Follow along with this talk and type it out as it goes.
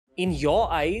In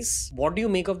your eyes, what do you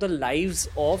make of the lives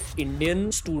of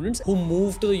Indian students who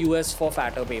move to the US for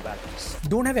fatter pay packets?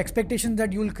 Don't have expectations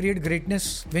that you will create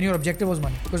greatness when your objective was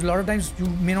money, because a lot of times you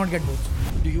may not get both.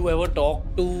 Do you ever talk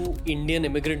to Indian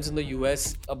immigrants in the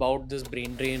US about this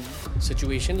brain drain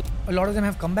situation? A lot of them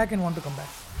have come back and want to come back.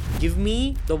 Give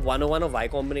me the 101 of Y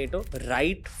Combinator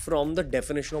right from the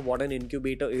definition of what an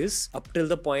incubator is up till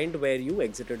the point where you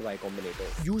exited Y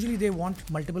Combinator. Usually they want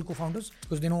multiple co-founders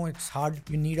because they know it's hard.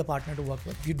 You need a partner to work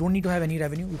with. You don't need to have any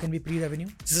revenue. You can be pre-revenue.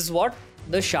 This is what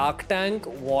the Shark Tank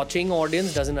watching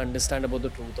audience doesn't understand about the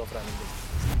truth of running business.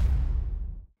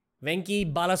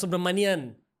 Venky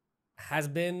Balasubramanian has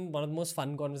been one of the most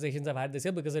fun conversations I've had this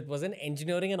year because it was an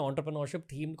engineering and entrepreneurship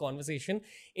themed conversation.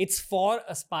 It's for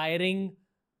aspiring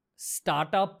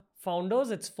startup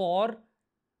founders. It's for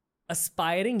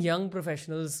aspiring young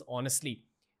professionals, honestly.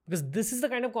 Because this is the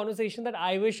kind of conversation that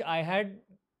I wish I had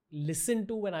listened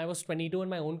to when I was 22 and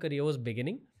my own career was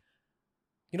beginning.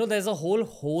 You know, there's a whole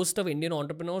host of Indian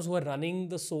entrepreneurs who are running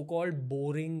the so-called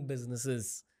boring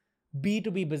businesses,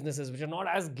 B2B businesses, which are not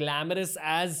as glamorous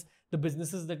as the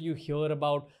businesses that you hear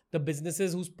about, the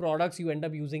businesses whose products you end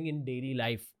up using in daily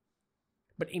life.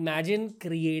 But imagine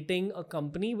creating a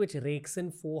company which rakes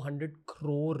in 400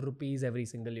 crore rupees every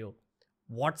single year.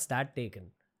 What's that taken?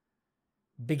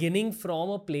 Beginning from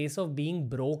a place of being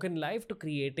broke in life to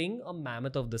creating a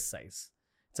mammoth of this size.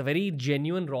 It's a very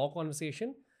genuine, raw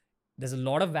conversation. There's a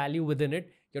lot of value within it.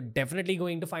 You're definitely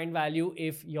going to find value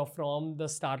if you're from the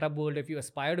startup world, if you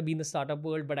aspire to be in the startup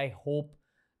world. But I hope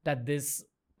that this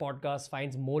podcast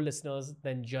finds more listeners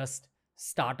than just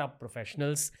startup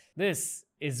professionals. This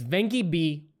is Venky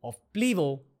B of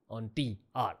Plivo on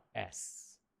TRS.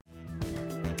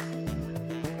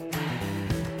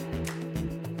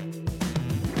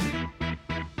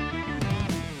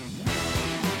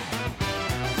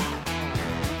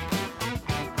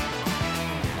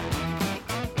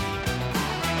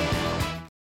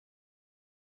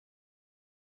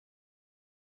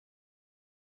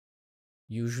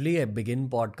 Usually I begin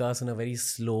podcasts in a very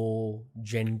slow,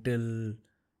 gentle,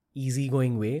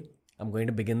 easygoing way. I'm going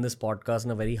to begin this podcast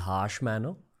in a very harsh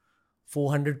manner.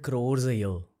 400 crores a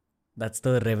year. That's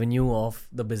the revenue of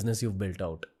the business you've built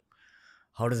out.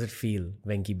 How does it feel,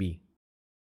 Venky B?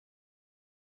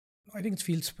 I think it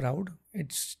feels proud.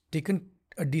 It's taken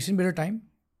a decent bit of time.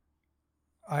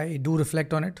 I do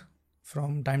reflect on it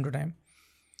from time to time.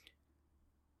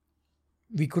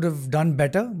 We could have done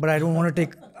better, but I don't want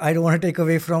to take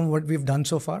away from what we've done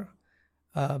so far.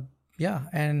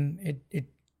 And it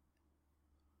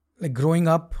like growing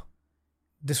up,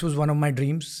 this was one of my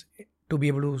dreams, to be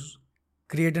able to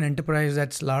create an enterprise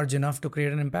that's large enough to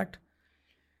create an impact.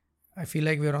 I feel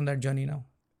like we're on that journey now.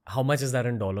 How much is that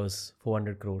in dollars?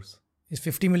 400 crores. It's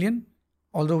 50 million,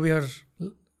 although we are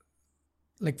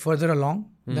like further along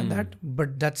than that,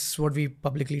 but that's what we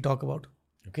publicly talk about.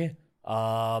 Okay.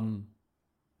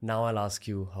 Now I'll ask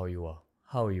you how you are.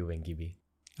 How are you, Venky B?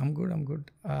 I'm good.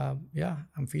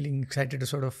 I'm feeling excited to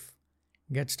sort of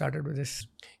get started with this.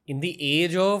 In the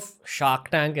age of Shark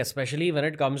Tank, especially when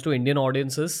it comes to Indian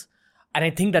audiences, and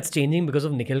I think that's changing because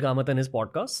of Nikhil Kamath and his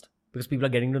podcast, because people are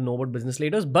getting to know about business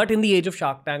leaders. But in the age of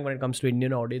Shark Tank, when it comes to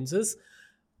Indian audiences,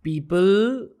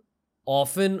 people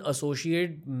often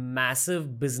associate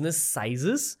massive business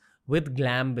sizes with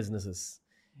glam businesses.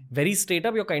 Very straight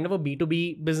up, you're kind of a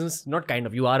B2B business. Not kind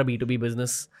of, you are a B2B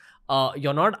business.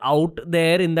 You're not out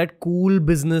there in that cool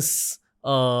business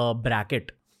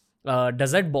bracket.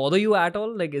 Does that bother you at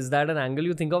all? Like, is that an angle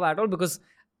you think of at all? Because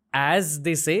as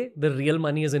they say, the real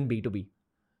money is in B2B.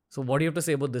 So what do you have to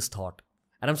say about this thought?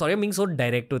 And I'm sorry I'm being so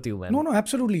direct with you, man. No,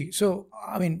 absolutely. So,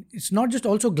 I mean, it's not just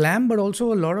also glam, but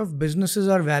also a lot of businesses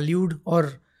are valued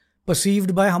or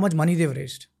perceived by how much money they've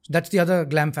raised. So that's the other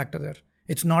glam factor there.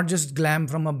 It's not just glam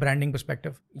from a branding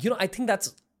perspective. You know, I think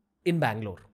that's in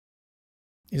Bangalore.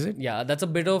 Is it? Yeah, that's a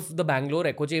bit of the Bangalore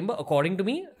echo chamber, according to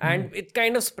me. And it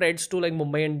kind of spreads to like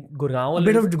Mumbai and Gurgaon. A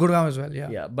bit of Gurgaon as well, yeah.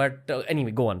 Yeah, but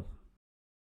anyway, go on.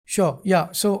 Sure,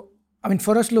 yeah. So, I mean,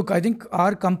 for us, look, I think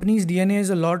our company's DNA is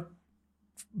a lot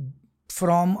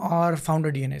from our founder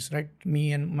DNAs, right?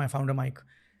 Me and my founder, Mike.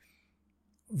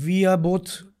 We are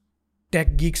both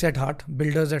tech geeks at heart,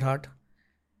 builders at heart.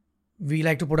 We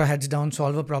like to put our heads down,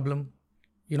 solve a problem,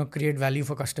 create value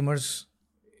for customers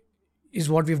is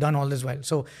what we've done all this while.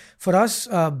 So for us,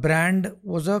 brand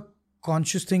was a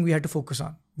conscious thing we had to focus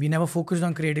on. We never focused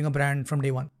on creating a brand from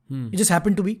day one. It just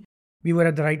happened to be. We were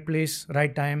at the right place,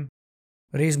 right time,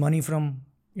 raised money from,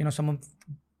 some of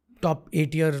top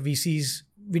 8-tier VCs.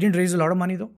 We didn't raise a lot of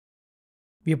money though.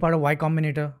 We are part of Y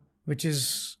Combinator, which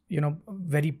is,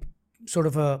 very sort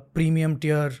of a premium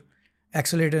tier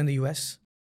accelerator in the US.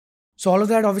 So all of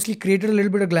that obviously created a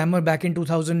little bit of glamour back in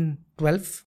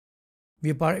 2012.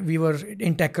 We were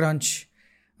in TechCrunch,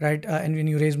 right? And when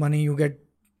you raise money, you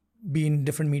be in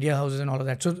different media houses and all of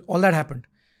that. So all that happened.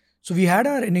 So we had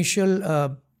our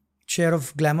initial share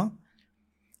of glamour,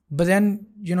 but then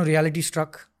reality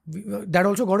struck. That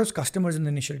also got us customers in the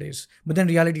initial days. But then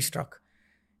reality struck.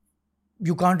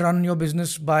 You can't run your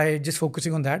business by just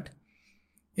focusing on that.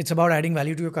 It's about adding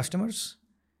value to your customers.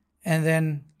 And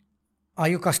then are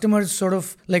your customers sort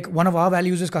of like, one of our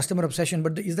values is customer obsession,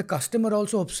 but is the customer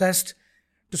also obsessed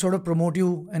to sort of promote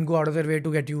you and go out of their way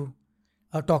to get you,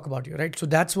 talk about you, right? So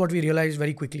that's what we realized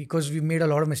very quickly, because we made a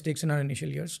lot of mistakes in our initial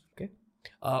years. Okay.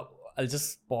 I'll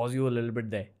just pause you a little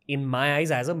bit there. In my eyes,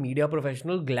 as a media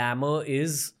professional, glamour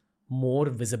is more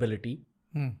visibility.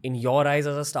 In your eyes,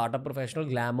 as a startup professional,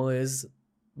 glamour is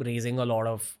raising a lot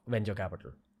of venture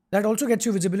capital. That also gets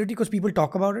you visibility because people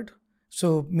talk about it.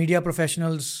 So media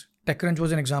professionals, TechCrunch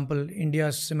was an example.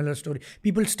 India's similar story.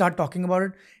 People start talking about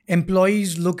it.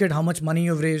 Employees look at how much money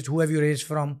you've raised, who have you raised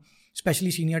from,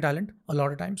 especially senior talent a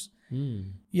lot of times.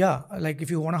 Yeah, like if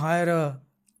you want to hire a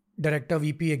director,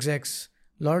 VP, execs,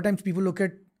 a lot of times people look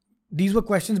at, these were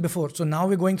questions before. So now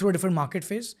we're going through a different market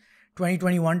phase,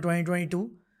 2021,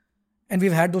 2022. And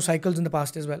we've had those cycles in the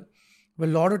past as well. But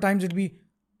a lot of times it'll be,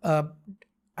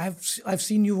 I've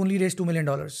seen you only raise $2 million.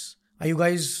 Are you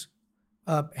guys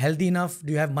healthy enough?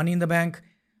 Do you have money in the bank?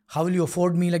 How will you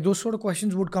afford me? Like those sort of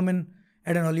questions would come in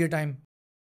at an earlier time.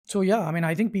 So yeah, I mean,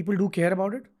 I think people do care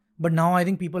about it. But now I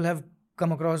think people have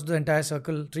come across the entire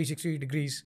circle 360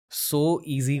 degrees. So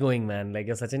easygoing, man. Like,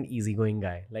 you're such an easygoing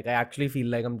guy. Like, I actually feel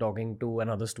like I'm talking to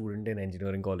another student in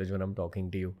engineering college when I'm talking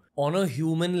to you. On a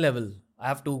human level, I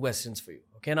have two questions for you.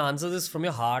 Okay, and answer this from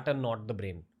your heart and not the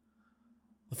brain.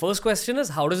 The first question is,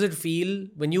 how does it feel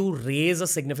when you raise a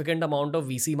significant amount of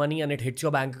VC money and it hits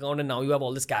your bank account and now you have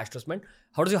all this cash to spend?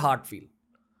 How does your heart feel?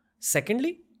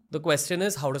 Secondly, the question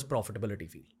is, how does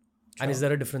profitability feel? Sure. And is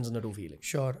there a difference in the two feelings?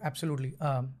 Sure, absolutely.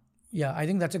 Yeah, I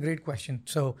think that's a great question.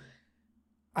 So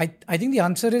I think the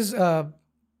answer is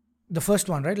the first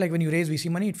one, right? Like when you raise VC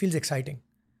money, it feels exciting.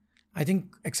 I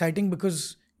think exciting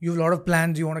because you have a lot of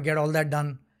plans. You want to get all that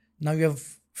done. Now you have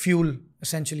fuel,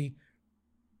 essentially,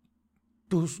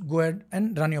 to go ahead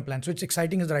and run your plan. So it's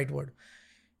exciting is the right word.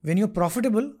 When you're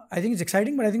profitable, I think it's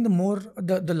exciting, but I think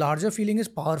the larger feeling is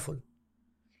powerful.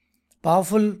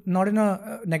 Powerful, not in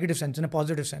a negative sense, in a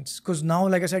positive sense. Because now,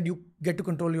 like I said, you get to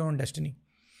control your own destiny.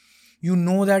 You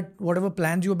know that whatever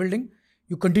plans you're building,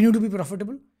 you continue to be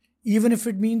profitable, even if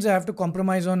it means I have to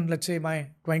compromise on, let's say, my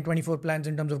 2024 plans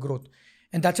in terms of growth.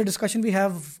 And that's a discussion we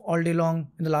have all day long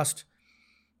in the last,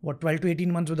 12 to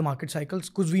 18 months with the market cycles,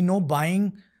 because we know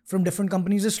buying from different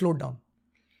companies is slowed down,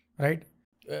 right?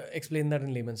 Explain that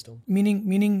in layman's terms.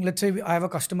 Meaning, let's say I have a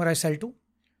customer I sell to,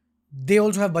 they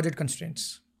also have budget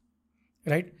constraints,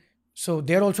 right? So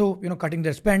they're also, cutting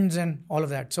their spends and all of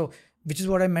that. So, which is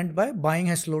what I meant by buying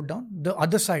has slowed down. The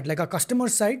other side, like our customer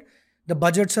side, the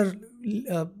budgets are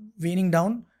waning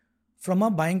down from a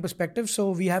buying perspective.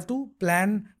 So we have to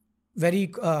plan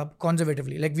very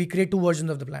conservatively. Like we create two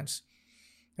versions of the plans,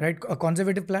 right? A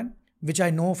conservative plan, which I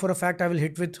know for a fact I will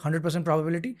hit with 100%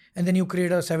 probability. And then you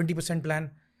create a 70% plan,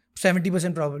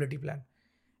 70% probability plan.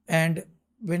 And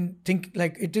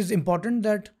it is important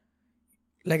that,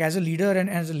 like as a leader and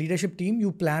as a leadership team,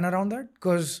 you plan around that,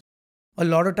 because a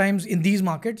lot of times in these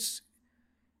markets,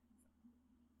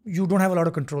 you don't have a lot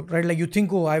of control, right? Like you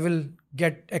think, I will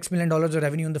get X million dollars of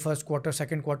revenue in the first quarter,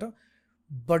 second quarter.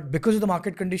 But because of the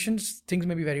market conditions, things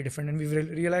may be very different. And we've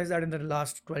realized that in the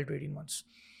last 12 to 18 months,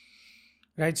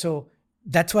 right? So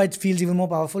that's why it feels even more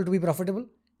powerful to be profitable,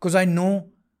 because I know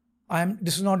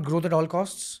this is not growth at all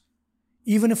costs.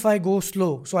 Even if I go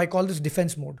slow, so I call this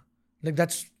defense mode. Like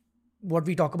that's what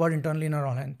we talk about internally in our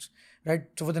all hands, right?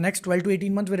 So for the next 12 to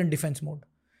 18 months, we're in defense mode,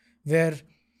 where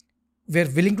we're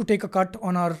willing to take a cut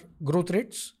on our growth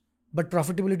rates, but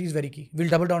profitability is very key. We'll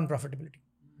double down on profitability,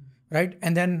 right?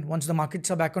 And then once the markets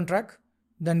are back on track,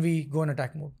 then we go in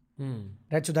attack mode,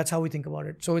 right? So that's how we think about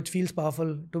it. So it feels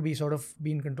powerful to be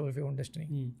in control of your own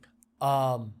destiny.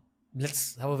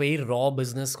 Let's have a very raw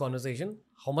business conversation.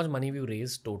 How much money have you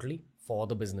raised totally for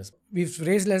the business? We've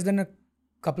raised less than a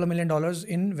couple of $1 million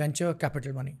in venture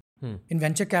capital money. In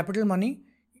venture capital money,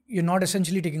 you're not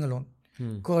essentially taking a loan,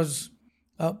 because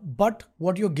but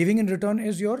what you're giving in return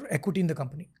is your equity in the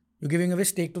company. You're giving away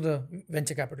stake to the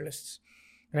venture capitalists,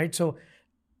 right? So,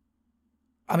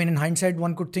 I mean, in hindsight,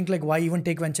 one could think like, why even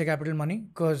take venture capital money?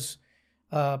 Because,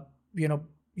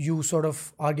 you sort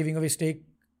of are giving away stake.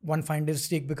 One finds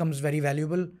stake becomes very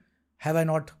valuable. Have I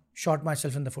not shot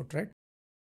myself in the foot, right?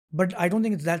 But I don't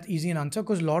think it's that easy an answer,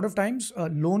 because a lot of times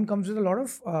loan comes with a lot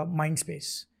of mind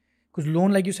space. Because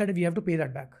loan, like you said, we have to pay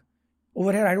that back.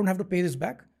 Over here, I don't have to pay this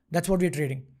back. That's what we're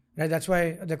trading, right? That's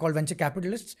why they're called venture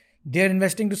capitalists. They're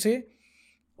investing to say,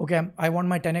 okay, I want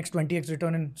my 10x, 20x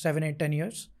return in 7, 8, 10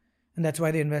 years. And that's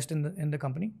why they invest in the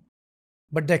company.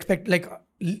 But they expect,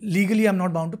 legally, I'm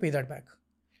not bound to pay that back,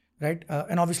 right?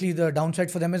 And obviously the downside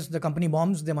for them is the company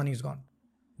bombs, their money is gone.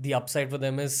 The upside for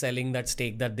them is selling that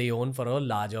stake that they own for a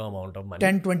larger amount of money.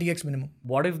 10, 20x minimum.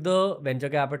 What if the venture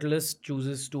capitalist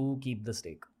chooses to keep the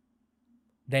stake?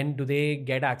 Then do they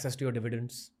get access to your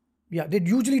dividends? Yeah, they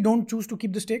usually don't choose to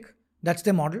keep the stake. That's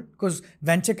their model, because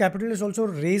venture capitalists also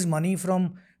raise money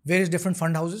from various different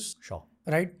fund houses. Sure.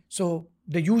 Right? So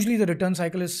usually the return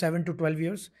cycle is 7 to 12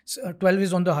 years. 12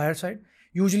 is on the higher side.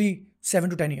 Usually 7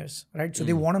 to 10 years. Right? So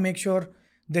they want to make sure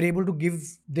they're able to give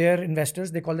their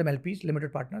investors, they call them LPs,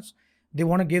 limited partners. They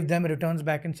want to give them returns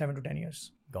back in 7 to 10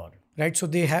 years. Got it. Right? So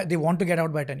they want to get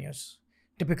out by 10 years,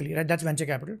 typically. Right? That's venture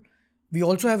capital. We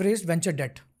also have raised venture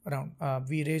debt around.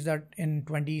 We raised that in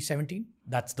 2017.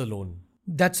 That's the loan.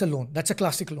 That's a loan. That's a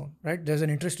classic loan, right? There's an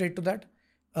interest rate to that.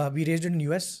 We raised it in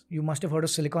US. You must have heard of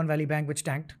Silicon Valley Bank, which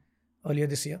tanked earlier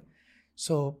this year.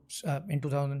 So in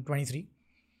 2023.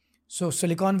 So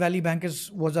Silicon Valley Bank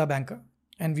was our banker,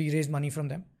 and we raised money from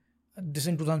them. This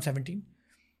in 2017.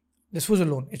 This was a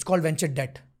loan. It's called venture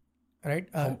debt, right?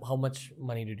 How much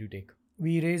money did you take?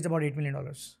 We raised about $8 million.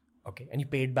 Okay. And you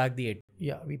paid back the 8?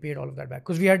 Yeah, we paid all of that back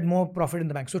because we had more profit in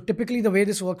the bank. So typically the way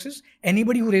this works is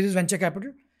anybody who raises venture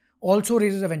capital also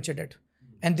raises a venture debt,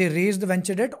 and they raise the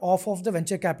venture debt off of the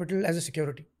venture capital as a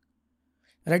security,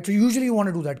 right? So usually you want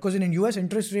to do that because in US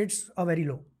interest rates are very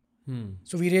low.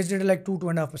 So we raised it at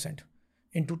 2.5%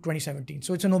 in 2017.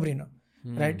 So it's a no-brainer,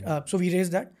 right? So we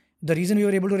raised that. The reason we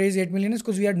were able to raise 8 million is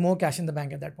because we had more cash in the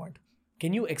bank at that point.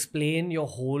 Can you explain your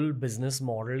whole business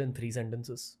model in 3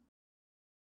 sentences?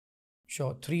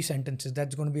 Sure, 3 sentences.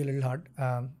 That's going to be a little hard.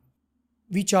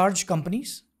 We charge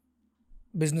companies,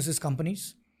 businesses,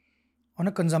 companies, on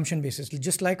a consumption basis.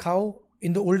 Just like how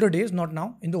in the older days, not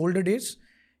now, in the older days,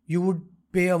 you would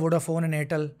pay a Vodafone and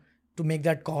Airtel to make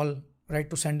that call, right,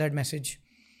 to send that message.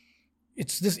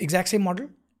 It's this exact same model,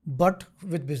 but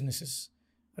with businesses,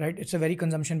 right? It's a very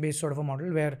consumption-based sort of a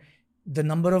model where the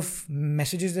number of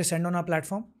messages they send on our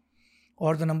platform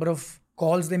or the number of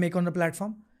calls they make on the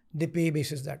platform, they pay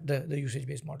basis that, the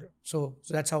usage-based model. So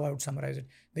that's how I would summarize it.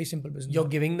 Very simple business. You're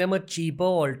giving them a cheaper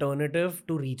alternative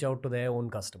to reach out to their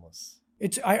own customers.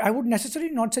 I would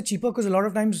necessarily not say cheaper, because a lot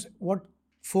of times what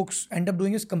folks end up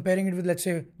doing is comparing it with, let's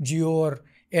say, Jio or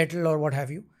Airtel or what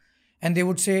have you. And they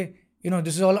would say,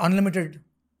 this is all unlimited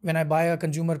when I buy a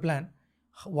consumer plan.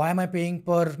 Why am I paying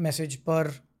per message,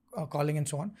 per calling and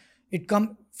so on?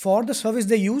 For the service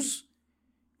they use,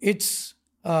 it's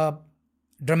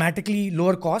dramatically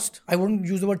lower cost. I wouldn't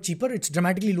use the word cheaper. It's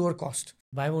dramatically lower cost.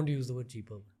 Why won't you use the word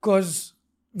cheaper? Because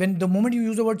the moment you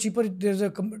use the word cheaper, there's a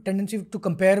tendency to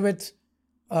compare with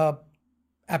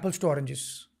apples to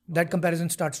oranges. That comparison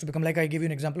starts to become, like I give you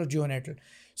an example of Jio and Airtel.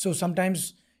 So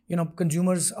sometimes,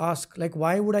 consumers ask,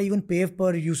 why would I even pay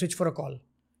per usage for a call?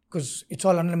 Because it's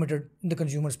all unlimited in the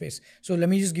consumer space. So let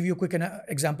me just give you a quick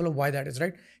example of why that is,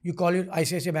 right? You call your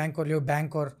ICICI bank or your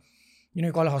bank, or,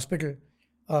 you call a hospital,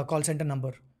 call center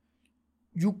number.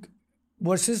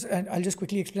 Versus, and I'll just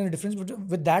quickly explain the difference with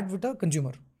a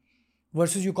consumer.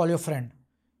 Versus you call your friend.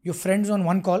 Your friend's on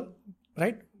one call,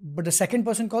 right? But the second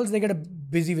person calls, they get a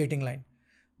busy waiting line.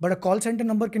 But a call center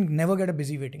number can never get a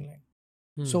busy waiting line.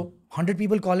 So 100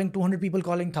 people calling, 200 people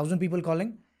calling, 1,000 people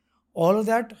calling, all of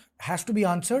that has to be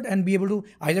answered and be able to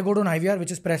either go to an IVR,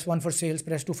 which is press 1 for sales,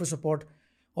 press 2 for support,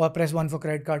 or press 1 for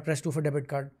credit card, press 2 for debit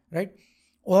card, right?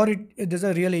 Or there's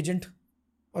a real agent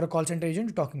or a call center agent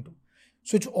you're talking to.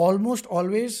 So it's almost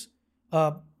always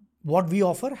what we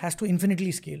offer has to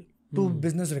infinitely scale to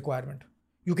business requirement.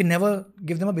 You can never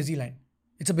give them a busy line.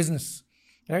 It's a business,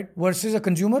 right? Versus a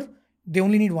consumer, they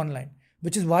only need one line,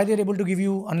 which is why they're able to give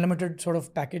you unlimited sort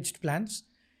of packaged plans.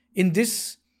 In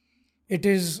this, it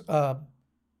is on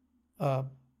a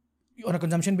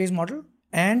consumption-based model,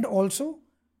 and also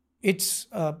it's,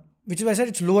 which is why I said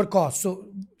it's lower cost. So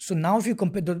now if you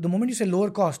compare, the moment you say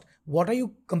lower cost, what are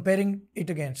you comparing it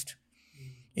against?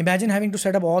 Imagine having to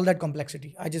set up all that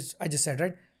complexity. I just said,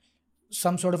 right?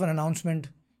 Some sort of an announcement,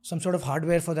 some sort of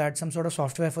hardware for that, some sort of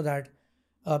software for that,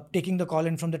 taking the call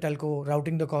in from the telco,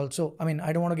 routing the call. So,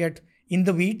 I don't want to get in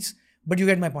the weeds, but you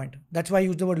get my point. That's why I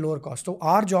use the word lower cost. So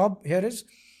our job here is,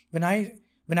 when I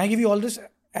give you all this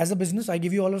as a business, I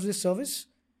give you all of this service,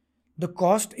 the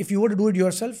cost, if you were to do it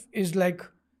yourself, is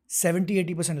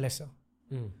 70-80% lesser.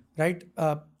 right?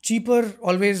 Cheaper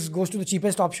always goes to the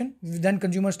cheapest option. Then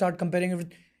consumers start comparing it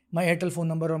with my Airtel phone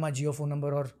number or my Jio phone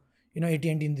number or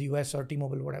AT&T in the US or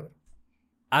T-Mobile, whatever.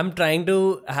 I'm trying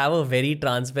to have a very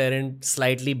transparent,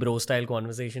 slightly bro style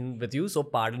conversation with you. So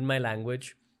pardon my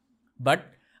language. But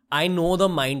I know the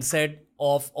mindset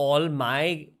of all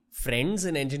my friends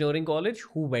in engineering college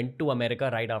who went to America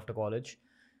right after college.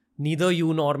 Neither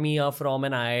you nor me are from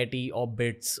an IIT or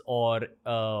BITS or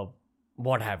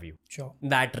what have you. Sure.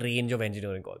 That range of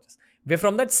engineering colleges. We're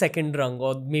from that second rung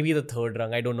or maybe the third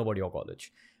rung. I don't know about your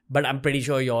college. But I'm pretty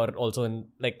sure you're also in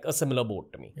like a similar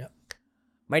boat to me. Yeah.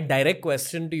 My direct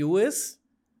question to you is,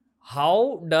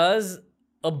 how does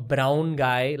a brown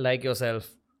guy like yourself,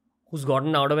 who's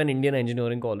gotten out of an Indian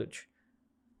engineering college,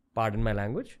 pardon my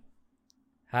language,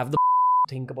 have the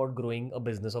think about growing a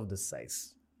business of this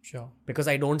size? Sure. Because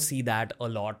I don't see that a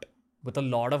lot with a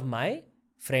lot of my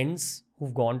friends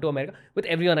who've gone to America, with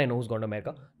everyone I know who's gone to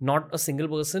America. Not a single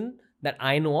person that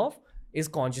I know of is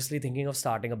consciously thinking of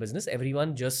starting a business.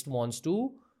 Everyone just wants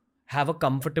to have a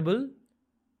comfortable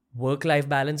work-life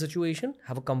balance situation,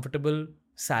 have a comfortable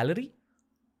salary,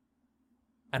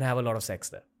 and have a lot of sex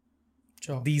there.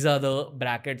 Sure. These are the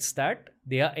brackets that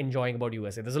they are enjoying about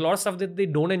USA. There's a lot of stuff that they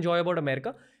don't enjoy about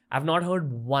America. I've not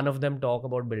heard one of them talk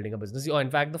about building a business. Or in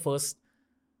fact, the first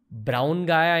brown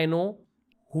guy I know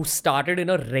who started in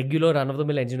a regular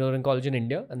run-of-the-mill engineering college in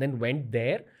India and then went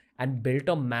there and built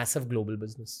a massive global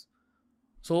business.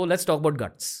 So let's talk about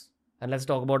guts and let's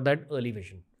talk about that early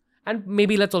vision. And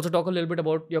maybe let's also talk a little bit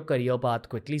about your career path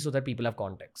quickly so that people have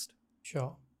context.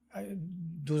 Sure.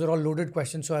 Those are all loaded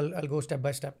questions, so I'll go step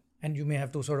by step. And you may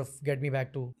have to sort of get me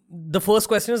back to... The first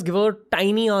question is, give a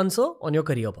tiny answer on your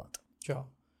career path. Sure.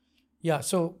 Yeah,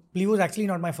 so Plivo was actually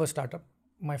not my first startup.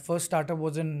 My first startup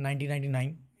was in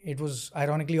 1999. It was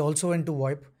ironically also into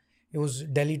VoIP. It was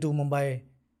Delhi to Mumbai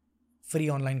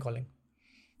free online calling.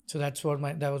 So that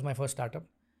was my first startup.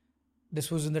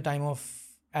 This was in the time of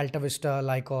Alta Vista,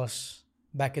 Lycos,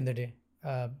 back in the day.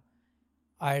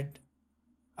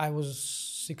 I was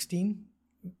 16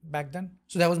 back then.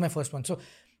 So that was my first one. So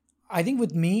I think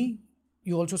with me,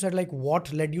 you also said like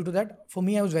what led you to that. For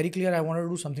me, I was very clear I wanted to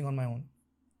do something on my own.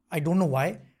 I don't know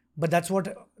why, but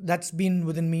that's been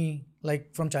within me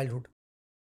like from childhood.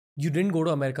 You didn't go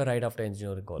to America right after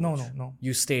engineering college? No.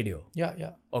 You stayed here?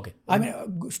 Yeah. Okay. I mean,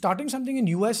 starting something in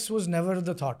US was never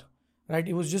the thought, right?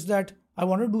 It was just that I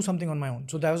wanted to do something on my own.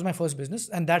 So that was my first business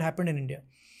and that happened in India.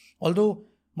 Although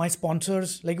my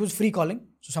sponsors, like it was free calling.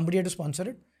 So somebody had to sponsor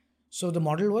it. So the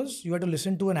model was you had to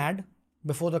listen to an ad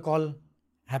before the call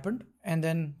happened and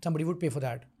then somebody would pay for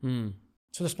that.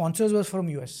 So the sponsors was from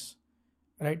US,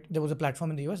 right? There was a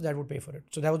platform in the US that would pay for it.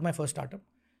 So that was my first startup.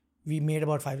 We made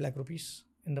about 5 lakh rupees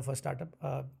in the first startup,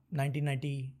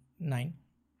 1999.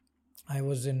 I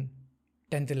was in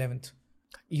 10th, 11th.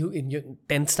 You in your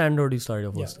 10th standard you started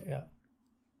your first? Yeah.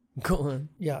 Go on.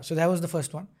 Yeah, so that was the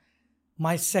first one.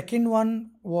 My second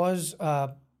one was,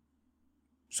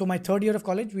 so my third year of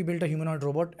college, we built a humanoid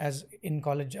robot as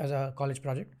a college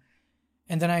project.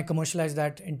 And then I commercialized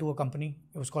that into a company.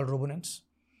 It was called Robonance.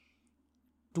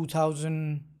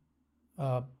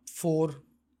 2004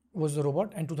 was the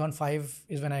robot and 2005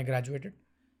 is when I graduated.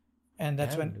 And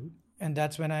that's when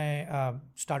I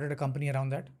started a company around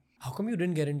that. How come you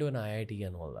didn't get into an IIT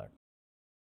and all that?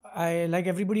 I, like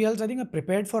everybody else, I think I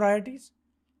prepared for IITs.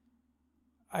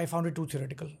 I found it too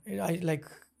theoretical.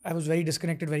 I was very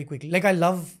disconnected very quickly. Like I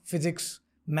love physics,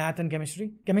 math and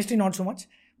chemistry. Chemistry not so much.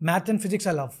 Math and physics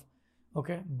I love.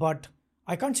 Okay. But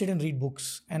I can't sit and read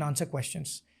books and answer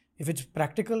questions. If it's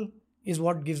practical is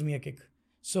what gives me a kick.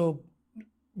 So,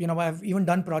 I've even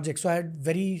done projects. So I had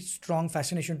very strong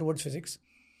fascination towards physics.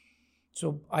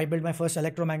 So I built my first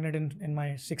electromagnet in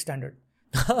my 6th standard.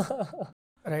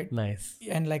 Right. Nice.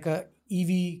 And like a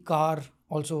EV car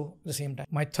also the same time.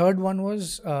 My third one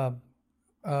was a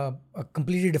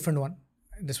completely different one.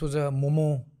 This was a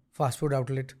Momo fast food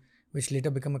outlet, which later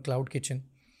became a cloud kitchen.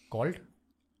 Called?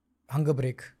 Hunger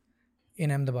Break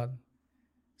in Ahmedabad.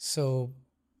 So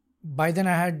by then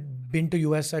I had been to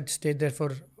US. I'd stayed there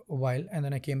for a while and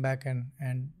then I came back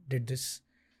and did this.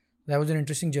 That was an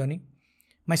interesting journey.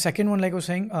 My second one, like I was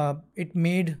saying, it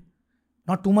made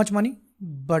not too much money,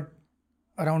 but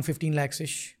around 15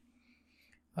 lakhs-ish.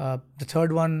 The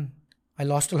third one, I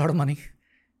lost a lot of money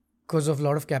because of a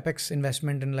lot of capex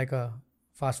investment in like a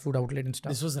fast food outlet and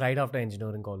stuff. This was right after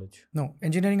engineering college? No,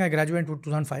 engineering I graduated in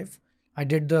 2005. I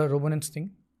did the Robonance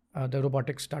thing, the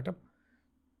robotics startup.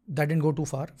 That didn't go too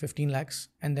far, 15 lakhs.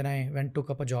 And then I took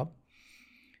up a job.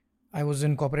 I was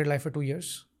in corporate life for 2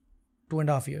 years,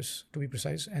 2.5 years to be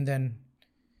precise. And then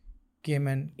came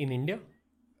and... In India?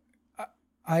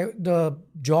 The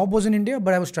job was in India,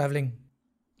 but I was traveling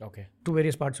Okay. to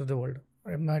various parts of the world.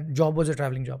 My job was a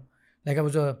traveling job. Like I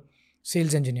was a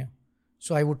sales engineer.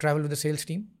 So I would travel with the sales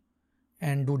team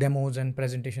and do demos and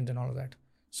presentations and all of that.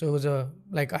 So it was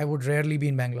I would rarely be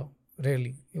in Bangalore.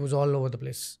 Rarely. It was all over the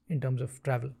place in terms of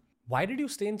travel. Why did you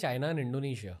stay in China and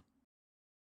Indonesia?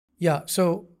 Yeah.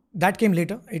 So that came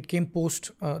later. It came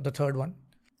post the third one.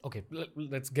 Okay,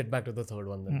 let's get back to the third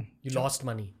one then. You lost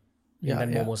money in that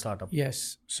Momo startup.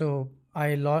 Yes. So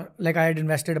I lost, I had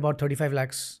invested about 35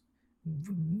 lakhs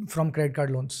from credit card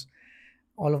loans.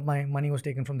 All of my money was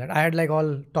taken from that. I had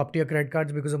all top tier credit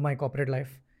cards because of my corporate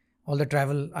life, all the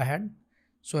travel I had.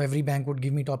 So every bank would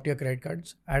give me top tier credit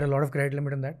cards. I had a lot of credit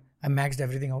limit on that. I maxed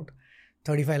everything out,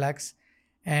 35 lakhs.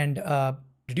 And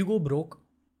did you go broke?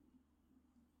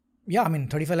 Yeah,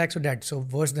 35 lakhs of debt. So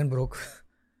worse than broke.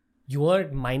 You were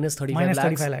at minus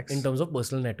 35 lakhs in terms of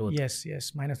personal net worth.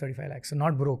 Yes, minus 35 lakhs. So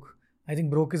not broke. I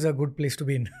think broke is a good place to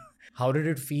be in. How did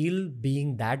it feel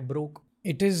being that broke?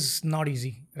 It is not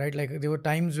easy, right? There were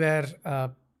times where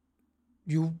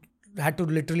you had to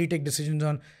literally take decisions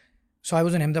on. So I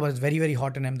was in Ahmedabad. It's very, very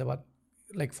hot in Ahmedabad,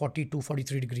 42,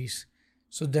 43 degrees.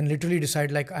 So then literally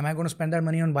decide am I going to spend that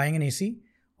money on buying an AC,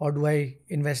 or do I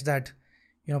invest that,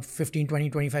 15, 20,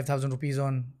 25,000 rupees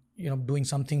on, doing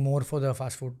something more for the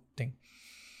fast food thing,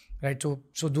 right? So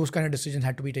those kind of decisions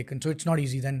had to be taken. So it's not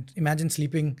easy. Then imagine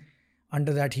sleeping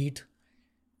under that heat.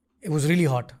 It was really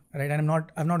hot, right? And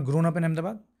I've not grown up in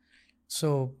Ahmedabad,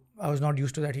 so I was not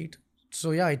used to that heat.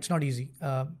 So yeah, it's not easy.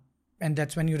 And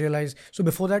that's when you realize. So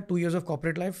before that, 2 years of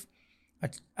corporate life,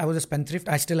 I was a spendthrift.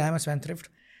 I still am a spendthrift.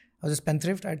 I was a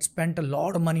spendthrift. I'd spent a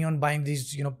lot of money on buying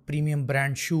these, premium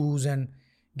brand shoes and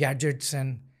gadgets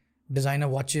and designer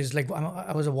watches.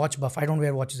 I was a watch buff. I don't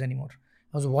wear watches anymore.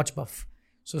 I was a watch buff.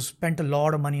 So spent a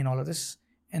lot of money in all of this.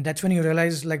 And that's when you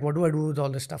realize, what do I do with all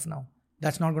this stuff now?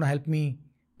 That's not going to help me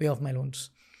pay off my loans.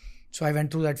 So I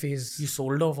went through that phase. You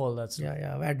sold off all that stuff?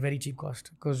 Yeah, at very cheap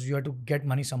cost, because you had to get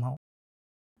money somehow.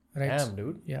 Right? Damn,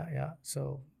 dude. Yeah.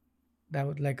 So that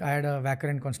was I had a Wacker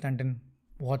and Constantin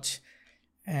watch,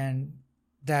 and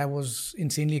that was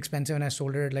insanely expensive, and I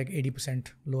sold it at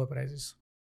 80% lower prices.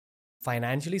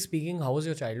 Financially speaking, how was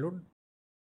your childhood?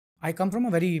 I come from a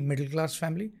very middle class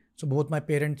family. So both my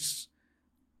parents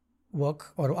were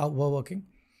working,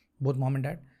 both mom and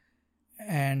dad.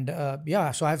 And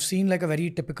so I've seen a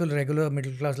very typical regular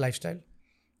middle class lifestyle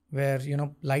where,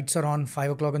 lights are on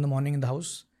 5 o'clock in the morning in the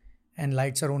house and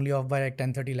lights are only off by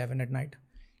 10:30, 11 at night.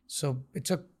 So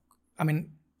it's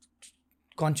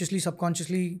consciously,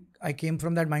 subconsciously, I came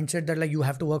from that mindset that you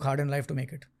have to work hard in life to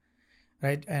make it.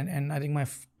 Right. And I think my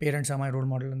parents are my role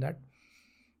model in that.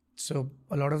 So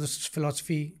a lot of this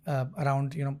philosophy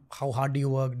around, how hard do you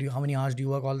work? How many hours do you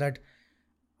work? All that.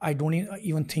 I don't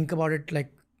even think about it.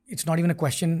 It's not even a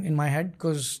question in my head,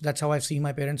 because that's how I've seen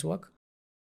my parents work.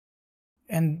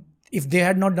 And if they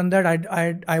had not done that,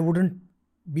 I wouldn't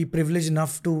be privileged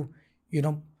enough to,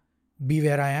 be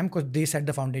where I am, because they set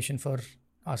the foundation for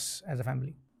us as a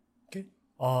family. Okay.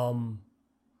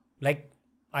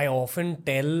 I often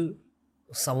tell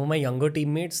some of my younger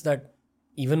teammates that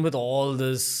even with all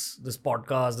this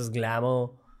podcast, this glamour,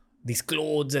 these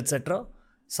clothes, etc.,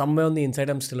 somewhere on the inside,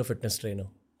 I'm still a fitness trainer,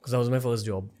 because that was my first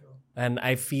job. And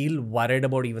I feel worried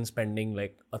about even spending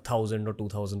 1,000 or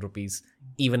 2,000 rupees,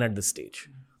 even at this stage.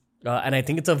 And I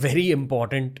think it's a very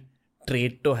important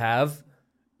trait to have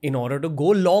in order to go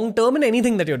long term in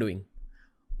anything that you're doing.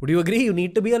 Would you agree? You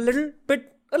need to be a little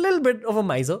bit of a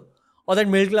miser, or that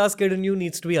middle class kid in you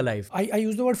needs to be alive. I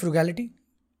use the word frugality,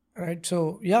 right?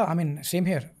 So yeah, same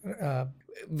here.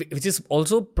 Which is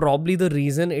also probably the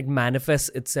reason it manifests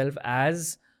itself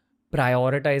as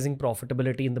prioritizing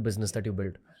profitability in the business that you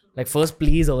build. First,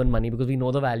 please earn money, because we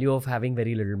know the value of having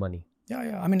very little money.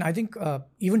 Yeah. I think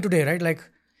even today, right?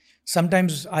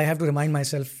 Sometimes I have to remind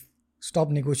myself, stop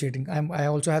negotiating. I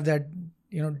also have that,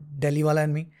 Delhi wala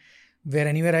in me, where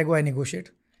anywhere I go, I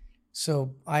negotiate.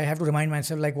 So I have to remind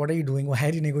myself, what are you doing? Why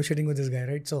are you negotiating with this guy,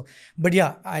 right? So, but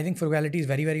yeah, I think frugality is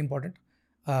very, very important.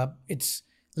 It's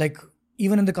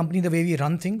even in the company, the way we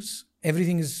run things,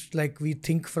 everything is we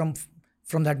think from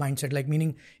that mindset.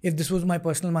 Meaning, if this was my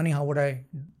personal money, how would I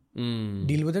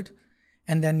deal with it?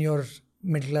 And then your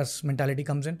middle class mentality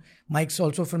comes in. Mike's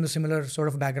also from the similar sort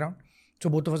of background. So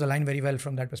both of us align very well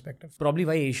from that perspective. Probably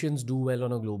why Asians do well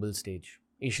on a global stage.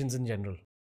 Asians in general.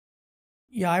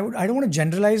 Yeah, I don't want to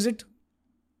generalize it.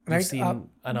 Right? You've seen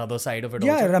another side of it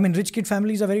yeah, also. Rich kid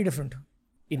families are very different.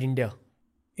 In India,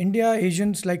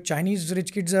 Asians, Chinese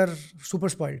rich kids are super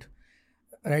spoiled.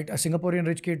 Right? A Singaporean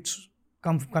rich kids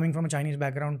coming from a Chinese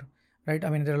background. Right?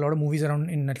 There are a lot of movies around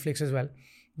in Netflix as well.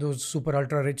 those super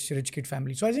ultra rich kid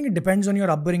families. So I think it depends on your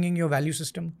upbringing, your value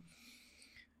system.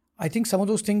 I think some of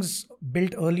those things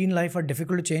built early in life are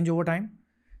difficult to change over time.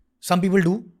 Some people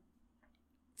do.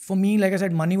 For me, like I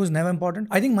said, money was never important.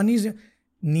 I think money is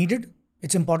needed.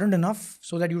 It's important enough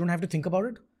so that you don't have to think about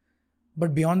it.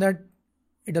 But beyond that,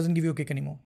 it doesn't give you a kick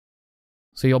anymore.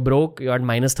 So you're broke, you're at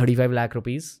minus 35 lakh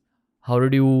rupees. How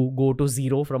did you go to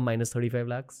zero from minus 35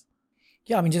 lakhs?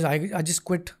 Yeah, I mean, I just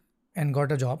quit and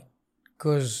got a job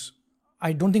because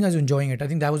I don't think I was enjoying it. I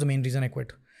think that was the main reason I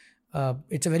quit.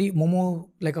 It's a very Momo,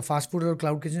 like a fast food or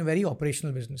cloud kitchen, a very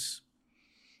operational business.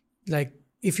 Like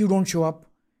if you don't show up,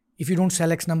 if you don't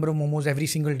sell X number of momos every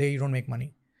single day, you don't make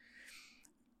money.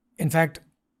 In fact,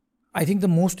 I think the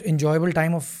most enjoyable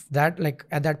time of that, like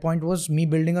at that point, was me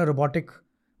building a robotic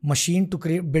machine to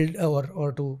build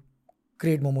or to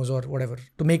create momos or whatever,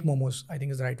 to make momos, I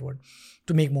think is the right word,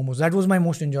 to make momos. That was my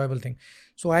most enjoyable thing.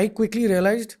 So I quickly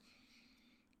realized,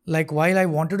 like while I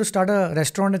wanted to start a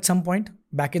restaurant at some point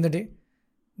back in the day,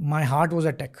 my heart was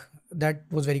at tech. That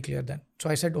was very clear then. So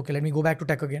I said, okay, let me go back to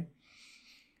tech again,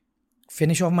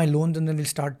 finish off my loans, and then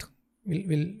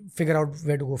we'll figure out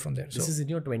where to go from there. This is in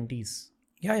your 20s.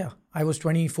 Yeah. I was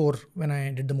 24 when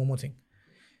I did the Momo thing.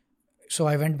 So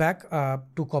I went back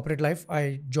to corporate life.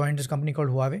 I joined this company called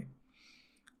Huawei.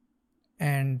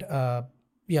 And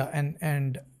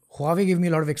and Huawei gave me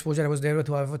a lot of exposure. I was there with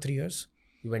Huawei for 3 years.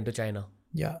 You went to China?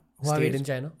 Yeah. Stayed in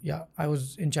China? Yeah. I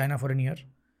was in China for a year.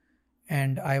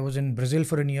 And I was in Brazil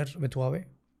for a year with Huawei.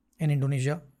 And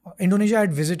Indonesia. Indonesia I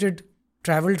had visited,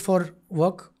 traveled for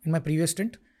work in my previous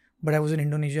stint. But I was in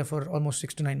Indonesia for almost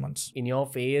 6 to 9 months. In your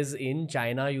phase in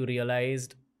China, you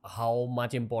realized how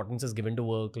much importance is given to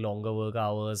work, longer work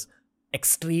hours,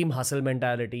 extreme hustle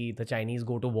mentality. The Chinese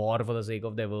go to war for the sake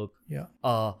of their work. Yeah.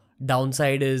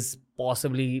 Downside is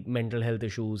possibly mental health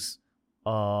issues,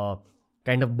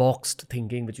 kind of boxed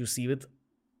thinking, which you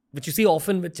see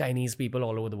often with Chinese people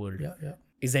all over the world. Yeah.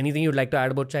 Is there anything you'd like to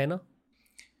add about China?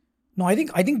 No, I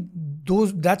think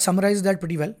that summarizes that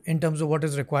pretty well in terms of what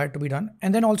is required to be done.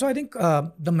 And then also I think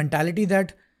the mentality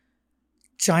that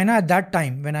China at that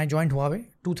time, when I joined Huawei,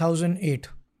 2008,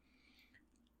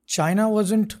 China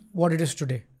wasn't what it is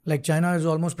today. Like China is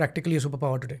almost practically a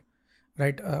superpower today,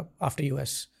 right? After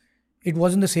US. It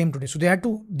wasn't the same today. So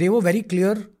they were very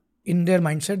clear in their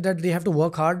mindset that they have to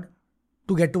work hard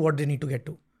to get to what they need to get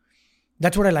to.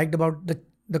 That's what I liked about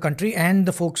the country and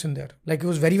the folks in there. Like it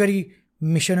was very, very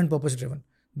mission and purpose driven.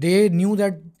 They knew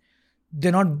that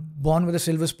they're not born with a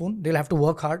silver spoon. They'll have to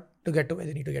work hard to get to where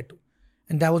they need to get to.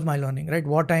 And that was my learning, right?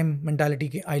 Wartime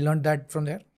mentality, I learned that from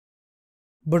there.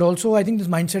 But also I think this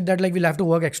mindset that like we'll have to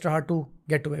work extra hard to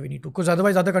get to where we need to, because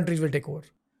otherwise other countries will take over.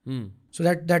 So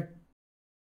that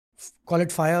call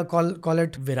it fire, call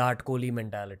it Virat Kohli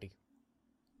mentality.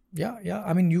 Yeah.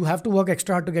 I mean, you have to work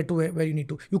extra hard to get to where you need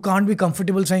to. You can't be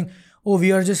comfortable saying, oh,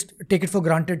 we are just take it for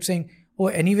granted, saying, oh,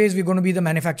 anyways, we're going to be the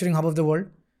manufacturing hub of the world,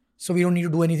 so we don't need to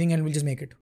do anything and we'll just make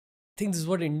it. I think this is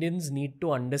what Indians need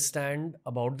to understand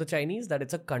about the Chinese, that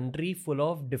it's a country full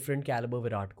of different caliber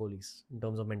Virat Kohlis in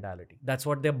terms of mentality. That's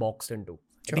what they're boxed into.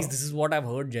 Sure. At least this is what I've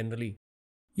heard generally.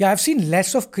 Yeah, I've seen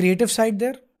less of creative side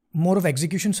there, more of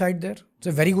execution side there.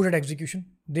 They're very good at execution.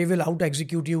 They will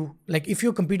out-execute you. Like if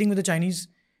you're competing with the Chinese,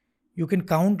 you can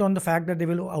count on the fact that they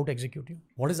will out-execute you.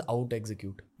 What is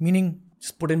out-execute? Meaning?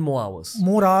 Just put in more hours.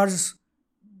 More hours,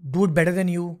 do it better than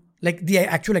you. Like the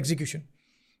actual execution,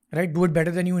 right? Do it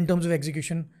better than you in terms of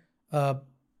execution.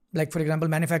 Like for example,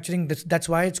 manufacturing, that's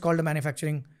why it's called a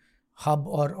manufacturing hub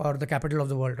or the capital of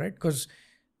the world, right? Because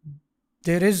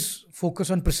there is focus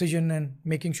on precision and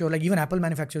making sure, like even Apple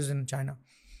manufactures in China.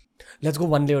 Let's go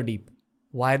one layer deep.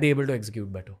 Why are they able to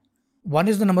execute better? One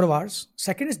is the number of hours.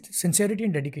 Second is sincerity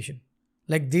and dedication.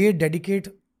 Like they dedicate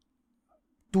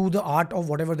to the art of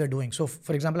whatever they're doing. So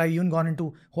for example, I even gone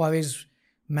into Huawei's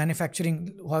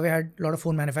manufacturing. Huawei had a lot of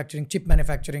phone manufacturing, chip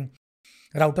manufacturing,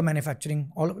 router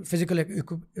manufacturing, all physical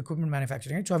equipment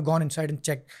manufacturing. Right? So I've gone inside and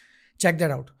checked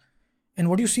that out. And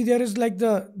what you see there is like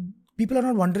the people are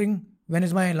not wondering when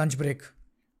is my lunch break,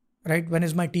 right? When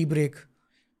is my tea break?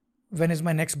 When is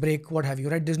my next break? What have you,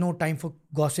 right? There's no time for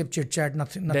gossip, chit chat,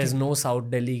 nothing. There's no South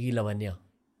Delhi ki Lavanya.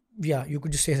 Yeah, you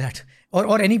could just say that.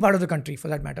 Or any part of the country for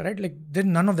that matter, right? Like there's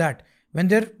none of that. When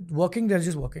they're working, they're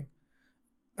just working,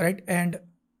 right? And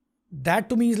that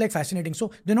to me is like fascinating.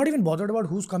 So they're not even bothered about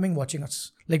who's coming watching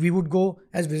us. Like we would go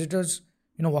as visitors,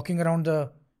 walking around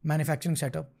the manufacturing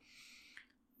setup.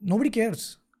 Nobody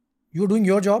cares. You're doing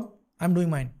your job, I'm doing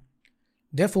mine.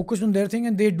 They're focused on their thing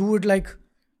and they do it like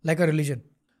a religion.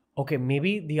 Okay,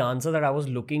 maybe the answer that I was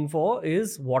looking for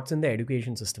is what's in the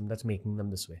education system that's making them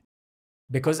this way.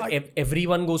 Because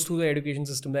everyone goes through the education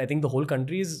system. I think the whole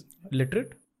country is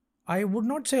literate. I would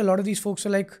not say a lot of these folks are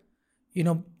like,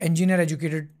 engineer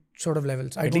educated sort of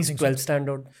levels. I At don't least think 12th so.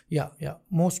 standard. Yeah.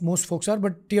 Most folks are,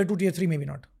 but tier 2, tier 3 maybe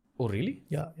not. Oh, really?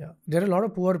 Yeah. There are a lot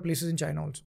of poor places in China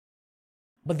also.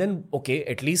 But then, okay,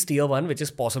 at least tier 1, which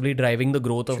is possibly driving the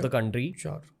growth of the country.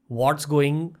 Sure. What's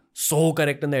going so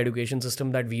correct in the education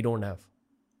system that we don't have?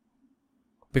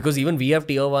 Because even we have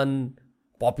tier 1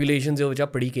 populations here which are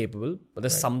pretty capable, but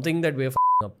there's something that we're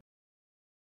f***ing up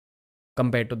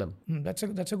compared to them. That's a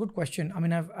good question. I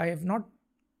mean, I have not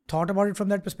thought about it from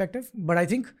that perspective, but I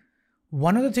think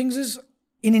one of the things is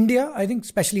in India, I think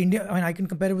especially India, I mean, I can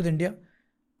compare it with India,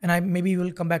 and I maybe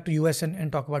will come back to US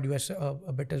and talk about US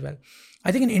a bit as well.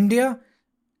 I think in India,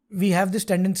 we have this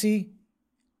tendency,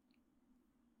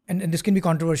 and this can be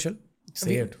controversial.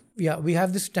 Say it. Yeah, we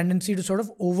have this tendency to sort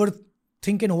of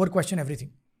overthink and over-question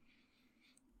everything.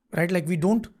 Right? Like we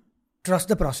don't trust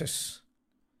the process.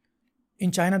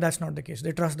 In China, that's not the case.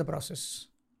 They trust the process.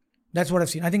 That's what I've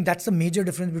seen. I think that's the major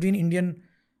difference between Indian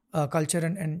culture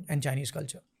and Chinese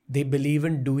culture. They believe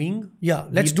in doing. Yeah,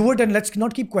 let's do it and let's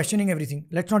not keep questioning everything.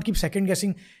 Let's not keep second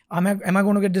guessing. Am I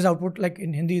going to get this output? Like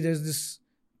in Hindi, there's this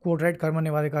quote, right? Karma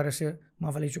nevade karasya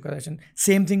ma phale chukadashan.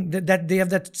 Same thing, that they have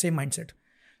that same mindset.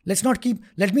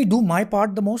 Let me do my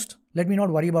part the most. Let me not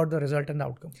worry about the result and the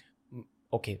outcome.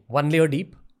 Okay, one layer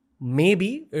deep.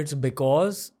 Maybe it's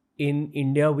because in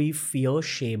India we fear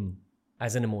shame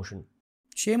as an emotion.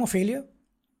 Shame or failure?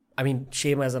 I mean,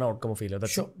 shame as an outcome of failure.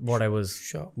 That's what I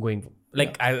was going for.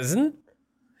 Like,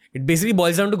 it basically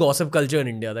boils down to gossip culture in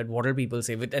India, that what do people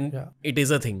say with, and it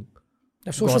is a thing.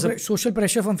 The social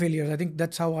pressure from failures. I think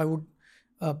that's how I would,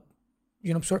 I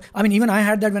mean, even I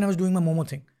had that when I was doing my Momo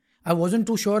thing. I wasn't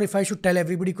too sure if I should tell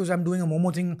everybody because I'm doing a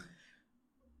Momo thing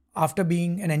after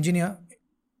being an engineer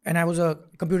and I was a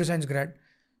computer science grad.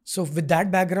 So with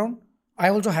that background, I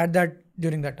also had that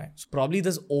during that time. So probably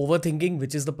this overthinking,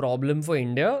 which is the problem for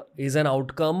India, is an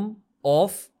outcome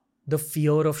of the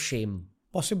fear of shame.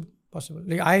 Possible.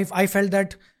 Like I felt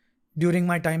that during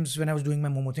my times when I was doing my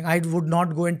Momo thing. I would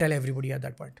not go and tell everybody at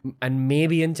that point. And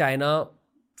maybe in China,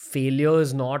 failure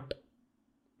is not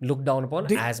looked down upon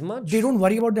as much. They don't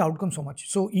worry about the outcome so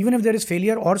much. So even if there is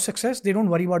failure or success, they don't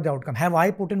worry about the outcome. Have I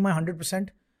put in my 100%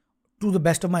 to the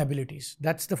best of my abilities?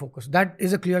 That's the focus. That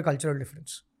is a clear cultural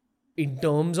difference. In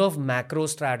terms of macro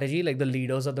strategy, like the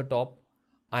leaders at the top,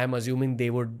 I am assuming they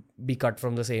would be cut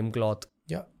from the same cloth.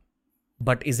 Yeah.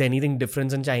 But is anything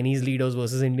different in Chinese leaders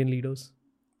versus Indian leaders?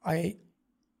 I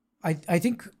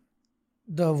think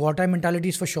the wartime mentality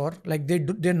is for sure. Like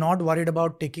they're not worried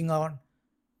about taking on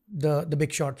the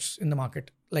big shots in the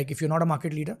market. Like if you're not a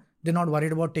market leader, they're not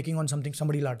worried about taking on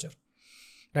somebody larger,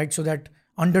 right? So that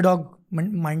underdog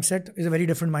mindset is a very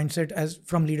different mindset as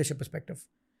from leadership perspective.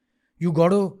 You got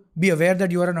to be aware that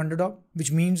you are an underdog,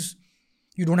 which means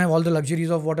you don't have all the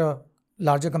luxuries of what a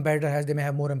larger competitor has. They may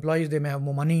have more employees, they may have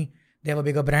more money, they have a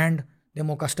bigger brand, they have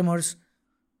more customers.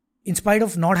 In spite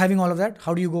of not having all of that,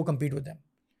 how do you go compete with them?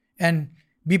 And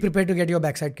be prepared to get your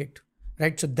backside kicked,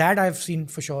 right? So that I've seen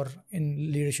for sure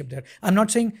in leadership there. I'm not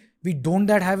saying we don't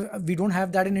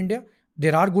have that in India.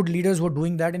 There are good leaders who are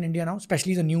doing that in India now,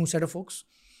 especially the new set of folks.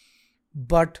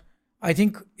 But I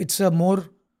think it's a more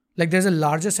like there's a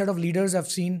larger set of leaders I've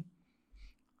seen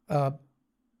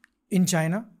in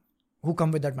China who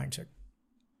come with that mindset.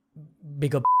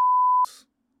 Bigger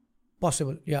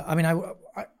Possible, yeah. I mean,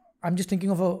 I'm just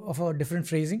thinking of a different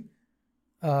phrasing.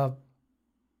 Either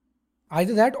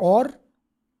that or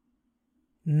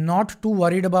not too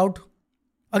worried about.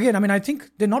 Again, I mean, I think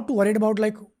they're not too worried about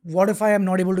like, what if I am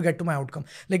not able to get to my outcome?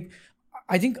 Like,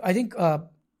 I think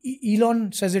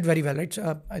Elon says it very well, right?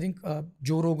 I think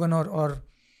Joe Rogan or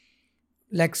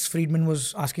Lex Friedman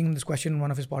was asking this question in one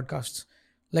of his podcasts.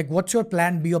 Like, what's your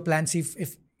plan B or plan C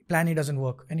if plan A doesn't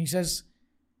work? And he says,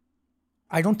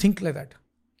 I don't think like that,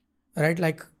 right?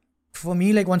 Like for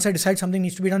me, like once I decide something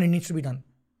needs to be done, it needs to be done,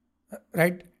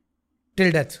 right?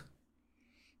 Till death.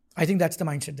 I think that's the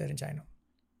mindset there in China.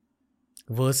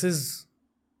 Versus,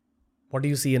 what do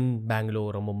you see in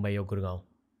Bangalore or Mumbai or Gurgaon?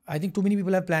 I think too many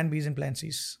people have plan Bs and plan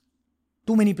Cs.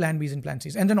 Too many plan Bs and plan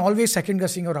Cs. And then always second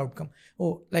guessing your outcome.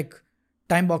 Oh, like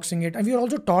time boxing it. And we are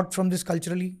also taught from this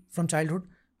culturally, from childhood,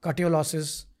 cut your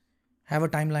losses, have a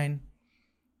timeline,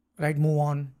 right? Move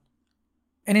on.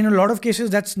 And in a lot of cases,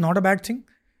 that's not a bad thing.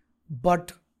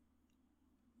 But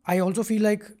I also feel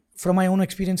like from my own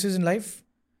experiences in life,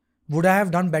 would I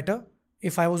have done better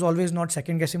if I was always not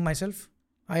second guessing myself?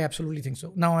 I absolutely think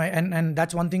so. Now, and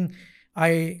that's one thing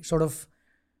I sort of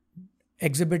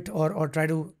exhibit or try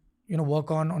to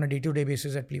work on a day-to-day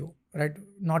basis at Plivo, right?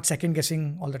 Not second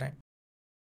guessing all the time.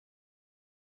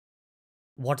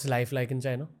 What's life like in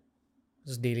China?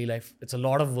 Just daily life. It's a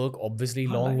lot of work, obviously,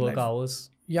 long work life. hours.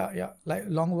 Yeah. Like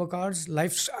long work hours.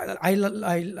 Life. I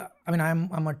mean,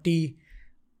 I'm a tea,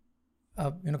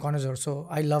 connoisseur. So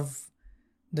I love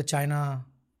the China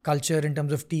culture in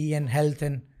terms of tea and health,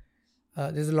 and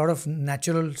there's a lot of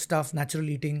natural stuff, natural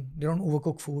eating. They don't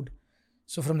overcook food.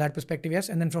 So from that perspective, yes.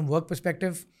 And then from work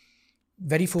perspective,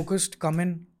 very focused. Come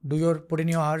in, put in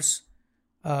your hours.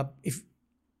 If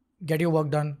get your work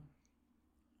done,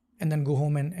 and then go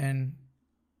home and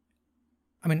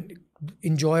I mean,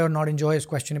 enjoy or not enjoy is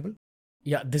questionable.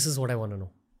 Yeah, this is what I want to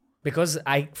know. Because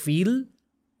I feel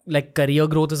like career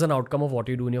growth is an outcome of what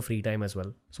you do in your free time as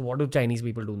well. So what do Chinese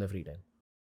people do in their free time?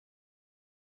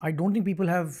 I don't think people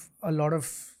have a lot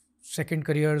of second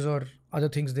careers or other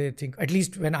things they think. At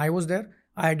least when I was there,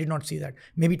 I did not see that.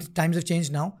 Maybe times have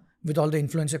changed now with all the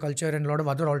influencer culture and a lot of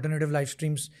other alternative live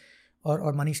streams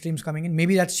or money streams coming in.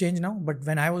 Maybe that's changed now. But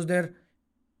when I was there,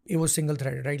 it was single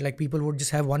threaded, right? Like people would just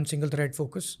have one single thread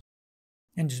focus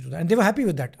and just do that. And they were happy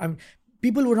with that. I mean,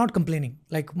 people were not complaining.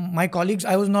 Like my colleagues,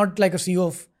 I was not like a CEO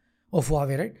of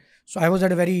Huawei, right? So I was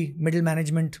at a very middle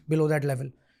management below that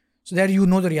level. So there you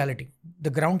know the reality.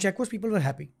 The ground check was people were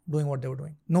happy doing what they were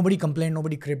doing. Nobody complained,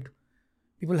 nobody cribbed.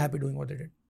 People happy doing what they did.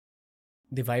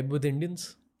 They vibe with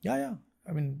Indians? Yeah.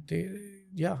 I mean,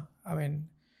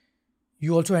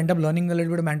 you also end up learning a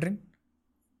little bit of Mandarin.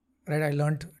 Right, I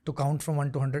learned to count from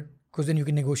 1 to 100 because then you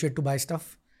can negotiate to buy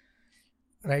stuff.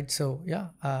 Right, so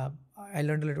I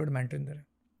learned a little bit of Mandarin there.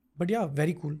 But yeah,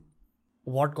 very cool.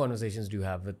 What conversations do you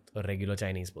have with a regular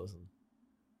Chinese person?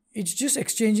 It's just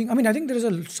exchanging. I mean, I think there is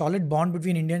a solid bond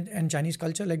between Indian and Chinese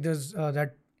culture. Like there's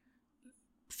that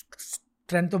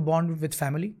strength of bond with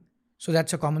family. So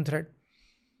that's a common thread.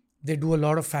 They do a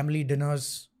lot of family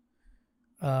dinners.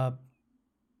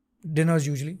 Dinners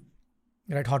usually,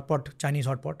 right? Hot pot, Chinese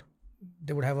hot pot.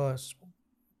 They would have a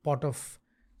pot of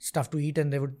stuff to eat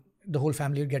and the whole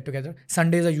family would get together.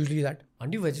 Sundays are usually that.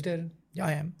 Aren't you vegetarian? Yeah,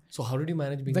 I am. So how did you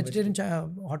manage being vegetarian?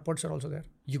 Hot pots are also there.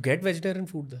 You get vegetarian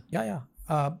food there? Yeah.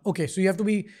 Okay, so you have to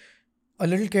be a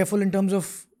little careful in terms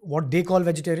of what they call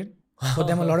vegetarian. For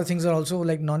them, a lot of things are also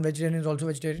like non-vegetarian is also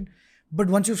vegetarian. But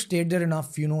once you've stayed there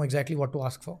enough, you know exactly what to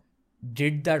ask for.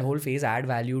 Did that whole phase add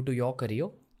value to your career?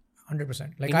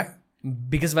 100%.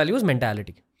 Biggest value is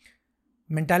mentality,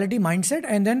 mindset,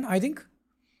 and then I think.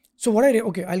 So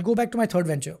I'll go back to my third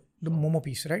venture, the Momo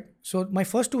piece, right? So my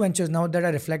first two ventures, now that I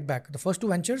reflect back, the first two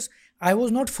ventures, I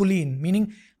was not fully in,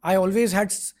 meaning I always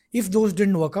had, if those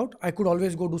didn't work out, I could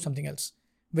always go do something else.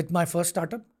 With my first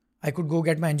startup, I could go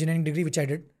get my engineering degree, which I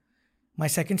did. My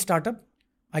second startup,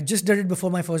 I just did it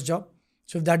before my first job.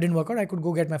 So if that didn't work out, I could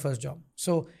go get my first job.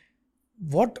 So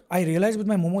what I realized with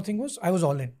my Momo thing was I was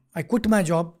all in. I quit my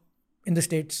job in the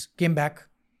States, came back,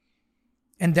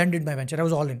 and then did my venture. I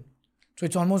was all in. So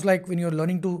it's almost like when you're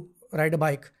learning to ride a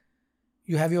bike,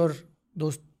 you have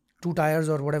those 2 tires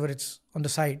or whatever it's on the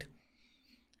side.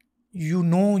 You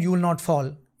know you will not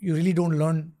fall. You really don't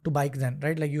learn to bike then,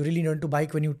 right? Like you really learn to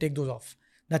bike when you take those off.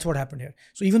 That's what happened here.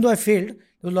 So even though I failed, there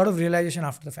was a lot of realization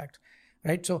after the fact,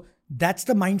 right? So that's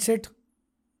the mindset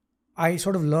I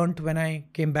sort of learned when I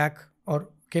came back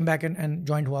and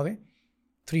joined Huawei.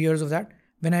 3 years of that.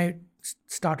 When I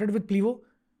started with Plivo,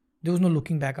 there was no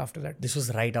looking back after that. This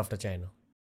was right after China.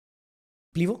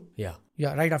 Plivo? Yeah.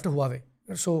 Yeah, right after Huawei.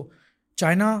 So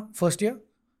China first year,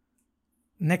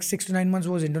 next 6 to 9 months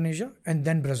was Indonesia, and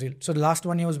then Brazil. So the last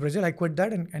 1 year was Brazil. I quit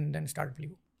that and then started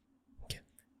Plivo. Okay.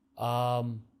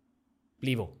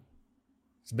 Plivo.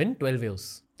 It's been 12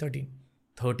 years.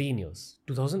 13 years.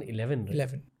 2011, right?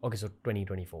 11. Okay, so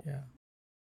 2024. Yeah.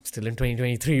 Still in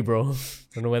 2023, bro.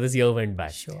 Don't know where this year went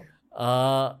back. Sure.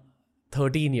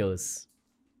 13 years.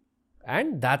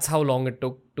 And that's how long it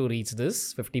took to reach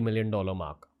this $50 million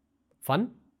mark.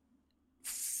 Fun,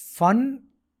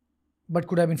 but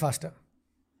could have been faster.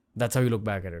 That's how you look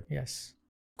back at it. Yes.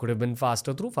 Could have been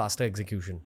faster through faster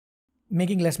execution.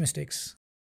 Making less mistakes.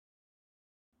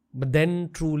 But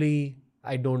then truly,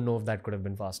 I don't know if that could have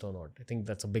been faster or not. I think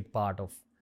that's a big part of.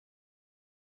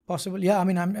 Possible. Yeah, I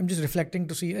mean, I'm just reflecting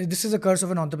to see. This is a curse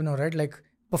of an entrepreneur, right? Like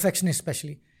perfectionist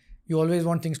especially. You always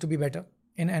want things to be better.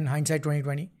 In hindsight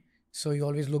 2020. So you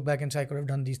always look back and say, I could have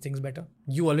done these things better.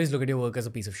 You always look at your work as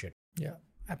a piece of shit. Yeah,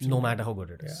 absolutely. No matter how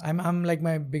good it is. Yeah, I'm like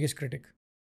my biggest critic.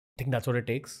 I think that's what it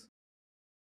takes.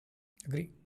 Agree.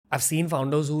 I've seen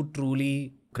founders who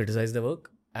truly criticize their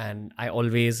work, and I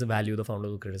always value the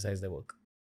founders who criticize their work.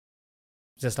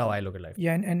 Just how I look at life.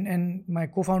 Yeah, and my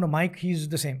co-founder Mike, he's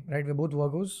the same, right? We're both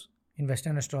Virgos in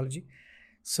Western astrology.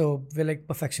 So we're like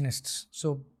perfectionists.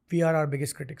 So we are our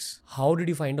biggest critics. How did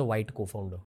you find a white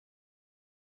co-founder?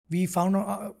 We found,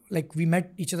 we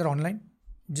met each other online.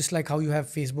 just like how you have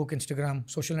Facebook, Instagram,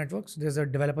 social networks, there's a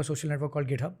developer social network called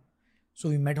GitHub. So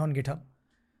we met on GitHub,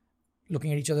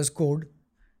 looking at each other's code.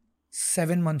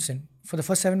 7 months in. For the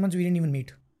first 7 months, we didn't even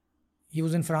meet. He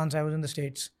was in France, I was in the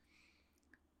States.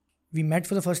 We met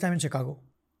for the first time in Chicago,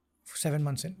 7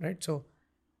 months in, right? So,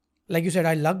 like you said,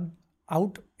 I lucked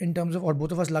out in terms of, or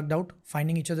both of us lucked out,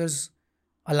 finding each other's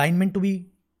alignment to be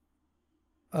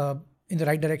in the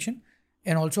right direction,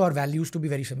 and also our values to be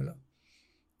very similar,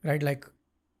 right? Like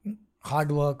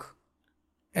hard work,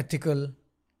 ethical,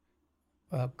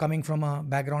 coming from a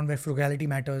background where frugality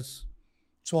matters.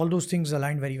 So all those things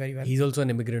aligned very, very well. He's also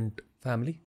an immigrant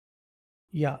family.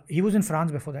 Yeah, he was in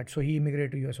France before that, so he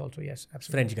immigrated to US also. Yes,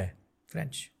 absolutely. French guy.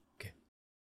 French. Okay.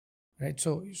 Right.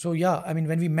 So yeah, I mean,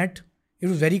 when we met, it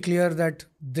was very clear that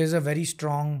there's a very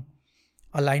strong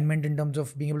alignment in terms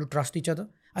of being able to trust each other.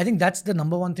 I think that's the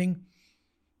number one thing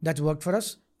that's worked for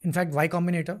us. In fact, Y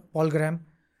Combinator, Paul Graham,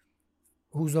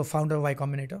 who's the founder of Y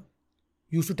Combinator,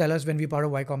 used to tell us when we were part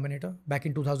of Y Combinator back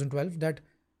in 2012 that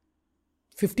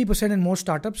 50% in most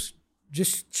startups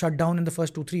just shut down in the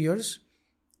first 2-3 years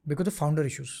because of founder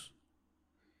issues.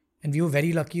 And we were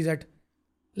very lucky that,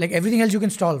 like everything else you can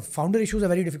solve, founder issues are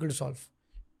very difficult to solve.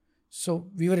 So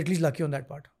we were at least lucky on that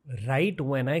part. Right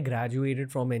when I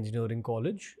graduated from engineering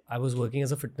college, I was working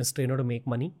as a fitness trainer to make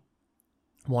money.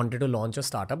 Wanted to launch a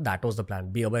startup. That was the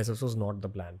plan. Beer by SS was not the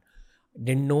plan.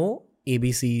 Didn't know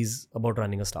ABCs about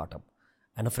running a startup.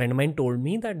 And a friend of mine told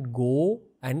me that go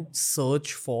and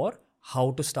search for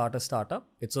how to start a startup.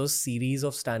 It's a series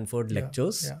of Stanford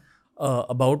lectures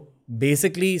about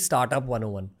basically startup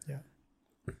 101. Yeah.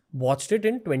 Watched it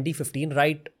in 2015,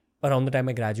 right around the time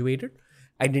I graduated.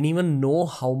 I didn't even know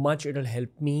how much it'll help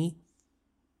me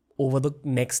over the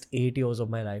next 8 years of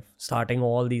my life, starting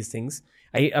all these things.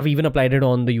 I've even applied it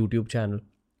on the YouTube channel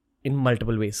in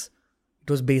multiple ways.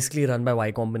 It was basically run by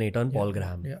Y Combinator and Paul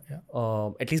Graham.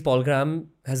 At least Paul Graham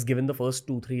has given the first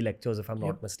 2-3 lectures, if I'm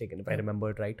not mistaken, if I remember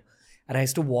it right. And I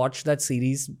used to watch that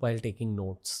series while taking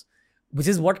notes, which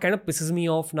is what kind of pisses me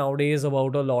off nowadays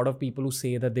about a lot of people who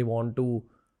say that they want to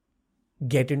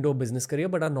get into a business career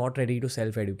but are not ready to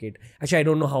self-educate. Actually, I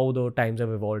don't know how the times have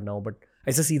evolved now, but I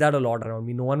used to see that a lot around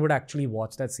me. No one would actually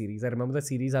watch that series. I remember the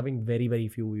series having very, very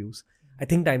few views. I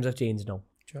think times have changed now.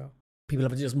 Sure. People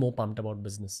are just more pumped about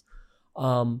business.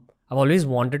 I've always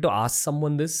wanted to ask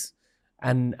someone this,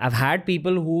 and I've had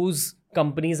people whose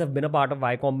companies have been a part of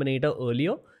Y Combinator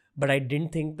earlier, but I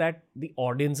didn't think that the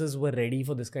audiences were ready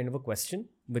for this kind of a question,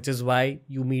 which is why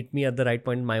you meet me at the right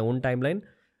point in my own timeline.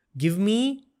 Give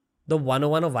me the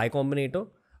 101 of Y Combinator,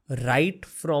 right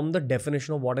from the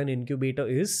definition of what an incubator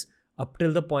is up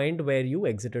till the point where you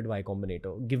exited Y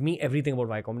Combinator. Give me everything about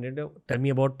Y Combinator. Tell me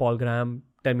about Paul Graham.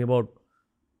 Tell me about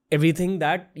everything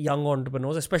that young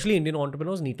entrepreneurs, especially Indian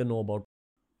entrepreneurs, need to know about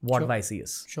what YC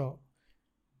is. Sure.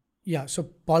 Yeah. So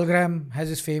Paul Graham has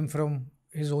his fame from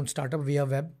his own startup Via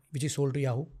Web, which he sold to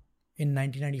Yahoo in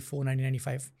 1994,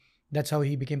 1995. That's how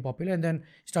he became popular, and then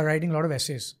started writing a lot of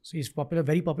essays. So he's popular,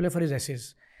 very popular for his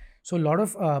essays. So a lot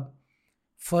of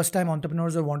first-time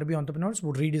entrepreneurs or want-to-be entrepreneurs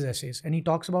would read his essays, and he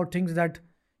talks about things that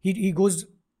he goes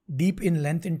deep in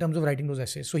length in terms of writing those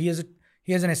essays. So he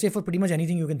has an essay for pretty much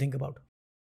anything you can think about.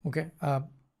 Okay,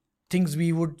 things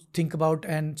we would think about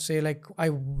and say like, I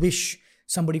wish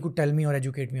somebody could tell me or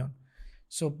educate me on.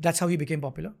 So that's how he became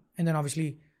popular, and then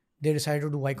obviously they decided to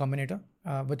do Y Combinator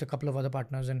with a couple of other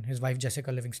partners and his wife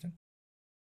Jessica Livingston.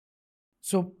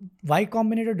 So Y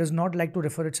Combinator does not like to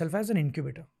refer itself as an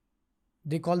incubator.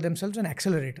 They call themselves an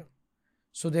accelerator.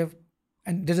 So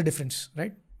and there's a difference,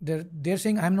 right? They're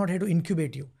saying, I'm not here to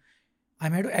incubate you.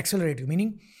 I'm here to accelerate you.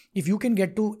 Meaning, if you can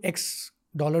get to X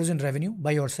dollars in revenue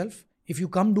by yourself, if you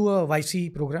come do a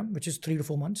YC program, which is 3 to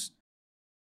 4 months,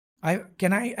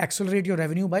 can I accelerate your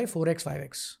revenue by 4x,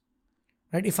 5x?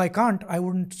 Right? If I can't, I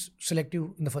wouldn't select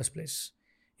you in the first place.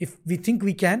 If we think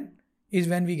we can, is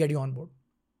when we get you on board.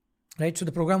 Right? So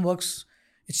the program works.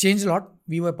 It's changed a lot.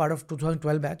 We were part of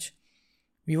 2012 batch.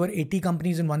 We were 80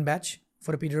 companies in one batch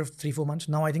for a period of 3-4 months.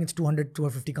 Now I think it's 200,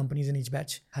 250 companies in each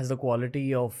batch. Has the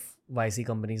quality of YC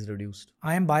companies reduced?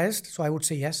 I am biased, so I would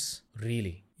say yes.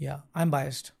 Really? Yeah, I'm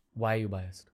biased. Why are you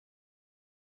biased?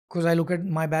 Because I look at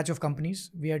my batch of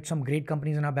companies. We had some great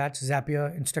companies in our batch: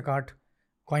 Zapier, Instacart,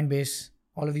 Coinbase.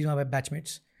 All of these are my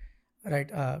batchmates, right?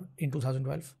 In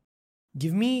 2012.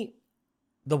 Give me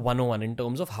the 101 in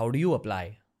terms of how do you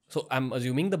apply. So I'm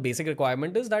assuming the basic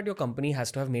requirement is that your company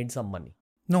has to have made some money.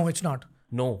 No, it's not.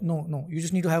 No. You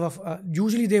just need to have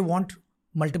usually they want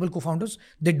multiple co-founders.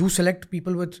 They do select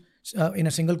people with in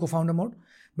a single co-founder mode,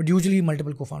 but usually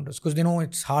multiple co-founders because they know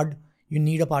it's hard. You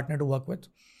need a partner to work with.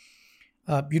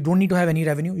 You don't need to have any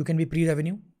revenue. You can be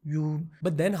pre-revenue.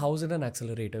 But then how is it an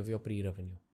accelerator if you're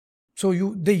pre-revenue? So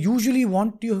they usually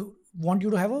want you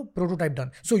to have a prototype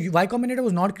done. So Y Combinator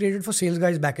was not created for sales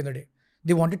guys back in the day.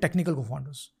 They wanted technical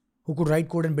co-founders who could write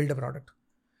code and build a product.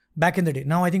 Back in the day.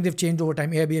 Now I think they've changed over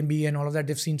time. Airbnb and all of that,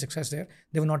 they've seen success there.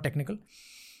 They were not technical.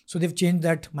 So they've changed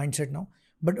that mindset now.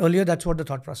 But earlier, that's what the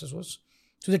thought process was.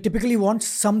 So they typically want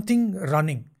something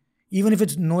running. Even if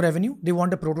it's no revenue, they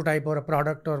want a prototype or a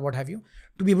product or what have you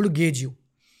to be able to gauge you.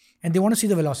 And they want to see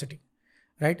the velocity,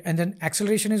 right? And then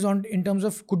acceleration is on in terms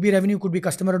of could be revenue, could be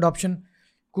customer adoption,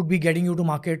 could be getting you to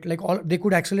market. Like they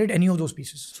could accelerate any of those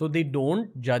pieces. So they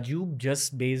don't judge you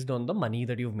just based on the money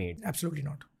that you've made. Absolutely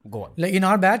not. Go on. Like in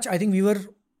our batch, I think we were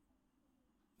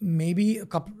maybe a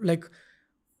couple, like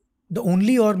the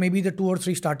only or maybe the 2 or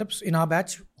 3 startups in our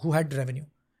batch who had revenue.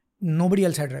 Nobody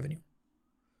else had revenue.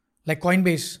 Like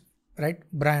Coinbase, right?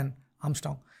 Brian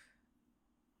Armstrong.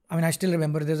 I mean, I still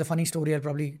remember there's a funny story. I'll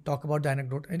probably talk about the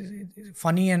anecdote. It's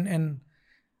funny and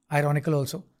ironical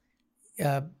also.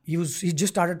 He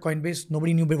just started Coinbase.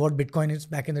 Nobody knew what Bitcoin is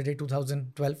back in the day,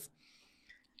 2012.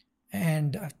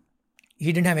 And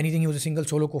he didn't have anything. He was a single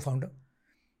solo co-founder.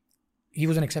 He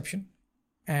was an exception.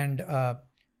 And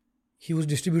he was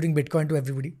distributing Bitcoin to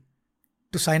everybody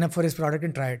to sign up for his product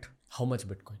and try it. How much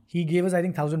Bitcoin? He gave us, I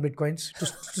think, 1,000 Bitcoins to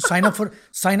sign up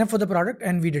for the product,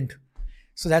 and we didn't.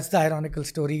 So that's the ironical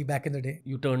story back in the day.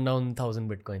 You turned down 1,000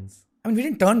 Bitcoins. I mean, we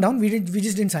didn't turn down. We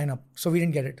just didn't sign up. So we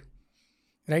didn't get it.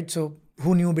 Right? So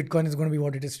who knew Bitcoin is going to be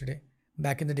what it is today?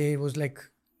 Back in the day, it was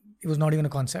not even a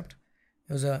concept.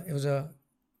 It was a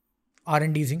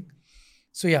R&D thing.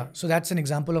 So yeah, so that's an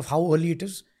example of how early it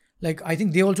is. Like, I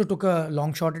think they also took a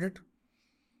long shot at it.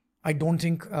 I don't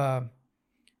think,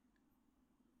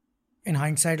 in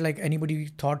hindsight, like anybody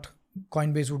thought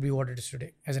Coinbase would be what it is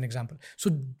today, as an example.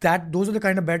 So those are the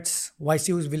kind of bets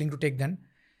YC was willing to take then.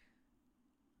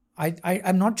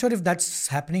 I'm not sure if that's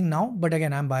happening now, but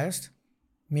again, I'm biased.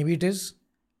 Maybe it is.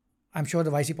 I'm sure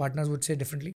the YC partners would say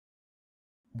differently.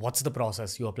 What's the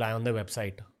process? You apply on their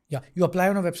website. Yeah, you apply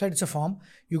on a website. It's a form.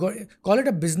 Call it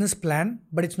a business plan,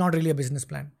 but it's not really a business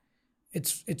plan.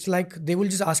 It's like they will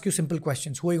just ask you simple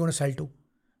questions. Who are you going to sell to?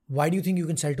 Why do you think you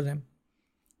can sell to them?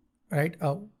 Right?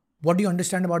 What do you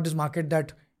understand about this market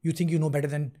that you think you know better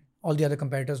than all the other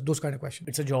competitors? Those kind of questions.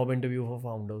 It's a job interview for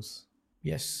founders.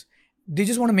 Yes. They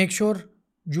just want to make sure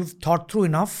you've thought through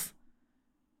enough,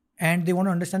 and they want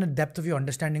to understand the depth of your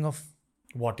understanding of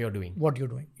what you're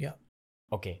doing. Yeah.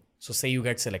 Okay. So say you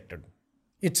get selected.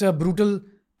 It's a brutal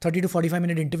 30 to 45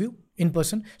 minute interview in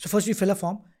person. So first you fill a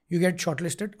form. You get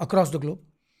shortlisted across the globe.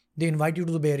 They invite you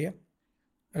to the Bay Area,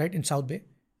 right? In South Bay,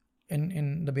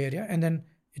 in the Bay Area. And then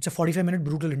it's a 45-minute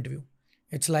brutal interview.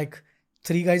 It's like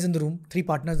 3 guys in the room, 3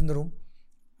 partners in the room.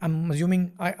 I'm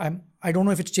assuming, I don't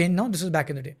know if it's changed now. This is back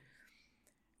in the day.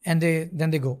 And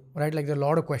then they go, right? Like there are a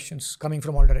lot of questions coming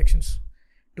from all directions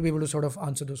to be able to sort of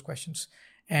answer those questions.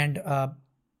 And the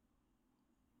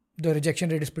rejection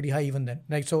rate is pretty high even then.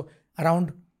 Like, so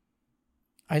around,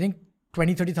 I think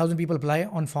 20,000-30,000 people apply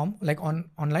on form, like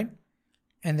online.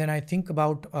 And then I think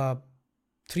about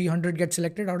 300 get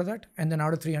selected out of that. And then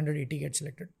out of 380 get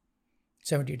selected.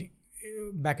 70, 80.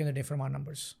 Back in the day from our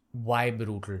numbers. Why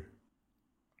brutal?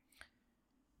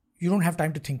 You don't have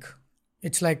time to think.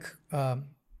 It's like,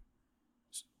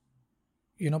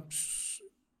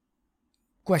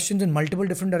 questions in multiple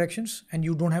different directions, and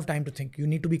you don't have time to think. You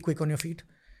need to be quick on your feet.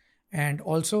 And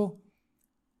also,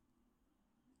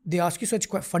 they ask you such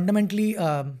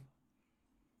fundamental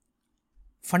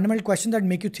questions that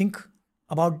make you think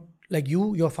about like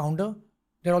your founder.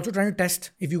 They're also trying to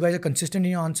test if you guys are consistent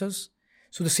in your answers.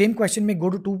 So the same question may go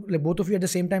to both of you at the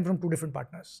same time from 2 different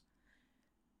partners.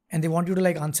 And they want you to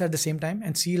like answer at the same time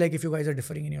and see like if you guys are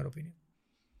differing in your opinion.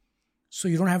 So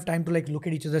you don't have time to like look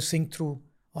at each other, think through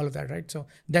all of that, right? So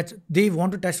they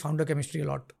want to test founder chemistry a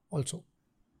lot also.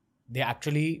 They're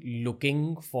actually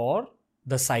looking for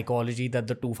the psychology that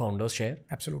the 2 founders share.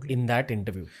 Absolutely. In that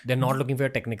interview. They're not looking for your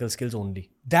technical skills only.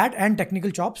 That and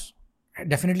technical chops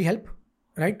definitely help,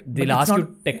 right? They'll ask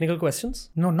you technical questions?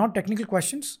 No, not technical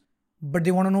questions, but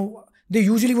they want to know. They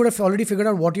usually would have already figured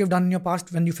out what you have done in your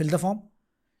past when you fill the form,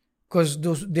 because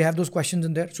they have those questions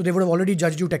in there. So they would have already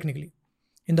judged you technically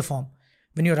in the form.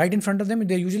 When you're right in front of them,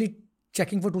 they're usually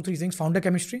checking for 2-3 things. Founder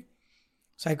chemistry,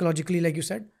 psychologically, like you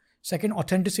said. Second,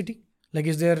 authenticity. Like,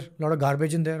 is there a lot of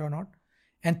garbage in there or not?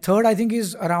 And third, I think,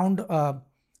 is around, are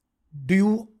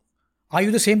you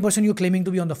the same person you're claiming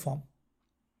to be on the form?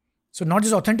 So not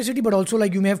just authenticity, but also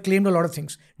like you may have claimed a lot of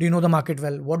things. Do you know the market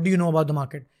well? What do you know about the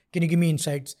market? Can you give me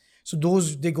insights? So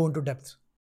those, they go into depth.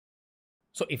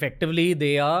 So effectively,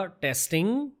 they are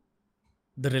testing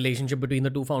the relationship between the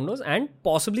two founders and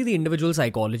possibly the individual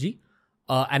psychology.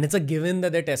 And it's a given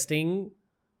that they're testing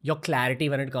your clarity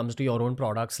when it comes to your own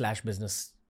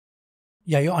product/business.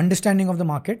 Yeah, your understanding of the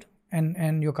market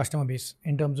and your customer base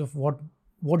in terms of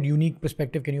what unique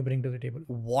perspective can you bring to the table.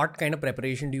 What kind of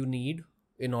preparation do you need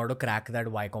in order to crack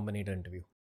that Y Combinator interview?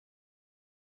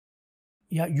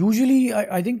 Yeah, usually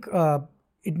I think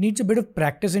it needs a bit of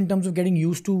practice in terms of getting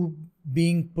used to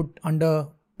being put under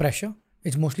pressure.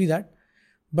 It's mostly that.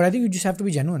 But I think you just have to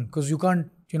be genuine because you can't,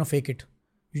 fake it.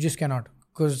 You just cannot.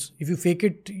 Because if you fake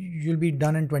it, you'll be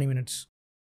done in 20 minutes.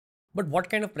 But what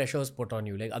kind of pressure is put on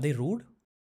you? Like, are they rude?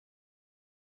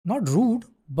 Not rude,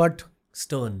 but...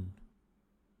 Stern.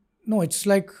 No, it's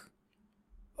like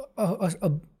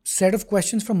a set of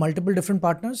questions from multiple different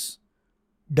partners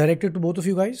directed to both of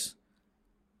you guys.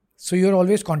 So you're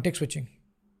always context switching.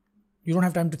 You don't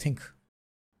have time to think.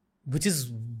 Which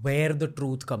is where the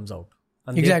truth comes out.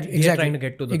 And Exactly. They're trying to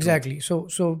get to the Exactly.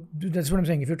 truth. So that's what I'm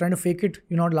saying. If you're trying to fake it,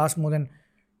 you'll not last more than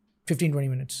 15-20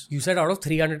 minutes. You said out of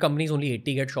 300 companies, only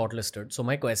 80 get shortlisted. So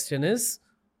my question is,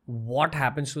 what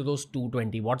happens to those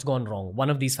 220? What's gone wrong?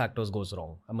 One of these factors goes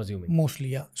wrong, I'm assuming. Mostly,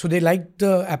 yeah. So they like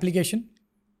the application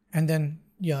and then,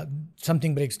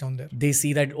 something breaks down there. They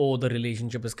see that, the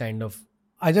relationship is kind of...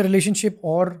 Either relationship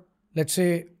or, let's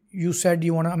say, you said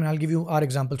you want to... I'll give you our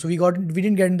example. So we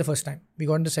didn't get in the first time. We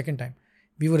got in the second time.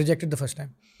 We were rejected the first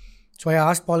time. So I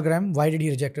asked Paul Graham, why did he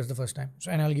reject us the first time?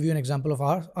 So, and I'll give you an example of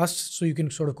us so you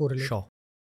can sort of correlate. Sure.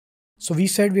 So we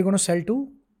said we're going to sell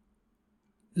to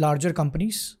larger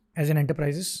companies as in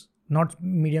enterprises, not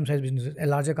medium-sized businesses,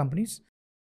 larger companies.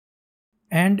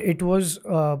 And it was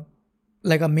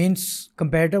like a main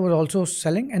competitor was also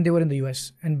selling and they were in the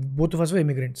US and both of us were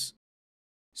immigrants.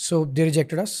 So they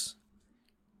rejected us.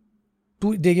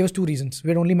 They gave us two reasons. We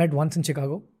had only met once in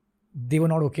Chicago. They were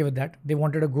not okay with that. They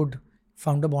wanted a good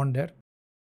founder bond there.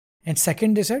 And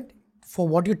second, they said, for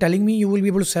what you're telling me, you will be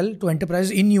able to sell to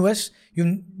enterprises in US.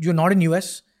 You're not in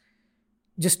US.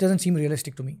 Just doesn't seem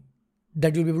realistic to me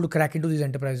that you'll be able to crack into these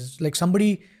enterprises. Like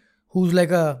somebody who's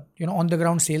like a on the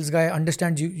ground sales guy,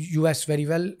 understands US very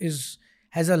well,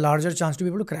 has a larger chance to be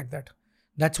able to crack that.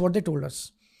 That's what they told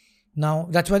us. Now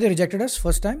that's why they rejected us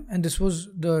first time, and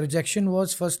the rejection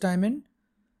was first time in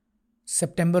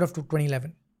September of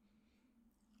 2011.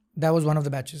 That was one of the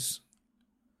batches.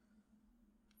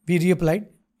 We reapplied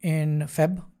in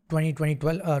Feb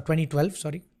 2012,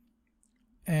 sorry.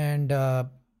 And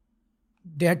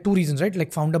they had two reasons, right?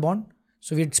 Like founder bond.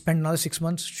 So we had spent another 6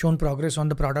 months, shown progress on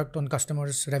the product, on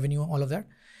customers, revenue, all of that.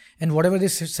 And whatever they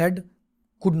said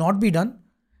could not be done,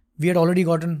 we had already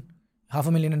gotten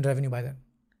 $500,000 in revenue by then.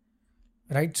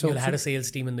 Right? So you had a sales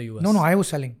team in the US. No, I was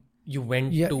selling. You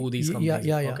went to these companies.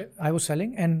 Yeah. Okay. I was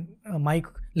selling, and Mike,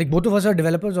 like both of us are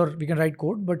developers, or we can write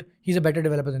code, but he's a better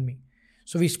developer than me.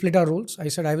 So we split our roles. I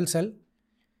said, I will sell.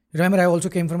 Remember, I also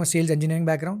came from a sales engineering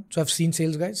background. So I've seen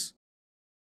sales guys.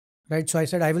 Right? So I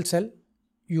said, I will sell.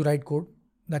 You write code.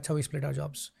 That's how we split our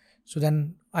jobs. So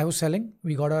then I was selling.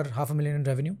 We got our $500,000 in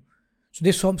revenue. So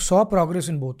they saw progress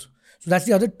in both. So that's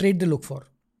the other trait they look for.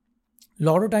 A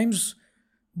lot of times,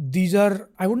 these are,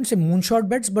 I wouldn't say moonshot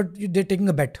bets, but they're taking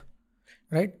a bet,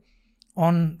 right,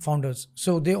 on founders.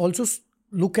 So they also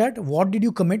look at what did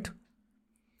you commit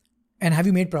and have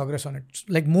you made progress on it.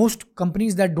 Like most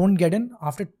companies that don't get in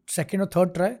after second or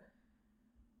third try,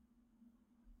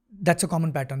 that's a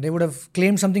common pattern. They would have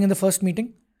claimed something in the first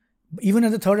meeting. Even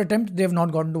at the third attempt, they have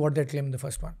not gotten to what they claimed in the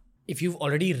first one. If you've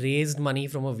already raised money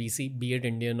from a VC, be it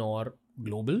Indian or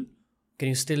global, can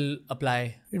you still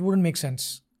apply? It wouldn't make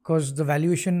sense because the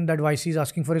valuation that YC is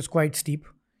asking for is quite steep.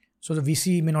 So the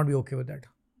VC may not be okay with that.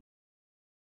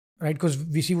 Right? Because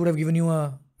VC would have given you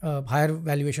a higher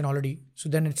valuation already. So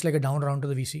then it's like a down round to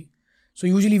the VC. So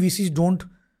usually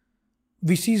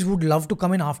VCs would love to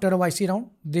come in after a YC round.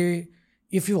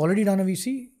 If you've already done a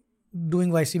VC,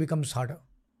 doing YC becomes harder.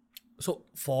 So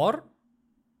for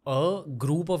a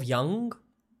group of young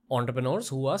entrepreneurs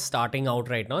who are starting out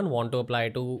right now and want to apply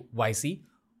to YC,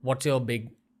 what's your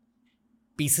big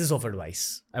pieces of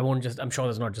advice? I'm sure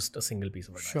there's not just a single piece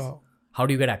of advice. Sure. How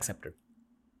do you get accepted?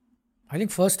 I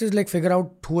think first is like figure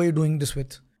out who are you doing this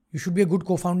with. You should be a good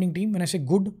co-founding team. When I say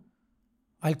good,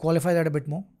 I'll qualify that a bit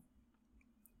more.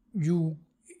 You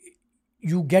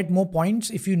get more points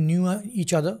if you knew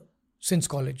each other since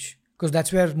college, because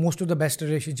that's where most of the best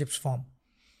relationships form.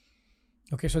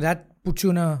 Okay, so that puts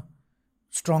you in a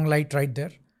strong light right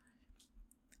there.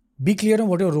 Be clear on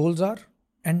what your roles are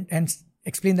and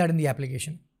explain that in the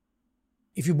application.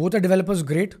 If you both are developers,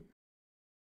 great.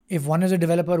 If one is a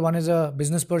developer, one is a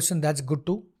business person, that's good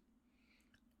too.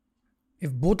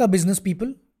 If both are business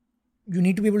people, you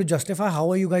need to be able to justify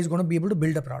how are you guys going to be able to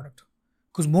build a product.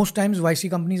 Because most times YC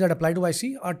companies that apply to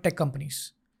YC are tech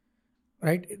companies,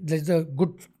 right? There's a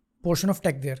good portion of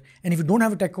tech there. And if you don't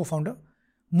have a tech co-founder,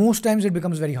 most times it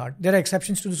becomes very hard. There are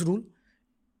exceptions to this rule.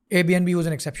 Airbnb was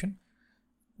an exception.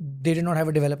 They did not have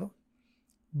a developer.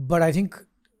 But I think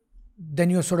then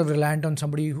you're sort of reliant on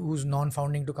somebody who's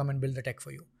non-founding to come and build the tech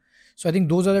for you. So I think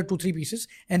those are the 2-3 pieces.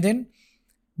 And then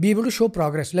be able to show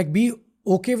progress. Like be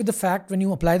okay with the fact when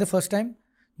you apply the first time,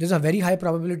 there's a very high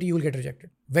probability you will get rejected.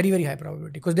 Very, very high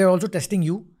probability. Because they're also testing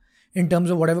you in terms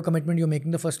of whatever commitment you're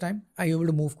making the first time. Are you able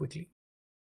to move quickly?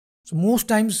 So most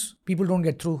times people don't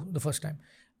get through the first time.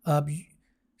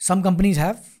 Some companies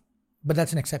have, but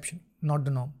that's an exception, not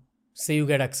the norm. Say you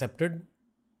get accepted,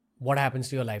 what happens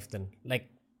to your life then? Like,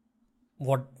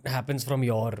 what happens from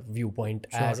your viewpoint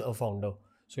as a founder?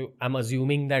 So I'm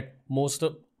assuming that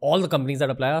all the companies that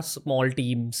apply are small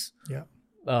teams. Yeah.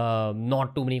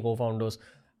 Not too many co-founders.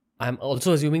 I'm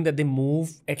also assuming that they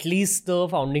move at least the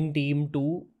founding team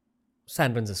to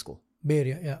San Francisco. Bay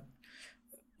Area, yeah.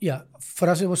 Yeah, for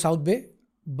us it was South Bay,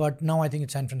 but now I think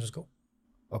it's San Francisco.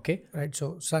 Okay. Right,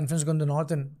 so San Francisco in the north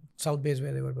and South Bay is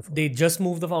where they were before. They just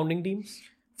moved the founding teams?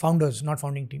 Founders, not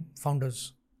founding team.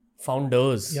 Founders.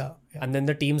 Yeah. And then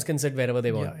the teams can sit wherever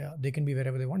they want. Yeah. They can be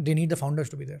wherever they want. They need the founders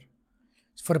to be there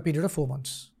for a period of 4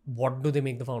 months. What do they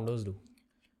make the founders do?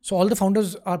 So all the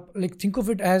founders are like, think of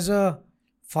it as a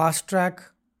fast track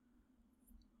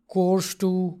course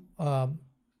to,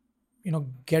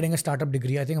 getting a startup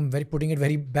degree. I think I'm putting it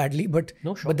very badly, but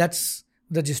that's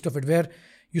the gist of it, where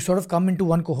you sort of come into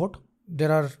one cohort.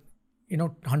 There are,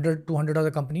 100, 200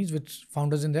 other companies with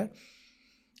founders in there.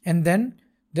 And then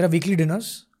there are weekly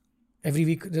dinners. Every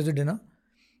week there's a dinner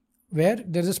where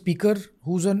there's a speaker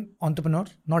who's an entrepreneur,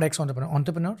 not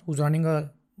entrepreneur who's running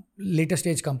a later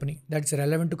stage company that's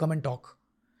relevant to come and talk.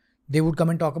 They would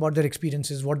come and talk about their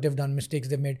experiences, what they've done, mistakes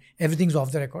they've made. Everything's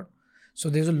off the record. So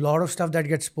there's a lot of stuff that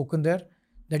gets spoken there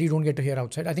that you don't get to hear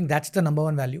outside. I think that's the number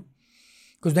one value.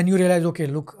 Because then you realize, okay,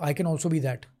 look, I can also be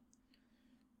that.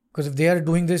 Because if they are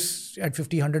doing this at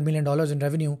 $50, $100 million in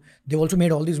revenue, they've also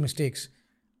made all these mistakes.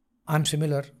 I'm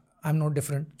similar. I'm not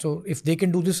different. So if they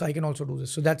can do this, I can also do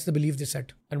this. So that's the belief they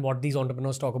set. And what these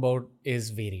entrepreneurs talk about is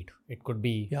varied. It could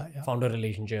be founder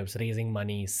relationships, raising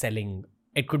money, selling.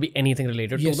 It could be anything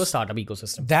related to the startup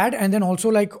ecosystem. That, and then also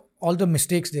like all the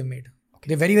mistakes they've made. Okay.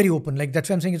 They're very, very open. Like that's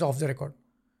why I'm saying it's off the record.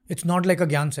 It's not like a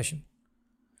Gyan session,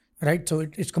 right? So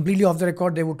it's completely off the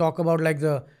record. They would talk about like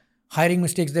the hiring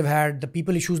mistakes they've had, the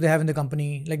people issues they have in the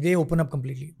company. Like they open up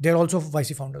completely. They're also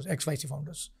YC founders, ex-YC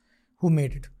founders who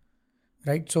made it,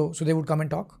 right? So they would come and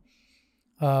talk.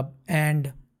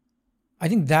 And I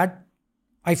think that,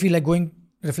 I feel like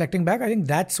reflecting back, I think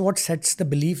that's what sets the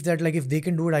belief that like if they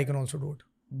can do it, I can also do it.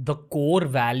 The core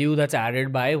value that's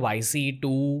added by YC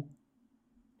to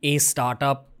a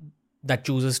startup that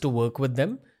chooses to work with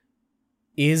them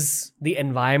is the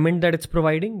environment that it's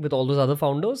providing with all those other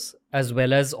founders, as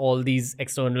well as all these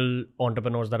external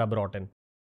entrepreneurs that are brought in.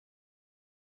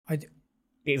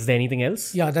 Is there anything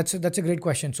else? Yeah, that's a great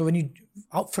question. So when you,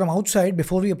 from outside,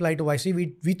 before we applied to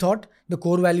YC, we thought the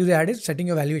core value they add is setting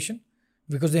your valuation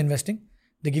because they're investing.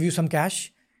 They give you some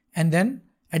cash. And then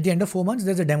at the end of 4 months,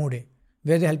 there's a demo day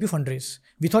where they help you fundraise.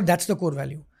 We thought that's the core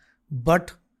value.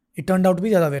 But it turned out to be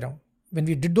the other way around. When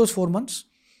we did those 4 months,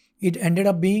 it ended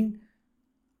up being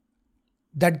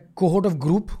that cohort of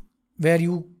group where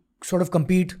you sort of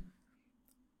compete.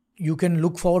 You can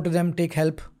look forward to them, take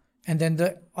help. And then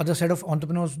the other set of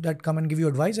entrepreneurs that come and give you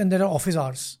advice. And there are office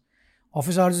hours.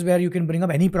 Office hours is where you can bring up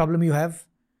any problem you have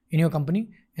in your company.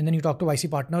 And then you talk to YC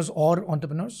partners or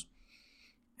entrepreneurs.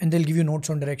 And they'll give you notes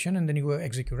on direction and then you go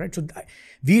execute, right? So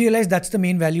we realized that's the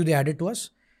main value they added to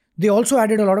us. They also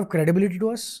added a lot of credibility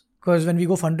to us. Because when we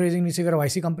go fundraising, we say we're a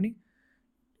YC company.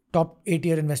 Top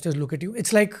 8-tier investors look at you.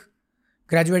 It's like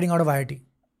graduating out of IIT,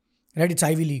 right? It's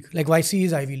Ivy League. Like YC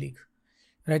is Ivy League.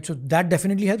 Right, so that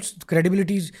definitely helps.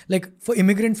 Credibility is like for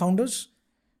immigrant founders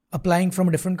applying from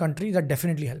a different country, that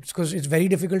definitely helps because it's very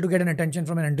difficult to get an attention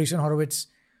from an Andreessen Horowitz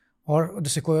or the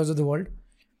Sequoias of the world,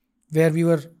 where we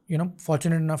were,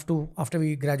 fortunate enough to, after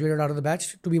we graduated out of the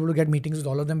batch, to be able to get meetings with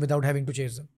all of them without having to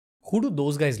chase them. Who do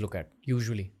those guys look at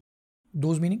usually?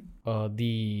 Those meaning?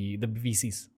 The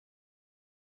VCs.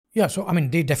 Yeah, so I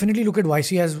mean, they definitely look at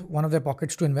YC as one of their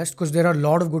pockets to invest because there are a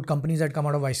lot of good companies that come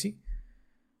out of YC.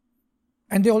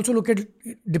 And they also look at,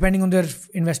 depending on their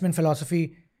investment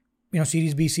philosophy,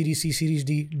 Series B, Series C, Series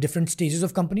D, different stages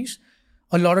of companies.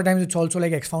 A lot of times it's also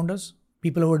like ex-founders,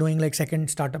 people who are doing like second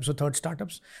startups or third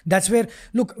startups. That's where,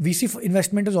 look, VC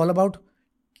investment is all about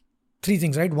 3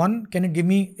 things, right? One, can it give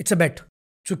me, it's a bet.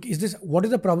 So what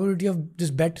is the probability of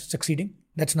this bet succeeding?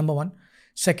 That's number one.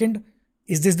 Second,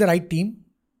 is this the right team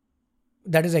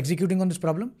that is executing on this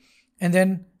problem? And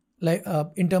then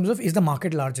in terms of, is the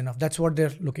market large enough? That's what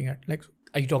they're looking at. Like,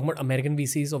 are you talking about American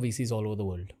VCs or VCs all over the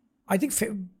world? I think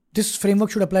this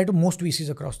framework should apply to most VCs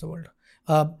across the world.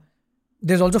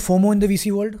 There's also FOMO in the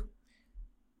VC world.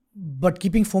 But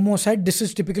keeping FOMO aside, this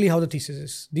is typically how the thesis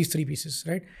is. These three pieces,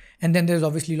 right? And then there's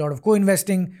obviously a lot of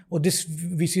co-investing. Or this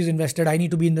VC is invested, I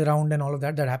need to be in the round and all of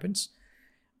that. That happens.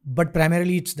 But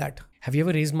primarily it's that. Have you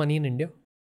ever raised money in India?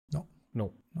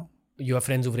 No. You have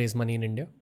friends who've raised money in India?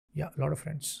 Yeah, a lot of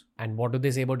friends. And what do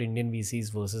they say about Indian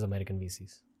VCs versus American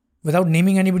VCs? Without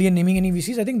naming anybody and naming any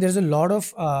VCs, I think there's a lot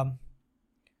of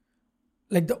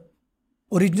the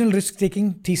original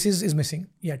risk-taking thesis is missing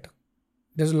yet.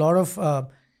 There's a lot of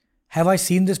have I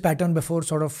seen this pattern before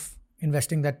sort of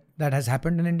investing that has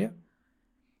happened in India?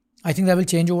 I think that will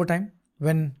change over time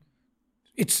when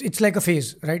it's like a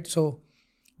phase, right? So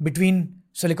between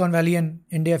Silicon Valley and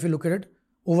India, if you look at it,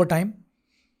 over time,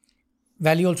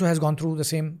 Valley also has gone through the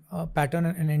same pattern,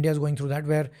 and India is going through that,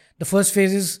 where the first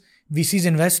phase is VCs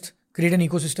invest, create an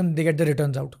ecosystem, they get the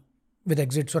returns out with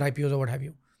exits or IPOs or what have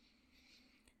you.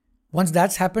 Once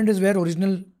that's happened is where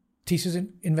original thesis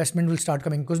investment will start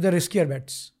coming, because they're riskier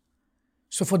bets.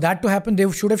 So for that to happen, they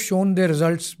should have shown their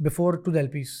results before to the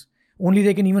LPs.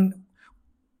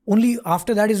 Only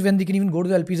after that is when they can even go to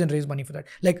the LPs and raise money for that.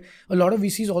 Like a lot of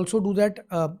VCs also do that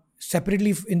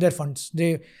separately in their funds.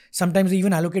 Sometimes they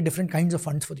even allocate different kinds of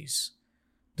funds for these.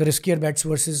 The riskier bets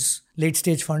versus late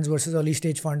stage funds versus early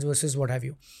stage funds versus what have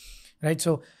you. Right?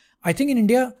 So I think in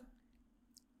India,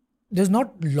 there's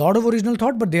not a lot of original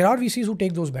thought, but there are VCs who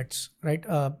take those bets, right?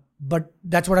 But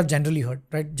that's what I've generally heard,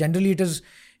 right? Generally it is,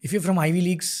 if you're from Ivy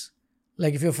Leagues,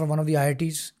 like if you're from one of the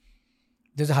IITs,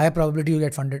 there's a higher probability you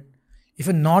get funded. If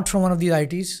you're not from one of these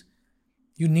IITs,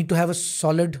 you need to have a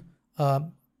solid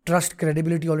trust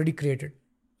credibility already created.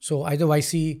 So either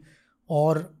YC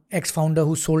or ex-founder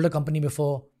who sold a company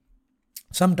before,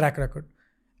 some track record.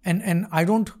 And I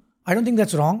don't think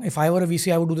that's wrong. If I were a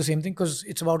VC, I would do the same thing, because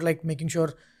it's about like making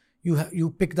sure you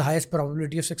pick the highest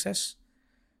probability of success.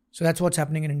 So that's what's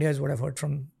happening in India, is what I've heard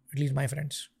from at least my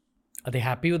friends. Are they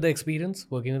happy with the experience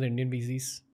working with Indian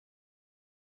VCs?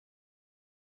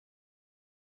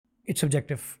 It's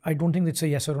subjective. I don't think it's a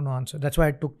yes or no answer. That's why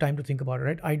I took time to think about it,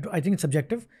 right? I think it's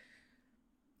subjective.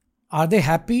 Are they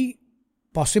happy?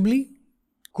 Possibly.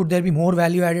 Could there be more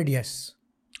value added? Yes.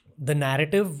 The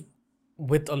narrative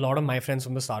with a lot of my friends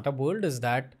from the startup world is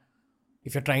that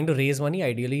if you're trying to raise money,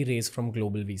 ideally raise from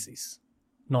global VCs,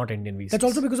 not Indian VCs. That's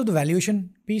also because of the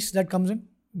valuation piece that comes in.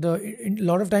 A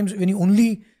lot of times when you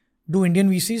only do Indian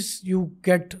VCs, you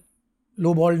get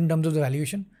lowballed in terms of the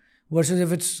valuation. Versus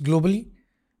if it's globally,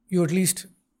 you at least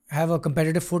have a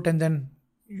competitive foot, and then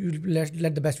you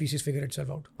let the best VCs figure itself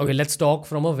out. Okay, let's talk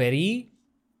from a very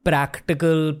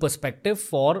practical perspective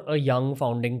for a young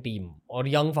founding team or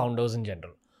young founders in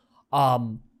general.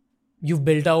 You've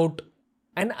built out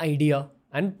an idea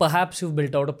and perhaps you've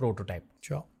built out a prototype.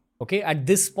 Sure. Okay, at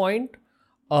this point,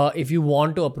 if you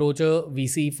want to approach a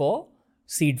VC for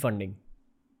seed funding,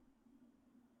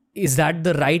 is that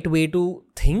the right way to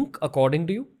think according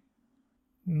to you?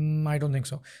 I don't think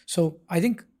so. So I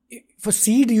think for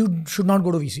seed, you should not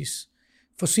go to VCs.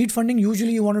 For seed funding,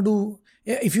 usually you want to do,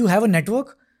 if you have a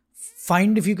network,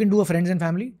 find if you can do a friends and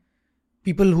family,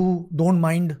 people who don't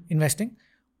mind investing,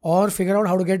 or figure out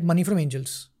how to get money from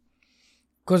angels.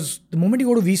 Because the moment you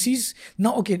go to VCs,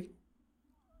 now, okay,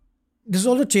 this is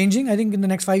also changing. I think in the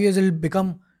next 5 years, it will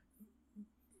become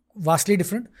vastly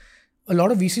different. A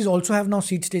lot of VCs also have now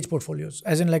seed stage portfolios,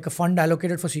 as in like a fund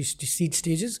allocated for seed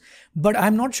stages. But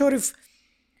I'm not sure if,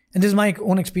 and this is my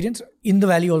own experience in the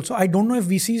Valley also, I don't know if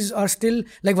VCs are still,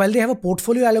 like while they have a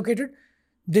portfolio allocated,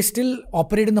 they still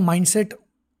operate in the mindset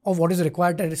of what is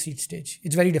required at a seed stage.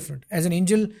 It's very different. As an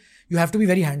angel, you have to be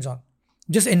very hands-on.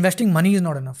 Just investing money is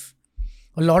not enough.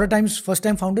 A lot of times,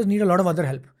 first-time founders need a lot of other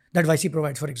help that YC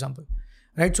provides, for example.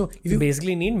 Right? So if you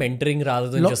basically need mentoring rather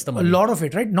than just the money. A lot of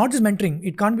it, right? Not just mentoring.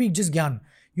 It can't be just gyan.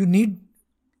 You need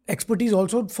expertise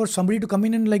also for somebody to come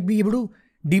in and like be able to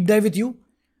deep dive with you,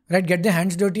 right? Get their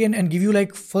hands dirty and give you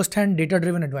like first-hand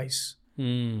data-driven advice.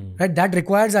 Right? That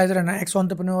requires either an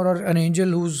ex-entrepreneur or an angel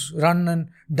who's run and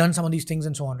done some of these things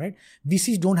and so on, right?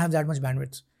 VCs don't have that much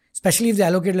bandwidth. Especially if they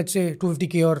allocate, let's say,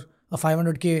 250K or a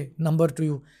 500K number to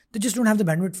you. They just don't have the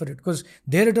bandwidth for it, because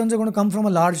their returns are going to come from a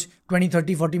large 20,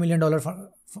 30, $40 million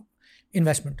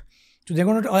investment. So they're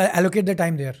going to allocate their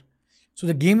time there. So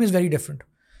the game is very different,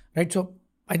 right? So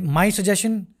my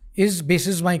suggestion is,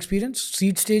 basis my experience,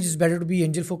 seed stage is better to be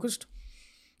angel focused.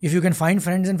 If you can find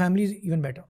friends and families, even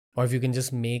better. Or if you can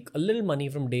just make a little money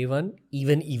from day one,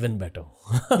 even better.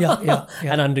 Yeah.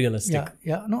 And unrealistic.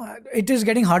 Yeah. No, it is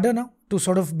getting harder now to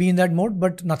sort of be in that mode,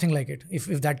 but nothing like it, if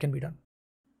that can be done.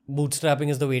 Bootstrapping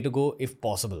is the way to go if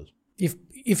possible.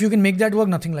 If you can make that work,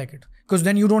 nothing like it. Because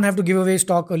then you don't have to give away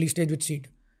stock early stage with seed.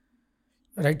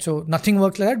 Right? So nothing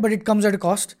works like that, but it comes at a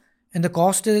cost. And the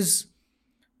cost is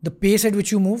the pace at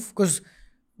which you move. Because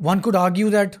one could argue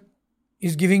that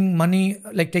is giving money,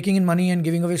 like taking in money and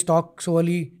giving away stock so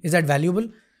early, is that valuable?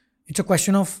 It's a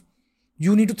question of,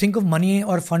 you need to think of money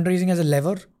or fundraising as a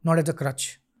lever, not as a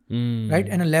crutch. Right?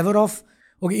 And a lever of,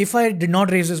 okay, if I did not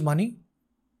raise this money,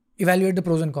 evaluate the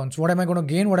pros and cons. What am I going to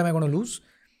gain? What am I going to lose?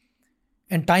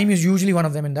 And time is usually one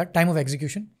of them in that. Time of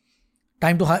execution.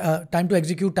 Time to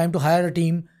execute, time to hire a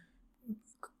team,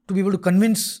 to be able to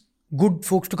convince good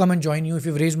folks to come and join you if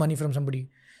you've raised money from somebody.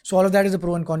 So all of that is a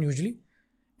pro and con usually.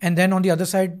 And then on the other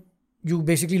side, you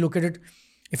basically look at it.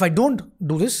 If I don't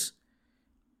do this,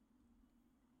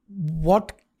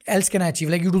 what else can I achieve?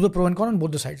 Like you do the pro and con on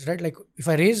both the sides, right? Like if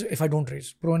I raise, if I don't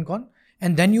raise, pro and con.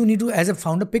 And then you need to, as a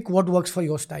founder, pick what works for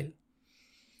your style.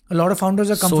 A lot of founders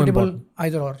are comfortable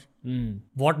either or.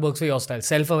 What works for your style?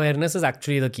 Self-awareness is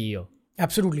actually the key here.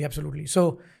 Absolutely.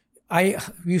 So we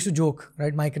used to joke,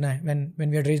 right, Mike and I, when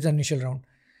we had raised the initial round.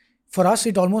 For us,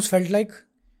 it almost felt like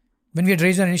when we had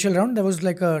raised an initial round, that was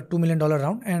like a $2 million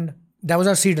round, and that was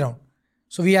our seed round.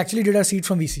 So we actually did our seed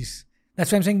from VCs.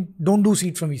 That's why I'm saying don't do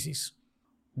seed from VCs.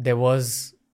 There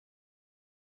was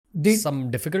some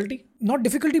difficulty? Not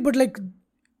difficulty, but like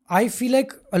I feel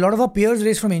like a lot of our peers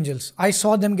raised from angels. I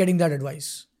saw them getting that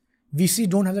advice. VCs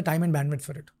don't have the time and bandwidth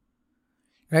for it.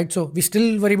 Right? So we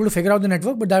still were able to figure out the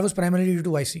network, but that was primarily due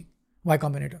to Y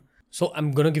Combinator. So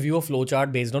I'm going to give you a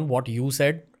flowchart based on what you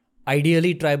said.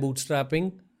 Ideally, try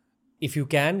bootstrapping. If you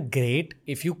can, great.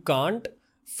 If you can't,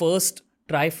 first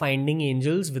try finding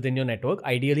angels within your network,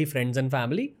 ideally friends and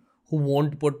family, who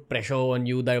won't put pressure on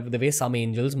you the way some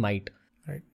angels might.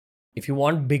 Right. If you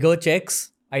want bigger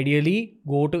checks, ideally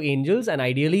go to angels, and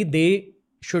ideally they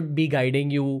should be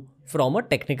guiding you from a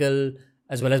technical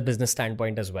as well as business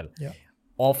standpoint as well. Yeah.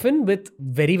 Often with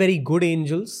very, very good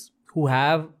angels who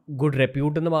have good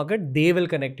repute in the market, they will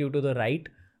connect you to the right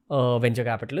venture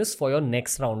capitalists for your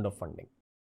next round of funding.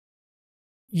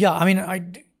 Yeah, I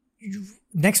mean,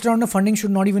 next round of funding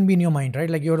should not even be in your mind, right?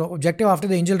 Like your objective after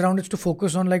the angel round is to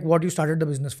focus on like what you started the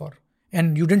business for.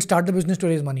 And you didn't start the business to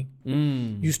raise money.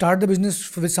 You start the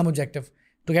business with some objective,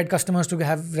 to get customers, to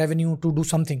have revenue, to do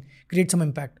something, create some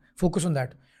impact. Focus on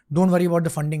that. Don't worry about the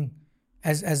funding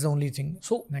as the only thing.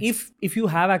 So if you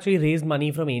have actually raised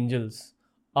money from angels,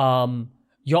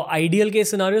 your ideal case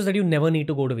scenario is that you never need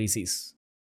to go to VCs.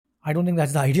 I don't think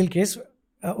that's the ideal case.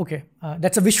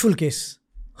 That's a wishful case.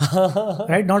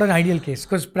 Right? Not an ideal case.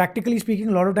 Because practically speaking,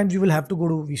 a lot of times you will have to go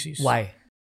to VCs. Why?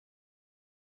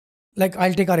 Like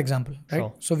I'll take our example, right?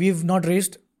 Sure. So we've not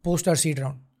raised post our seed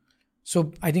round.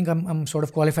 So I think I'm sort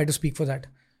of qualified to speak for that.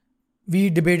 We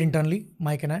debate internally,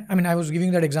 Mike and I. I mean, I was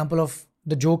giving that example of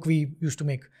the joke we used to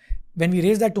make. When we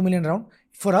raised that 2 million round,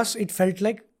 for us, it felt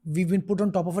like we've been put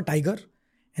on top of a tiger,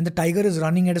 and the tiger is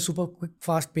running at a super quick,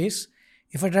 fast pace.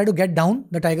 If I try to get down,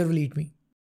 the tiger will eat me.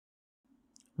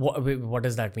 What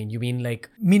does that mean? You mean like...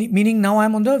 Meaning now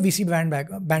I'm on the VC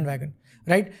bandwagon,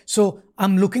 right? So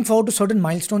I'm looking forward to certain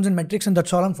milestones and metrics, and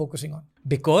that's all I'm focusing on.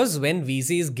 Because when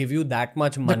VCs give you that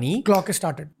much money... The clock is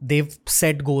started. They've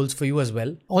set goals for you as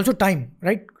well. Also time,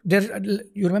 right?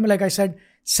 You remember, like I said,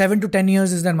 7 to 10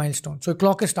 years is their milestone. So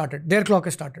clock is started. Their clock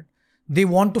is started. They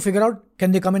want to figure out,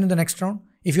 can they come in the next round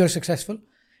if you're successful?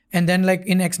 And then like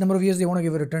in X number of years, they want to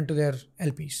give a return to their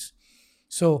LPs.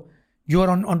 So you are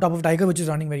on top of tiger, which is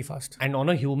running very fast. And on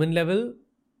a human level,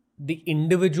 the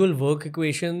individual work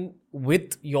equation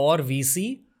with your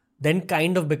VC then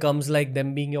kind of becomes like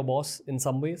them being your boss in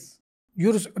some ways.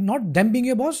 You're not them being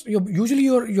your boss. Usually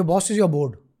your boss is your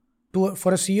board.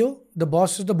 For a CEO, the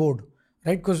boss is the board,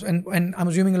 right? Because and I'm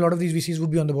assuming a lot of these VCs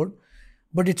would be on the board,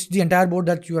 but it's the entire board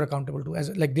that you are accountable to,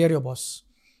 as like they're your boss.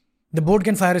 The board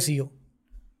can fire a CEO,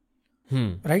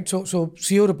 right? So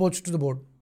CEO reports to the board,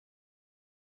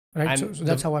 right? So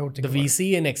that's how I would think. The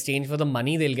VC in exchange for the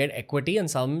money, they'll get equity and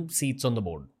some seats on the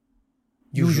board.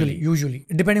 Usually,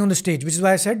 depending on the stage, which is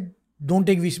why I said don't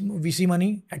take VC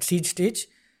money at seed stage,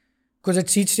 because at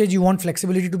seed stage you want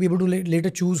flexibility to be able to later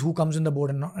choose who comes in the board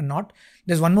and not.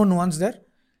 There's one more nuance there.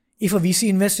 If a VC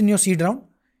invests in your seed round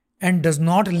and does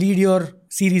not lead your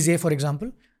Series A, for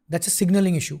example, that's a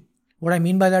signaling issue. What I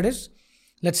mean by that is,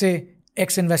 let's say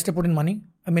X investor put in money,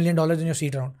 $1 million in your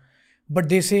seed round, but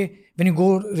they say when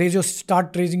you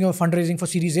start raising your fundraising for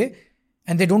Series A,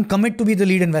 and they don't commit to be the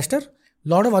lead investor, a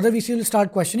lot of other VCs will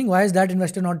start questioning, why is that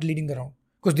investor not leading the round?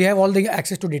 because they have all the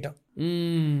access to data.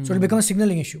 So it'll become a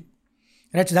signaling issue.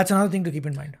 Right? So that's another thing to keep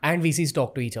in mind. And VCs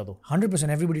talk to each other. 100%.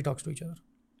 Everybody talks to each other.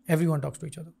 Everyone talks to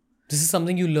each other. This is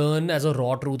something you learn as a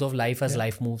raw truth of life as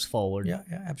life moves forward. Yeah,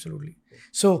 absolutely.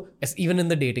 So even in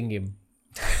the dating game.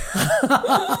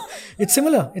 It's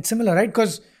similar, right?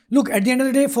 Because look, at the end of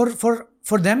the day,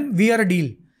 for them, we are a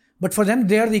deal. But for them,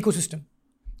 they are the ecosystem.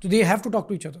 So they have to talk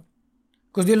to each other.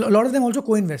 Because a lot of them also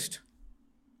co-invest.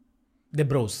 They're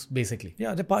bros, basically.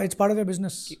 Yeah, it's part of their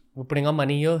business. We're putting our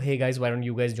money here. Hey guys, why don't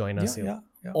you guys join us here?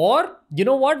 Yeah. Or, you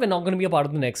know what? We're not going to be a part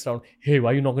of the next round. Hey,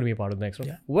 why are you not going to be a part of the next round?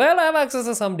 Yeah. Well, I have access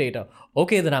to some data.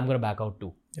 Okay, then I'm going to back out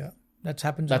too. Yeah, that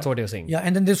happens. That's what you're saying. Yeah,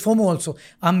 and then there's FOMO also.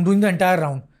 I'm doing the entire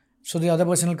round. So the other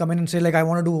person will come in and say like, I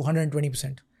want to do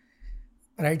 120%.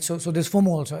 Right? So there's FOMO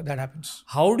also that happens.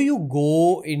 How do you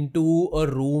go into a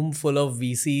room full of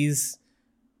VCs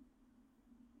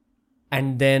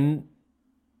and then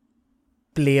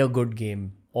play a good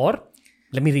game? Or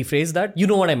let me rephrase that. You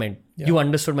know what I meant. Yeah. You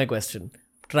understood my question.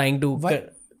 Trying to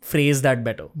phrase that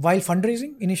better. While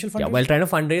fundraising, initial fundraising? Yeah, while trying to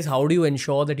fundraise, how do you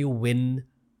ensure that you win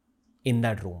in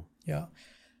that room? Yeah.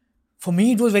 For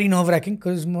me, it was very nerve-wracking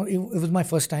because it was my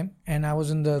first time and I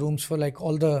was in the rooms for like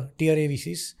all the TRA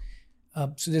VCs.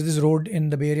 So there's this road in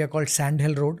the Bay Area called Sand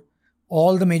Hill Road.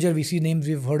 All the major VC names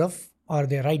we've heard of are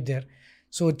there, right there.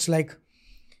 So it's like,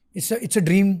 it's a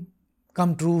dream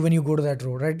come true when you go to that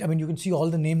road, right? I mean, you can see all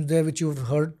the names there which you've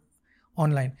heard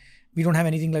online. We don't have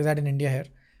anything like that in India here.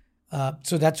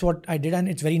 So that's what I did, and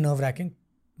it's very nerve-wracking.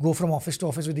 Go from office to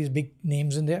office with these big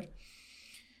names in there.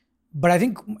 But I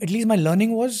think at least my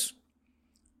learning was,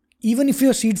 even if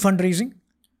you're seed fundraising,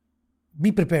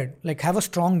 be prepared. Like have a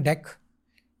strong deck.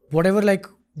 Whatever like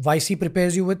YC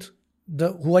prepares you with,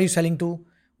 who are you selling to?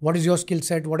 What is your skill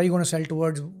set? What are you going to sell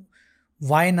towards?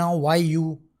 Why now? Why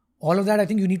you? All of that, I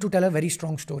think you need to tell a very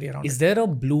strong story around. Is there a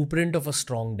blueprint of a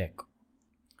strong deck?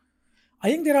 I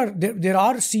think there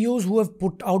are CEOs who have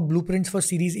put out blueprints for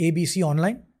Series A, B, C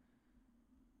online.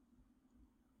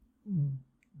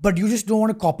 But you just don't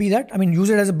want to copy that. I mean, use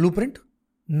it as a blueprint,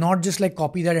 not just like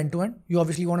copy that end to end. You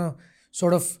obviously want to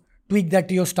sort of tweak that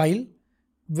to your style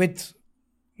with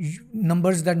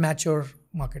numbers that match your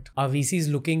market. Are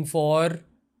VCs looking for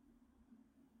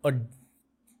a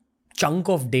chunk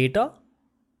of data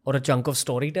or a chunk of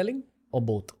storytelling or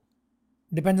both?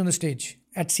 Depends on the stage.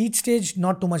 At seed stage,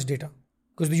 not too much data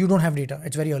because you don't have data.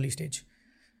 It's very early stage.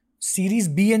 Series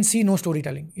B and C, no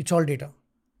storytelling. It's all data.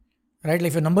 Right? Like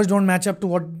if your numbers don't match up to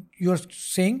what you're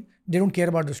saying, they don't care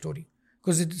about the story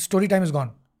because story time is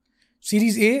gone.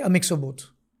 Series A, a mix of both.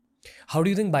 How do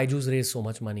you think Byju's raised so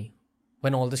much money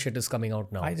when all the shit is coming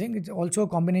out now? I think it's also a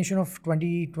combination of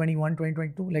 2021,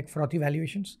 2022, like frothy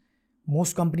valuations.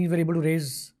 Most companies were able to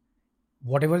raise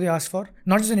whatever they asked for.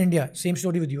 Not just in India, same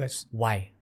story with US.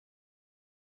 Why?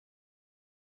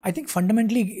 I think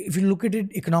fundamentally, if you look at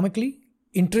it economically,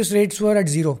 interest rates were at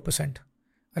 0%,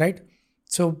 right?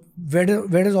 So where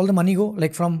does all the money go?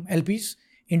 Like from LPs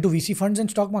into VC funds and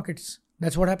stock markets.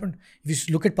 That's what happened. If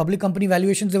you look at public company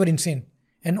valuations, they were insane.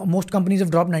 And most companies have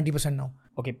dropped 90% now.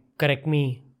 Okay, correct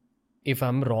me if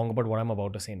I'm wrong about what I'm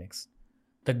about to say next.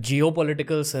 The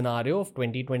geopolitical scenario of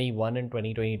 2021 and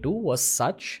 2022 was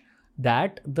such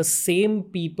that the same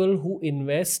people who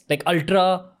invest, like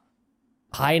ultra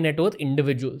high net worth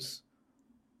individuals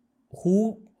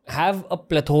who have a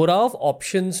plethora of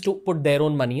options to put their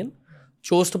own money in,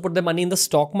 chose to put their money in the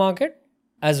stock market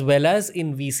as well as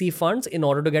in VC funds in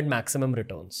order to get maximum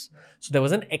returns. So there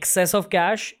was an excess of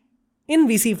cash in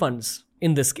VC funds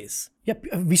in this case. Yeah,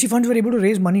 VC funds were able to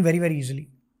raise money very, very easily,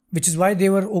 which is why they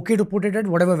were okay to put it at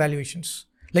whatever valuations.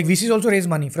 Like VCs also raise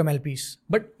money from LPs.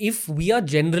 But if we are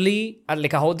generally,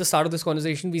 like how at the start of this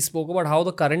conversation, we spoke about how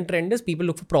the current trend is people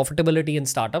look for profitability in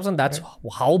startups and that's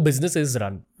how business is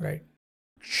run. Right.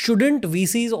 Shouldn't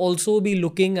VCs also be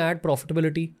looking at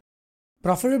profitability?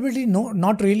 Profitability, no,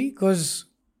 not really, because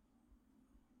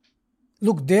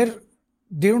look, they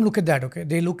don't look at that, okay?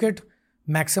 They look at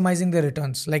maximizing their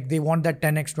returns. Like they want that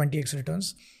 10x, 20x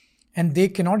returns. And they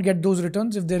cannot get those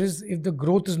returns if the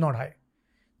growth is not high.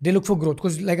 They look for growth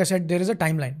because, like I said, there is a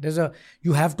timeline.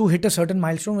 You have to hit a certain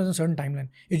milestone within a certain timeline.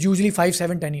 It's usually 5,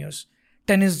 7, 10 years.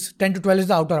 10 to 12 is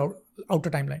the outer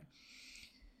timeline.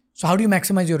 So how do you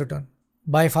maximize your return?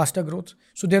 By faster growth.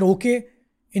 So they're okay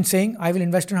in saying, I will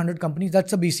invest in 100 companies.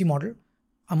 That's a BC model.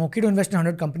 I'm okay to invest in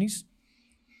 100 companies.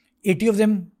 80 of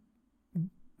them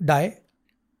die.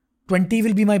 20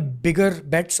 will be my bigger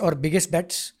bets or biggest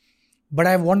bets. But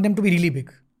I want them to be really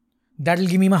big. That will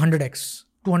give me my 100x.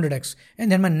 200x,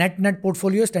 and then my net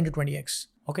portfolio is 10 to 20x.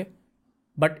 Okay.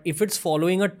 But if it's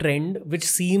following a trend which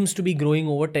seems to be growing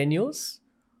over 10 years,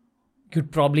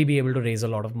 you'd probably be able to raise a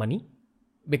lot of money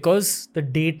because the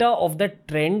data of that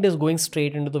trend is going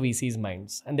straight into the VC's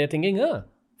minds. And they're thinking,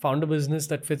 found a business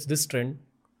that fits this trend,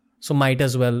 so might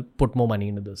as well put more money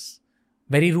into this.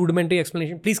 Very rudimentary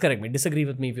explanation. Please correct me. Disagree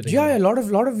with me if you think. Yeah, a lot of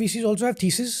VCs also have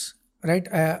thesis, right,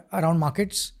 around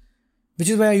markets, which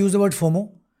is why I use the word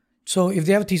FOMO. So if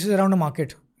they have a thesis around a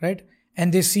market, right,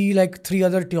 and they see like 3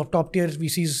 other top tier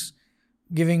VCs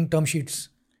giving term sheets,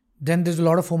 then there's a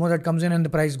lot of FOMO that comes in and the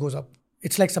price goes up.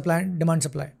 It's like demand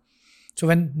supply. So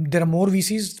when there are more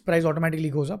VCs, the price automatically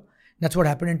goes up. That's what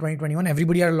happened in 2021.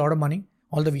 Everybody had a lot of money,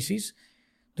 all the VCs.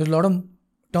 There's a lot of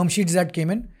term sheets that came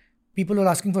in. People were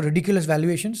asking for ridiculous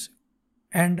valuations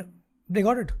and they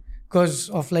got it because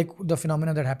of like the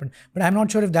phenomena that happened. But I'm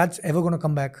not sure if that's ever going to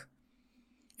come back.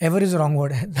 Ever is a wrong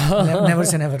word. Never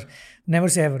say never. Never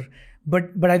say ever.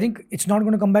 But I think it's not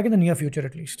going to come back in the near future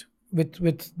at least.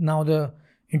 With now the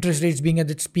interest rates being at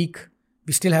its peak,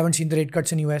 we still haven't seen the rate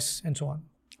cuts in US and so on.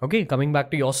 Okay, coming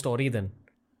back to your story then.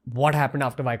 What happened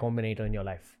after Y Combinator in your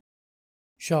life?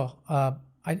 Sure.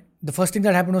 The first thing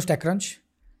that happened was TechCrunch.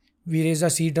 We raised our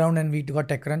seed round and we got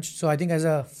TechCrunch. So I think as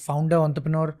a founder,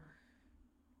 entrepreneur,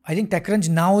 I think TechCrunch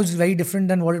now is very different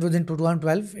than what it was in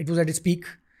 2012. It was at its peak.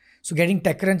 So getting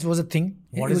TechCrunch was a thing.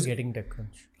 What is getting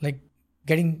TechCrunch? Like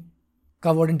getting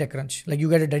covered in TechCrunch. Like you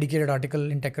get a dedicated article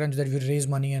in TechCrunch that will raise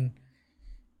money and,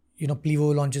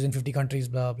 Plivo launches in 50 countries,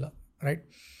 blah, blah, right?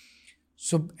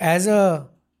 So as a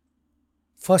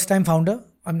first-time founder,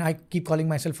 I keep calling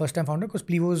myself first-time founder because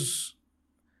Plivo's,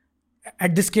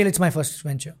 at this scale, it's my first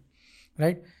venture,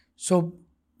 right? So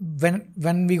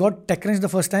when we got TechCrunch the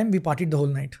first time, we partied the whole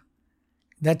night.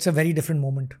 That's a very different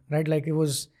moment, right? Like we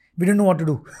didn't know what to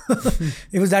do.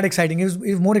 It was that exciting. It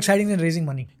was more exciting than raising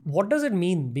money. What does it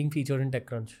mean being featured in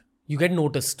TechCrunch? You get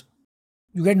noticed.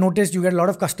 You get a lot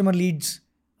of customer leads.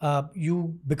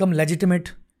 You become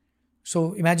legitimate.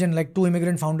 So imagine like 2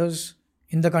 immigrant founders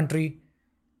in the country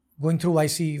going through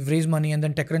YC, raise money, and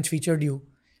then TechCrunch featured you.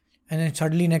 And then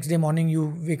suddenly next day morning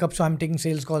you wake up, so I'm taking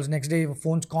sales calls. Next day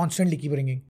phones constantly keep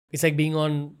ringing. It's like being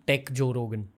on Tech Joe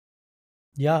Rogan.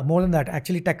 Yeah, more than that.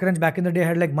 Actually, TechCrunch back in the day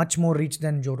had like much more reach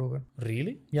than Joe Rogan.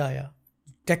 Really? Yeah.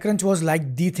 TechCrunch was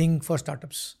like the thing for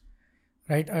startups,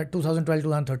 right? 2012,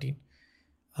 2013.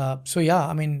 So yeah,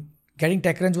 I mean, getting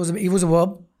TechCrunch was a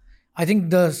verb. I think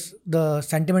the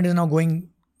sentiment is now going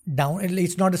down.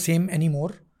 It's not the same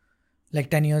anymore, like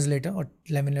 10 years later or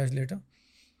 11 years later.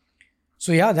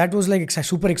 So yeah, that was like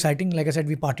super exciting. Like I said,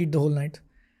 we partied the whole night,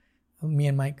 me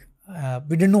and Mike.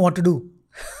 We didn't know what to do,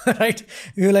 right?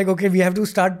 We were like, okay, we have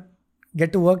to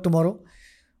get to work tomorrow.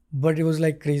 But it was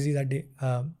like crazy that day.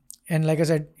 And like I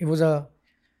said, it was a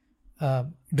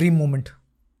dream moment,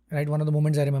 right? One of the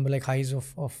moments I remember, like highs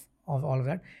of all of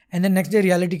that. And then next day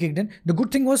reality kicked in. The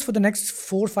good thing was for the next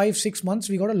 4, 5, 6 months,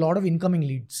 we got a lot of incoming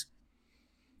leads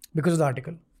because of the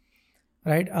article,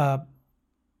 right?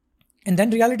 And then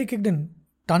reality kicked in.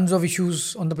 Tons of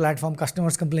issues on the platform,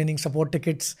 customers complaining, support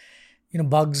tickets,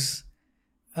 bugs.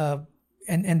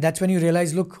 And that's when you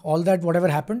realize, look, all that, whatever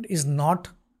happened is not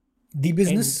the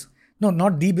business.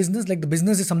 Not the business. Like the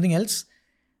business is something else.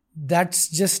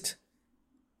 Those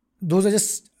are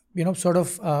just, sort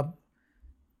of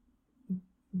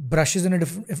brushes in a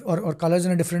different, or colors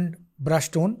in a different brush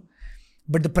tone.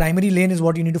 But the primary lane is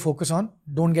what you need to focus on.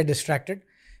 Don't get distracted.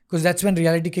 Because that's when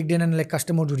reality kicked in and like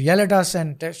customers would yell at us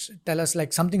and tell us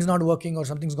like something's not working or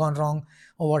something's gone wrong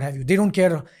or what have you. They don't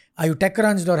care. Are you tech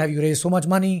crunched or have you raised so much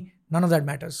money? None of that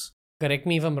matters. Correct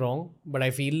me if I'm wrong, but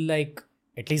I feel like,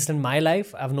 at least in my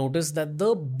life, I've noticed that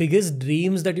the biggest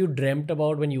dreams that you dreamt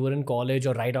about when you were in college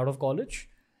or right out of college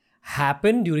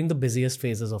happen during the busiest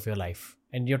phases of your life.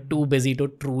 And you're too busy to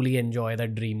truly enjoy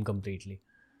that dream completely.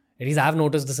 At least I've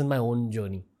noticed this in my own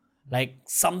journey. Like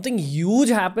something huge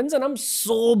happens and I'm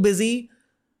so busy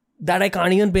that I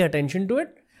can't even pay attention to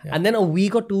it. Yeah. And then a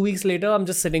week or 2 weeks later, I'm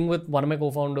just sitting with one of my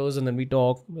co-founders and then we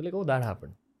talk. We're like, oh, that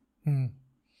happened.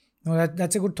 No,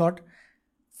 that's a good thought.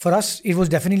 For us, it was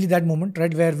definitely that moment,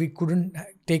 right, where we couldn't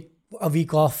take a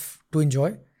week off to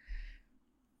enjoy.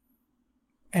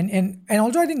 And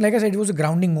also, I think, like I said, it was a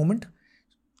grounding moment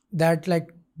that like,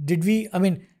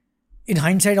 in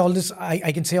hindsight, all this,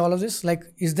 I can say all of this, like,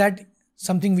 is that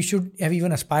something we should have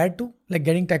even aspired to, like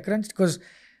getting TechCrunch?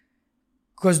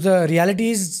 Because the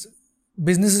reality is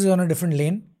business is on a different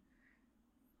lane.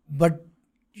 But,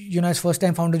 as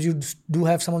first-time founders, you do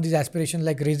have some of these aspirations,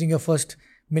 like raising your first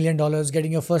 $1 million,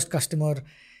 getting your first customer,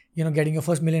 getting your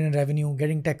first $1 million in revenue.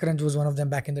 Getting TechCrunch was one of them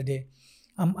back in the day.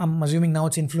 I'm assuming now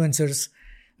it's influencers,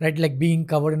 right? Like being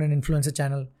covered in an influencer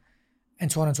channel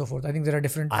and so on and so forth. I think there are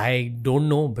different... I don't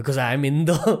know because I'm in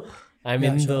the...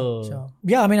 Sure.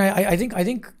 Yeah, I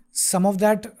think some of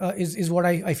that is what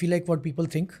I feel like what people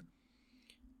think.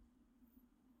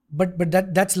 But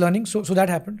that's learning. So that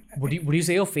happened. Would you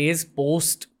say your phase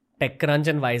post TechCrunch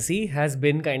and YC has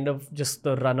been kind of just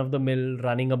the run of the mill,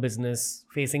 running a business,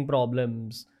 facing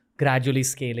problems, gradually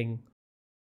scaling?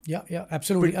 Yeah,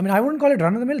 absolutely. I mean, I wouldn't call it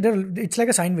run of the mill. It's like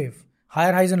a sine wave,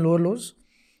 higher highs and lower lows,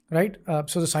 right?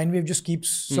 So the sine wave just keeps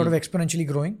sort of exponentially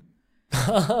growing.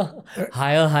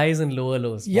 Higher highs and lower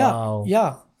lows. Yeah, Wow.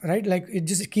 yeah, right. Like it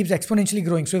just keeps exponentially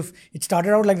growing. So if it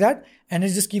started out like that, and it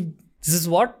just This is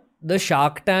what the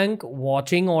Shark Tank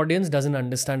watching audience doesn't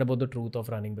understand about the truth of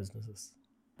running businesses.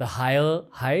 The higher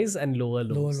highs and lower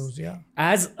lows. lower lows. Yeah,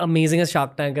 As amazing as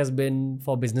Shark Tank has been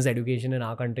for business education in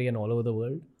our country and all over the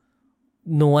world,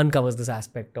 no one covers this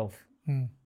aspect of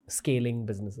scaling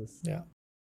businesses. yeah.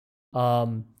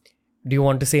 Do you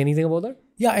want to say anything about that?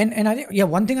 Yeah, and I think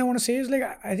one thing I want to say is like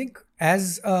I think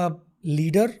as a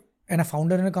leader and a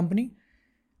founder in a company,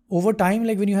 over time,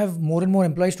 like when you have more and more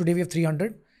employees, today we have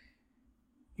 300,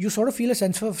 you sort of feel a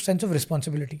sense of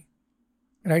responsibility,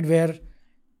 right? Where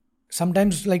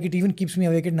sometimes like it even keeps me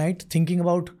awake at night thinking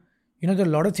about, there are a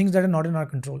lot of things that are not in our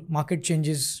control. Market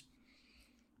changes,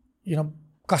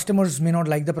 customers may not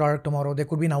like the product tomorrow. There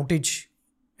could be an outage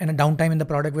and a downtime in the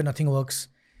product where nothing works.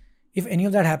 If any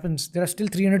of that happens, there are still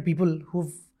 300 people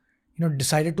who've,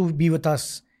 decided to be with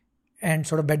us and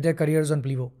sort of bet their careers on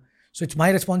Plivo. So it's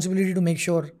my responsibility to make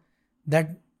sure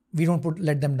that we don't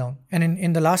let them down. And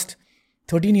in the last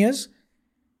 13 years,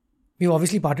 we've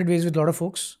obviously parted ways with a lot of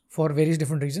folks for various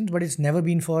different reasons, but it's never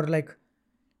been for like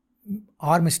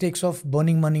our mistakes of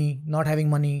burning money, not having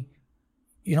money,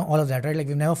 all of that, right? Like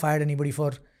we've never fired anybody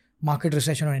for market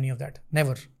recession or any of that.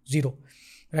 Never. Zero.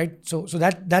 Right? So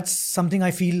that's something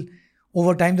I feel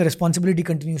over time the responsibility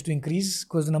continues to increase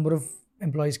because the number of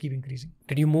employees keep increasing.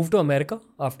 Did you move to America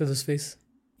after this phase?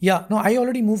 Yeah. No, I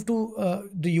already moved to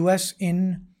the US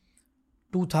in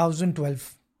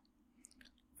 2012.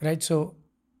 Right? So,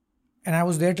 and I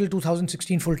was there till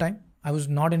 2016 full time. I was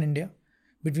not in India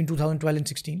between 2012 and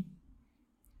 16.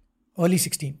 Early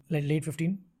 16, like late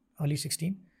 15, early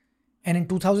 16. And in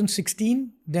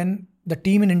 2016, then the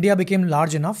team in India became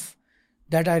large enough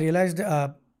that I realized,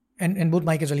 and both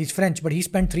Mike as well, he's French, but he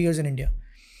spent 3 years in India,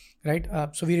 right?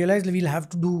 So we realized we'll have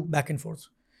to do back and forth.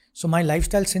 So my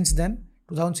lifestyle since then,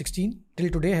 2016 till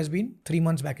today has been 3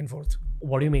 months back and forth.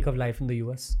 What do you make of life in the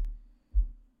US?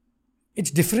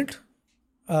 It's different.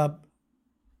 I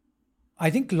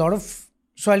think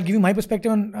so I'll give you my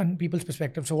perspective and people's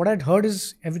perspective. So what I'd heard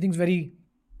is everything's very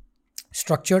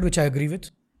structured, which I agree with.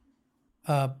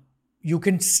 You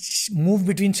can move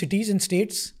between cities and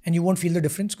states and you won't feel the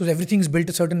difference because everything's built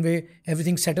a certain way,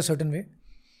 everything's set a certain way.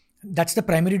 That's the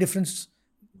primary difference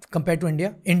compared to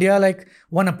India. India, like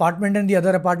one apartment and the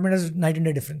other apartment has night and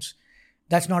day difference.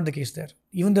 That's not the case there.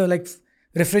 Even the like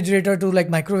refrigerator to like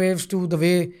microwaves to the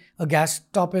way a gas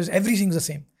top is, everything's the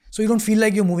same. So you don't feel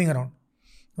like you're moving around.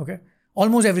 Okay.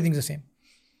 Almost everything's the same.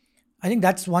 I think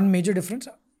that's one major difference.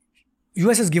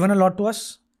 US has given a lot to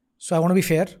us. So I want to be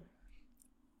fair.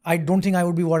 I don't think I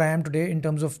would be what I am today in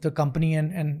terms of the company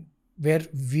and where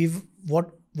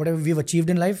whatever we've achieved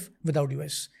in life without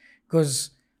US. Because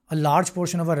a large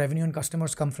portion of our revenue and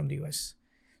customers come from the US.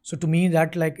 So to me,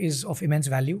 that like is of immense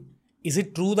value. Is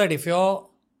it true that if you're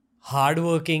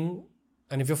hardworking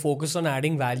and if you're focused on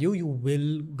adding value, you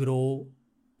will grow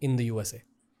in the USA?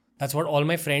 That's what all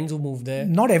my friends who moved there.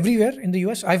 Not everywhere in the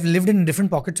US. I've lived in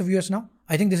different pockets of US now.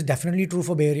 I think this is definitely true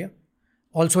for Bay Area.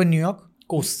 Also in New York.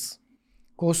 Coast,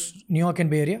 New York and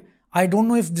Bay Area. I don't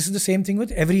know if this is the same thing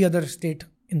with every other state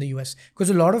in the US. Because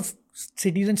a lot of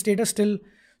cities and states are still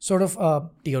sort of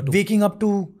Tier 2. waking up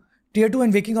to Tier 2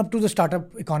 and waking up to the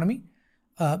startup economy.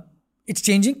 It's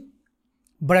changing.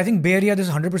 But I think Bay Area, this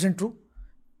is 100% true.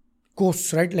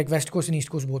 Coasts, right? Like West Coast and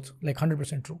East Coast both. Like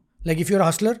 100% true. Like if you're a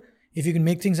hustler, if you can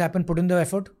make things happen, put in the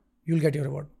effort, you'll get your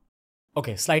reward.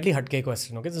 Okay, slightly hatke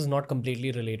question. Okay, this is not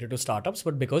completely related to startups,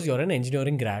 but because you're an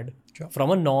engineering grad Sure.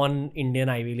 from a non-Indian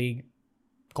Ivy League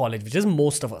college, which is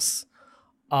most of us,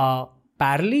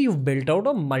 parallelly you've built out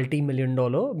a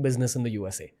multi-million-dollar business in the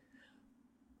USA.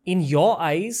 In your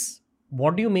eyes,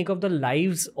 what do you make of the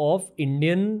lives of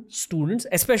Indian students,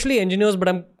 especially engineers, but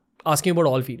I'm asking about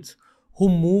all fields, who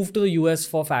move to the US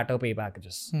for fatter pay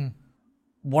packages?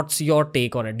 What's your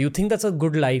take on it? Do you think that's a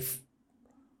good life?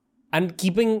 And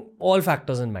keeping all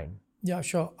factors in mind. Yeah,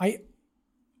 sure. I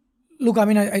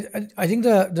think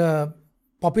the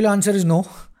popular answer is no.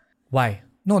 Why?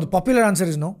 No, the popular answer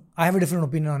is no. I have a different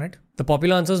opinion on it. The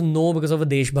popular answer is no because of a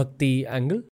Desh Bhakti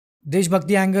angle. Desh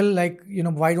Bhakti angle, like,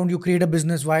 why don't you create a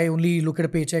business? Why only look at a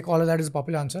paycheck? All of that is a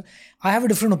popular answer. I have a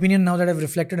different opinion now that I've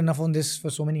reflected enough on this for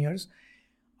so many years.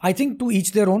 I think to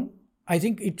each their own. I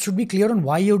think it should be clear on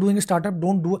why you're doing a startup.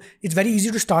 It's very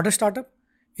easy to start a startup.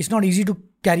 It's not easy to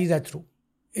carry that through.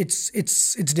 It's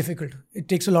difficult. It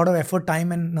takes a lot of effort,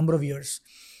 time, and number of years.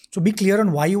 So be clear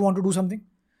on why you want to do something,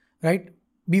 right?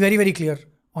 Be very, very clear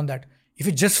on that. If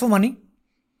it's just for money,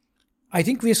 I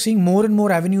think we are seeing more and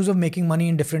more avenues of making money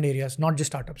in different areas, not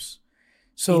just startups.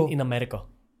 So in America,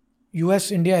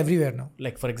 US, India, everywhere now.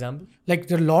 like for example, Like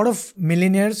there are a lot of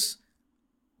millionaires,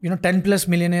 10 plus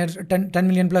millionaires, 10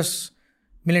 million plus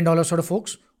 $1 million sort of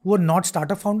folks who are not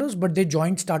startup founders, but they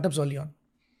joined startups early on,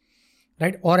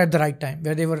 right? Or at the right time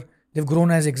where they've grown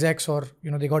as execs, or,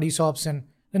 they got ESOPs, and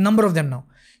a number of them now.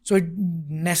 So it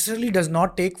necessarily does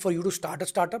not take for you to start a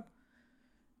startup.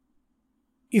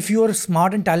 If you are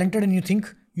smart and talented and you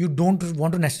think you don't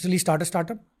want to necessarily start a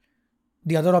startup,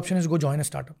 the other option is go join a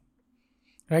startup,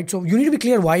 right? So you need to be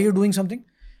clear why you're doing something.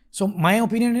 So my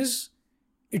opinion is,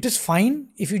 it is fine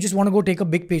if you just want to go take a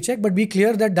big paycheck, but be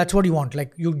clear that that's what you want.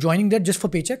 Like, you're joining there just for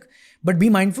paycheck, but be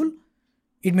mindful.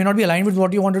 It may not be aligned with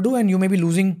what you want to do, and you may be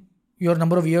losing your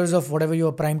number of years of whatever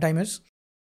your prime time is.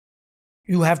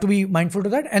 You have to be mindful to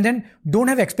that. And then don't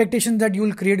have expectations that you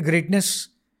will create greatness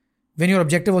when your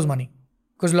objective was money.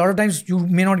 Because a lot of times you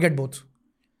may not get both,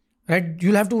 right?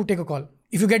 You'll have to take a call.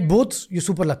 If you get both, you're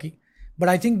super lucky. But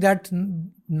I think that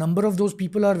number of those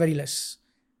people are very less,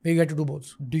 where you get to do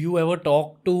both. do you ever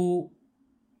talk to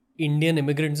Indian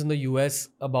immigrants in the US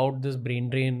about this brain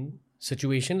drain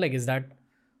situation? Like, is that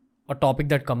a topic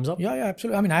that comes up? Yeah,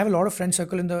 absolutely. I mean, I have a lot of friend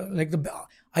circle in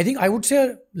I think I would say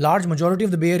a large majority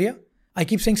of the Bay Area. I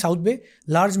keep saying South Bay.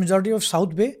 Large majority of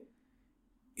South Bay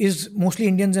is mostly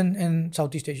Indians and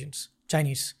Southeast Asians,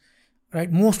 Chinese,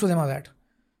 right? Most of them are that.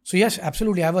 So yes,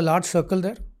 absolutely. I have a large circle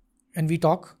there, and we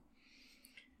talk.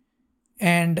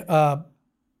 And I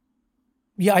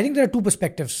think there are two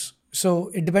perspectives. So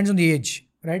it depends on the age,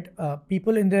 right?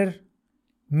 People in their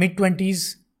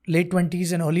mid-20s, late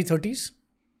 20s and early 30s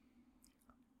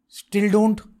still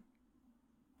don't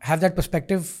have that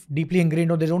perspective deeply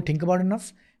ingrained, or they don't think about it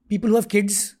enough. People who have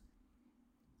kids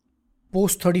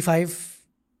post 35,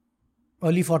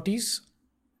 early 40s,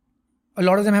 a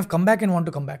lot of them have come back and want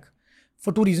to come back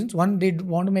for two reasons. One, they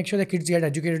want to make sure their kids get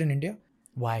educated in India.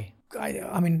 Why?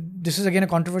 I mean, this is again a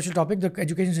controversial topic. The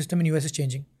education system in US is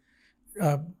changing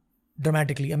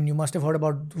dramatically. I mean, you must have heard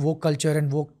about woke culture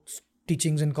and woke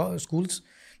teachings in schools.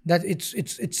 That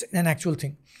it's an actual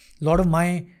thing. A lot of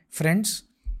my friends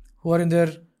who are in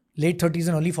their late 30s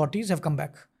and early 40s have come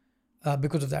back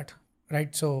because of that,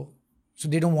 right? So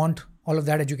they don't want all of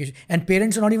that education, and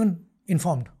parents are not even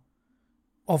informed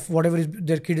of whatever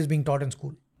their kid is being taught in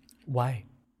school. Why?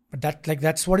 But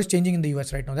that's what is changing in the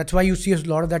US right now. That's why you see a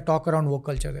lot of that talk around woke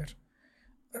culture there,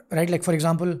 right? Like, for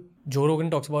example, Joe Rogan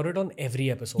talks about it on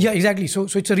every episode. Yeah, exactly. So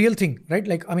it's a real thing, right?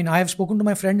 Like, I mean, I have spoken to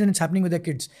my friends and it's happening with their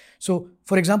kids. So,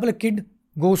 for example, a kid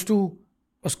goes to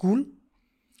a school,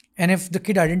 and if the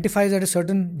kid identifies as a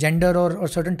certain gender or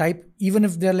certain type, even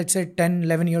if they're, let's say, 10,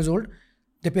 11 years old,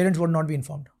 the parents would not be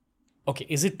informed. Okay,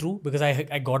 is it true? Because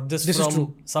I got this Is from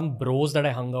true. some bros that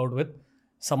I hung out with.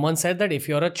 Someone said that if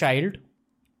you're a child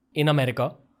in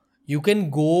America, you can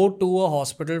go to a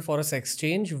hospital for a sex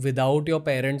change without your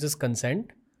parents'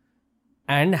 consent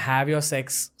and have your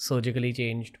sex surgically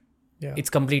changed. Yeah.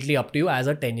 It's completely up to you as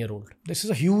a 10-year-old. This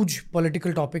is a huge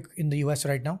political topic in the US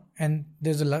right now, and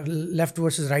there's a left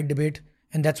versus right debate,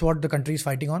 and that's what the country is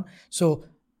fighting on. So,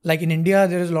 like in India,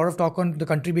 there is a lot of talk on the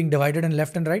country being divided in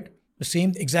left and right.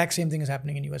 The exact same thing is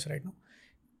happening in US right now.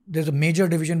 There's a major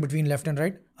division between left and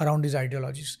right around these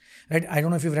ideologies, right? I don't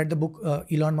know if you've read the book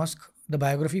Elon Musk, the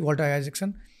biography, Walter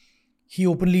Isaacson. He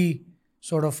openly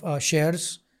sort of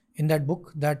shares in that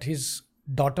book that his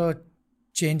daughter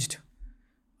changed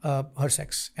her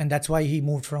sex, and that's why he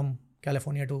moved from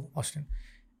California to Austin,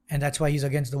 and that's why he's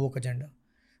against the woke agenda,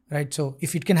 right? So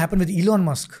if it can happen with Elon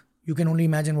Musk, you can only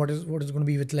imagine what is going to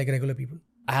be with like regular people.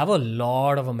 I have a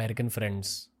lot of American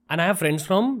friends, and I have friends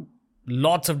from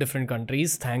lots of different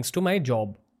countries thanks to my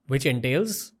job, which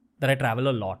entails that I travel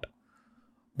a lot.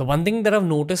 The one thing that I've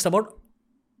noticed about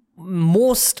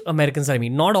most Americans I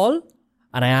meet, not all,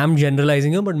 and I am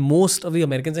generalizing here, but most of the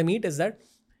Americans I meet, is that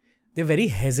they're very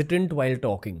hesitant while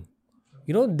talking.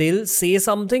 You know, they'll say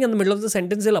something in the middle of the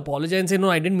sentence, they'll apologize and say, no,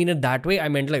 I didn't mean it that way, I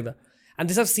meant like that. And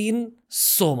this I've seen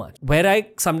so much, where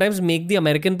I sometimes make the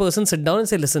American person sit down and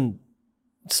say, listen,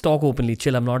 just talk openly,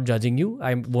 chill, I'm not judging you,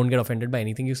 I won't get offended by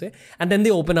anything you say. And then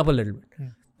they open up a little bit.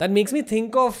 That makes me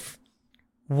think of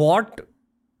what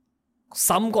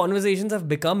some conversations have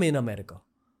become in America,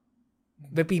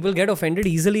 where people get offended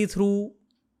easily through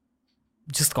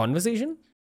just conversation.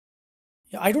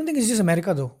 Yeah, I don't think it's just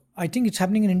America though. I think it's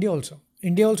happening in India also.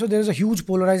 India also, there is a huge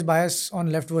polarized bias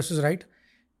on left versus right.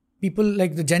 People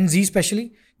like the Gen Z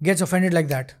especially gets offended like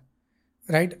that,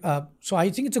 right? So I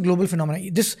think it's a global phenomenon.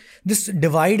 This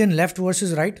divide in left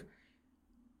versus right,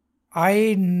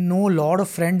 I know a lot of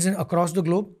friends across the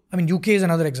globe. I mean, UK is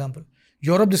another example.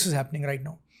 Europe, this is happening right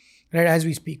now, right, as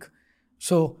we speak.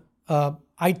 So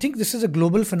I think this is a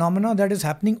global phenomena that is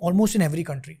happening almost in every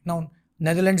country. Now,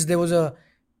 Netherlands, there was a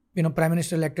prime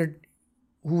minister elected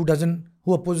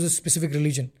who opposes specific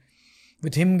religion.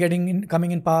 With him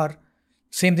coming in power,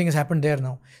 same thing has happened there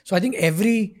now. So I think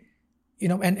every,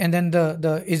 and then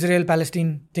the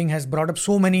Israel-Palestine thing has brought up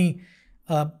so many,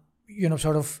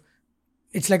 sort of,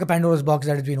 it's like a Pandora's box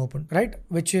that has been opened, right?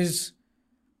 Which is,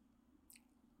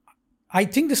 I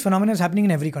think this phenomenon is happening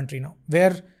in every country now,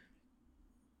 where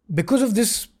because of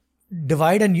this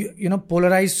divide and,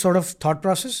 polarized sort of thought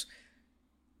process,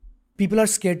 people are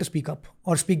scared to speak up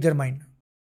or speak their mind.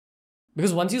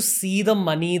 Because once you see the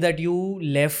money that you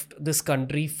left this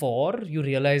country for, you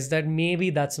realize that maybe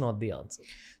that's not the answer.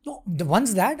 No,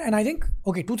 once that, and I think,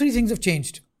 2-3 things have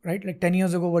changed, right? Like 10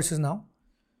 years ago versus now.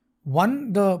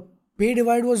 One, the pay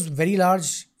divide was very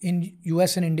large in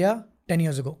US and India 10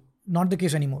 years ago. Not the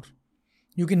case anymore.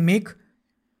 You can make,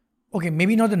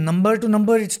 maybe not the number to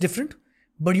number, it's different,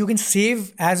 but you can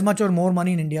save as much or more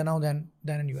money in India now than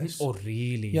in US. Oh,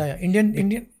 really? Yeah.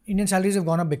 Indian salaries have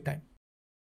gone up big time.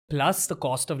 Plus, the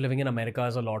cost of living in America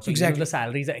is a lot. So exactly. Even if the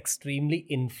salaries are extremely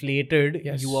inflated,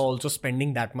 yes. you are also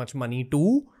spending that much money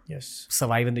to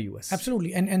survive in the US.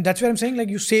 Absolutely. And that's where I'm saying, like,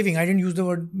 you're saving. I didn't use the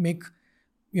word make,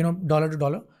 dollar to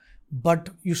dollar, but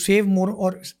you save more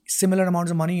or similar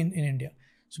amounts of money in India.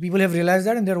 So people have realized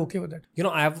that and they're okay with that.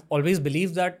 I've always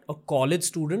believed that a college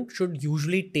student should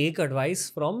usually take advice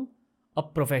from a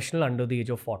professional under the age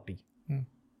of 40.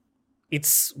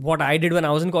 It's what I did when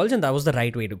I was in college, and that was the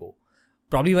right way to go.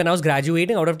 Probably when I was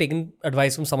graduating, I would have taken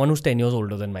advice from someone who's 10 years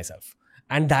older than myself.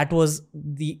 And that was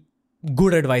the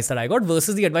good advice that I got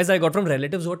versus the advice I got from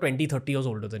relatives who are 20, 30 years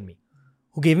older than me,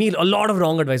 who gave me a lot of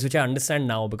wrong advice, which I understand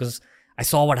now because I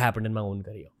saw what happened in my own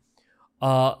career.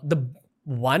 The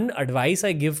one advice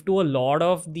I give to a lot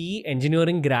of the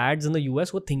engineering grads in the US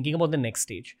who are thinking about the next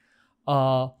stage,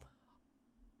 I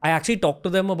actually talked to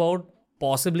them about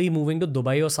possibly moving to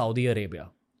Dubai or Saudi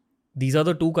Arabia. These are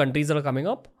the two countries that are coming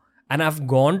up. And I've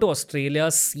gone to Australia,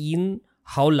 seen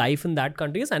how life in that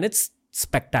country is, and it's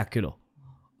spectacular.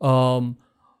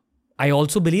 I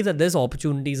also believe that there's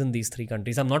opportunities in these three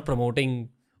countries. I'm not promoting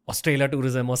Australia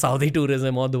tourism or Saudi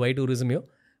tourism or Dubai tourism here,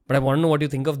 but I want to know what you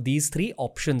think of these three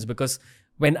options, because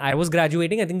when I was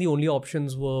graduating, I think the only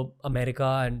options were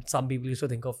America, and some people used to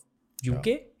think of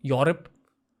UK, Europe.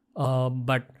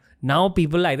 But now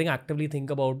people, I think, actively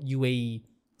think about UAE,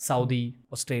 Saudi,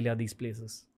 Australia, these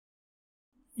places.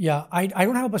 Yeah, I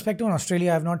don't have a perspective on Australia.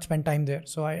 I have not spent time there.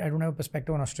 So I don't have a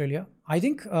perspective on Australia. I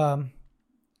think I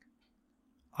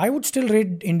would still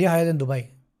rate India higher than Dubai.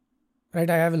 Right?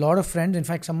 I have a lot of friends, in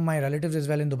fact, some of my relatives as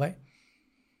well in Dubai.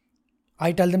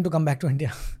 I tell them to come back to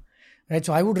India. Right?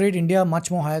 So I would rate India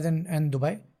much more higher than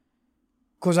Dubai.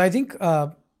 Because I think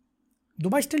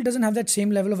Dubai still doesn't have that same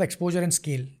level of exposure and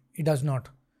scale. It does not.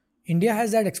 India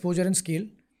has that exposure and scale.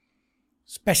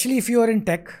 Especially if you are in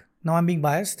tech. Now I'm being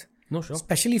biased. No, sure.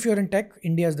 Especially if you're in tech,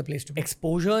 India is the place to be.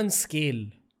 Exposure and scale.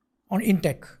 In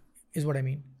tech is what I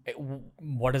mean.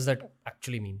 What does that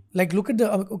actually mean? Like look at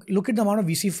the amount of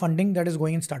VC funding that is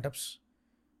going in startups.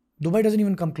 Dubai doesn't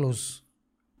even come close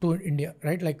to India,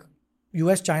 right? Like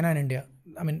US, China, and India.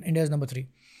 I mean, India is number 3.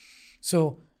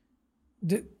 So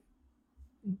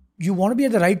you want to be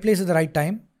at the right place at the right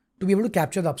time to be able to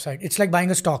capture the upside. It's like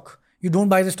buying a stock. You don't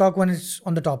buy the stock when it's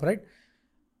on the top, right?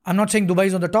 I'm not saying Dubai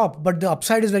is on the top, but the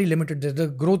upside is very limited there. The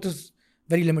growth is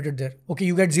very limited there. Okay,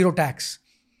 you get zero tax,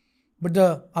 but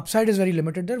the upside is very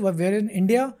limited there. Where in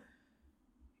India,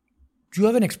 you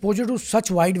have an exposure to such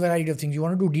wide variety of things. You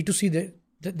want to do D2C,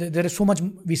 there is so much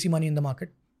VC money in the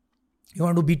market. You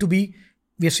want to do B2B,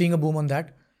 we are seeing a boom on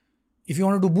that. If you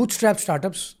want to do bootstrap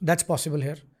startups, that's possible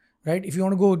here, right? If you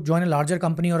want to go join a larger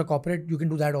company or a corporate, you can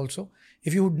do that also.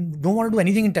 If you don't want to do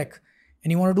anything in tech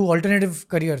and you want to do alternative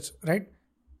careers, right?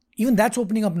 Even that's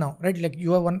opening up now, right? Like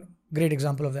you are one great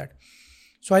example of that.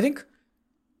 So I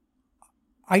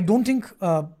don't think,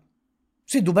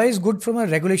 Dubai is good from a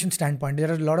regulation standpoint.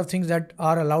 There are a lot of things that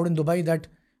are allowed in Dubai that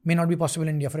may not be possible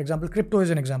in India. For example, crypto is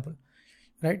an example,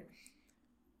 right?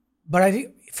 But I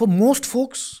think for most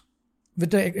folks,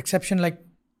 with the exception, like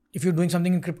if you're doing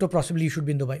something in crypto, possibly you should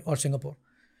be in Dubai or Singapore.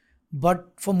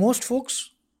 But for most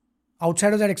folks,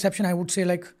 outside of that exception, I would say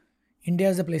like India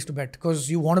is the place to bet because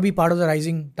you want to be part of the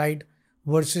rising tide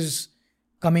versus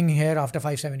coming here after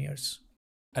 5-7 years.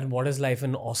 And what is life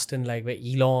in Austin like, where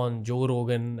Elon, Joe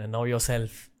Rogan, and now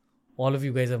yourself, all of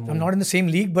you guys have moved? I'm not in the same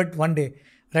league, but one day,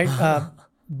 right?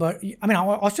 But I mean,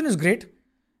 Austin is great.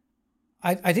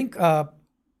 I think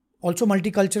also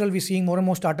multicultural. We're seeing more and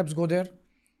more startups go there.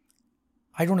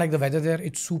 I don't like the weather there.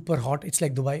 It's super hot. It's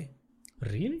like Dubai.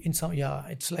 Really?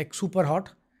 It's like super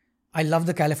hot. I love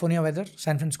the California weather,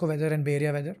 San Francisco weather, and Bay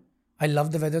Area weather. I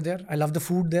love the weather there. I love the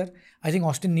food there. I think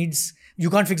Austin needs. You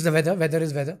can't fix the weather. Weather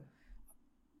is weather.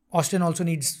 Austin also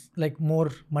needs like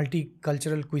more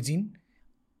multicultural cuisine,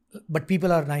 but people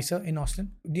are nicer in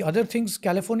Austin. The other things,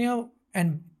 California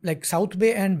and like South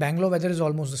Bay and Bangalore weather is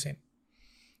almost the same,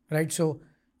 right? So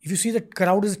if you see the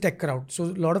crowd is a tech crowd, so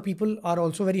a lot of people are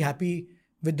also very happy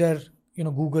with their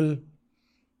Google,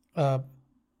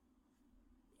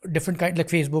 different kind like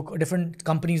Facebook, different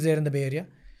companies there in the Bay Area.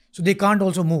 So they can't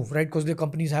also move, right? Because their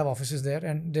companies have offices there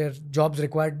and their jobs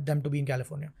required them to be in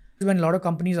California. When a lot of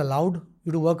companies allowed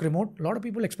you to work remote, a lot of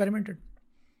people experimented.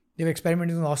 They were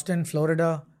experimenting in Austin,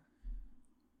 Florida,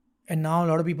 and now a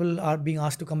lot of people are being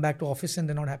asked to come back to office and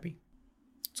they're not happy.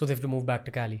 So they have to move back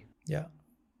to Cali. Yeah.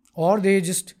 Or they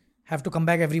just have to come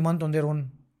back every month on their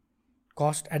own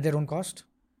cost, at their own cost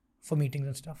for meetings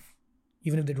and stuff,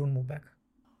 even if they don't move back.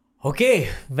 Okay,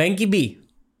 Venky B.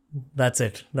 That's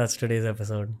it. That's today's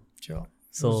episode. Sure.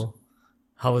 So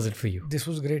how was it for you? This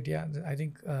was great. Yeah. I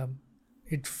think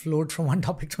it flowed from one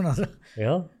topic to another.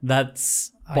 Yeah,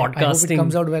 that's podcasting. I hope it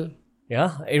comes out well.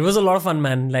 Yeah, it was a lot of fun,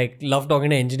 man. Like, love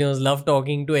talking to engineers, love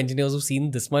talking to engineers who've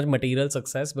seen this much material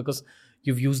success, because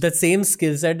you've used that same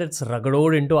skill set that's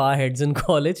rugged into our heads in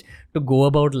college to go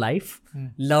about life.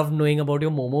 Love knowing about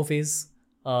your Momo phase.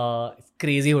 It's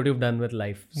crazy what you've done with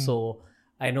life. So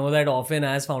I know that often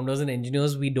as founders and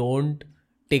engineers, we don't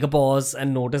take a pause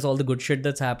and notice all the good shit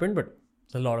that's happened, but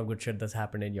there's a lot of good shit that's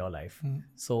happened in your life.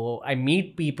 So I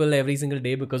meet people every single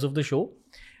day because of the show.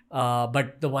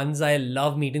 But the ones I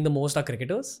love meeting the most are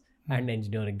cricketers and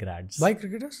engineering grads. Why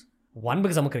cricketers? One,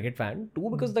 because I'm a cricket fan. Two,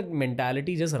 because the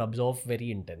mentality just rubs off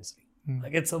very intensely.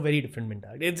 Like, it's a very different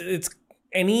mentality. It's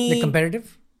any... Like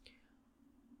competitive?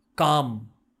 Calm.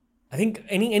 I think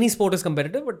any sport is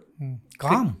competitive, but...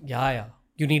 Calm? Yeah.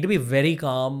 You need to be very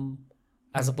calm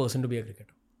as a person to be a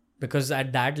cricketer. Because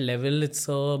at that level, it's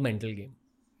a mental game.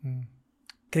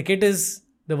 Cricket is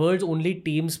the world's only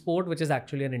team sport, which is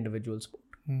actually an individual sport.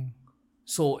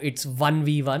 So it's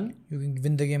 1v1. You can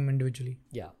win the game individually.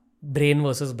 Yeah. Brain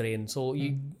versus brain. So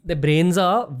the brains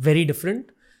are very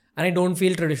different. And I don't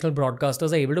feel traditional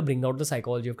broadcasters are able to bring out the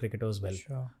psychology of cricketers well.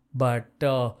 Sure. But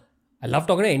I love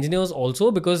talking to engineers also,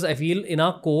 because I feel in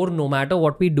our core, no matter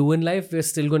what we do in life, we're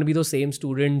still going to be those same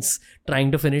students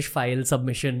trying to finish file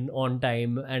submission on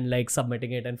time and like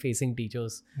submitting it and facing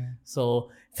teachers. So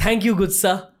thank you, good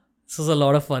sir. This was a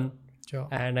lot of fun. Sure.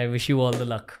 And I wish you all the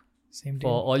luck. Same to For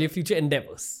you. all your future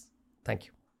endeavors. Thank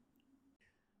you.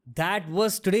 That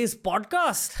was today's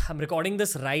podcast. I'm recording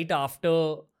this right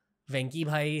after Venky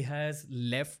Bhai has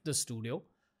left the studio.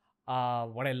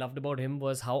 What I loved about him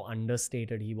was how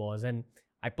understated he was. And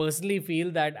I personally feel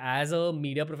that as a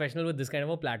media professional with this kind of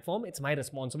a platform, it's my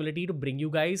responsibility to bring you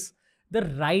guys the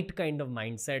right kind of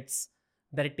mindsets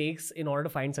that it takes in order to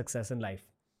find success in life.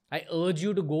 I urge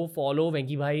you to go follow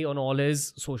Venky Bhai on all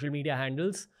his social media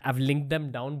handles. I've linked them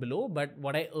down below. But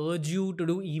what I urge you to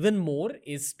do even more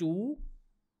is to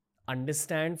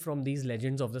understand from these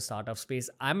legends of the startup space.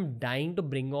 I'm dying to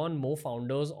bring on more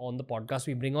founders on the podcast.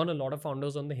 We bring on a lot of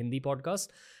founders on the Hindi podcast.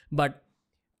 But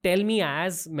tell me,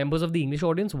 as members of the English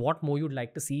audience, what more you'd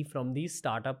like to see from these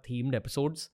startup themed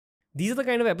episodes. These are the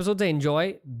kind of episodes I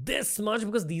enjoy this much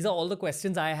because these are all the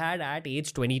questions I had at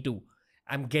age 22.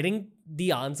 I'm getting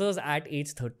the answers at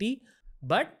age 30,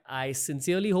 but I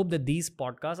sincerely hope that these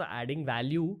podcasts are adding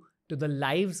value to the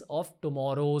lives of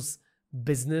tomorrow's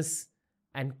business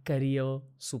and career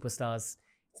superstars.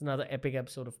 It's another epic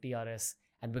episode of TRS,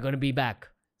 and we're going to be back.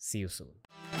 See you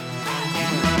soon.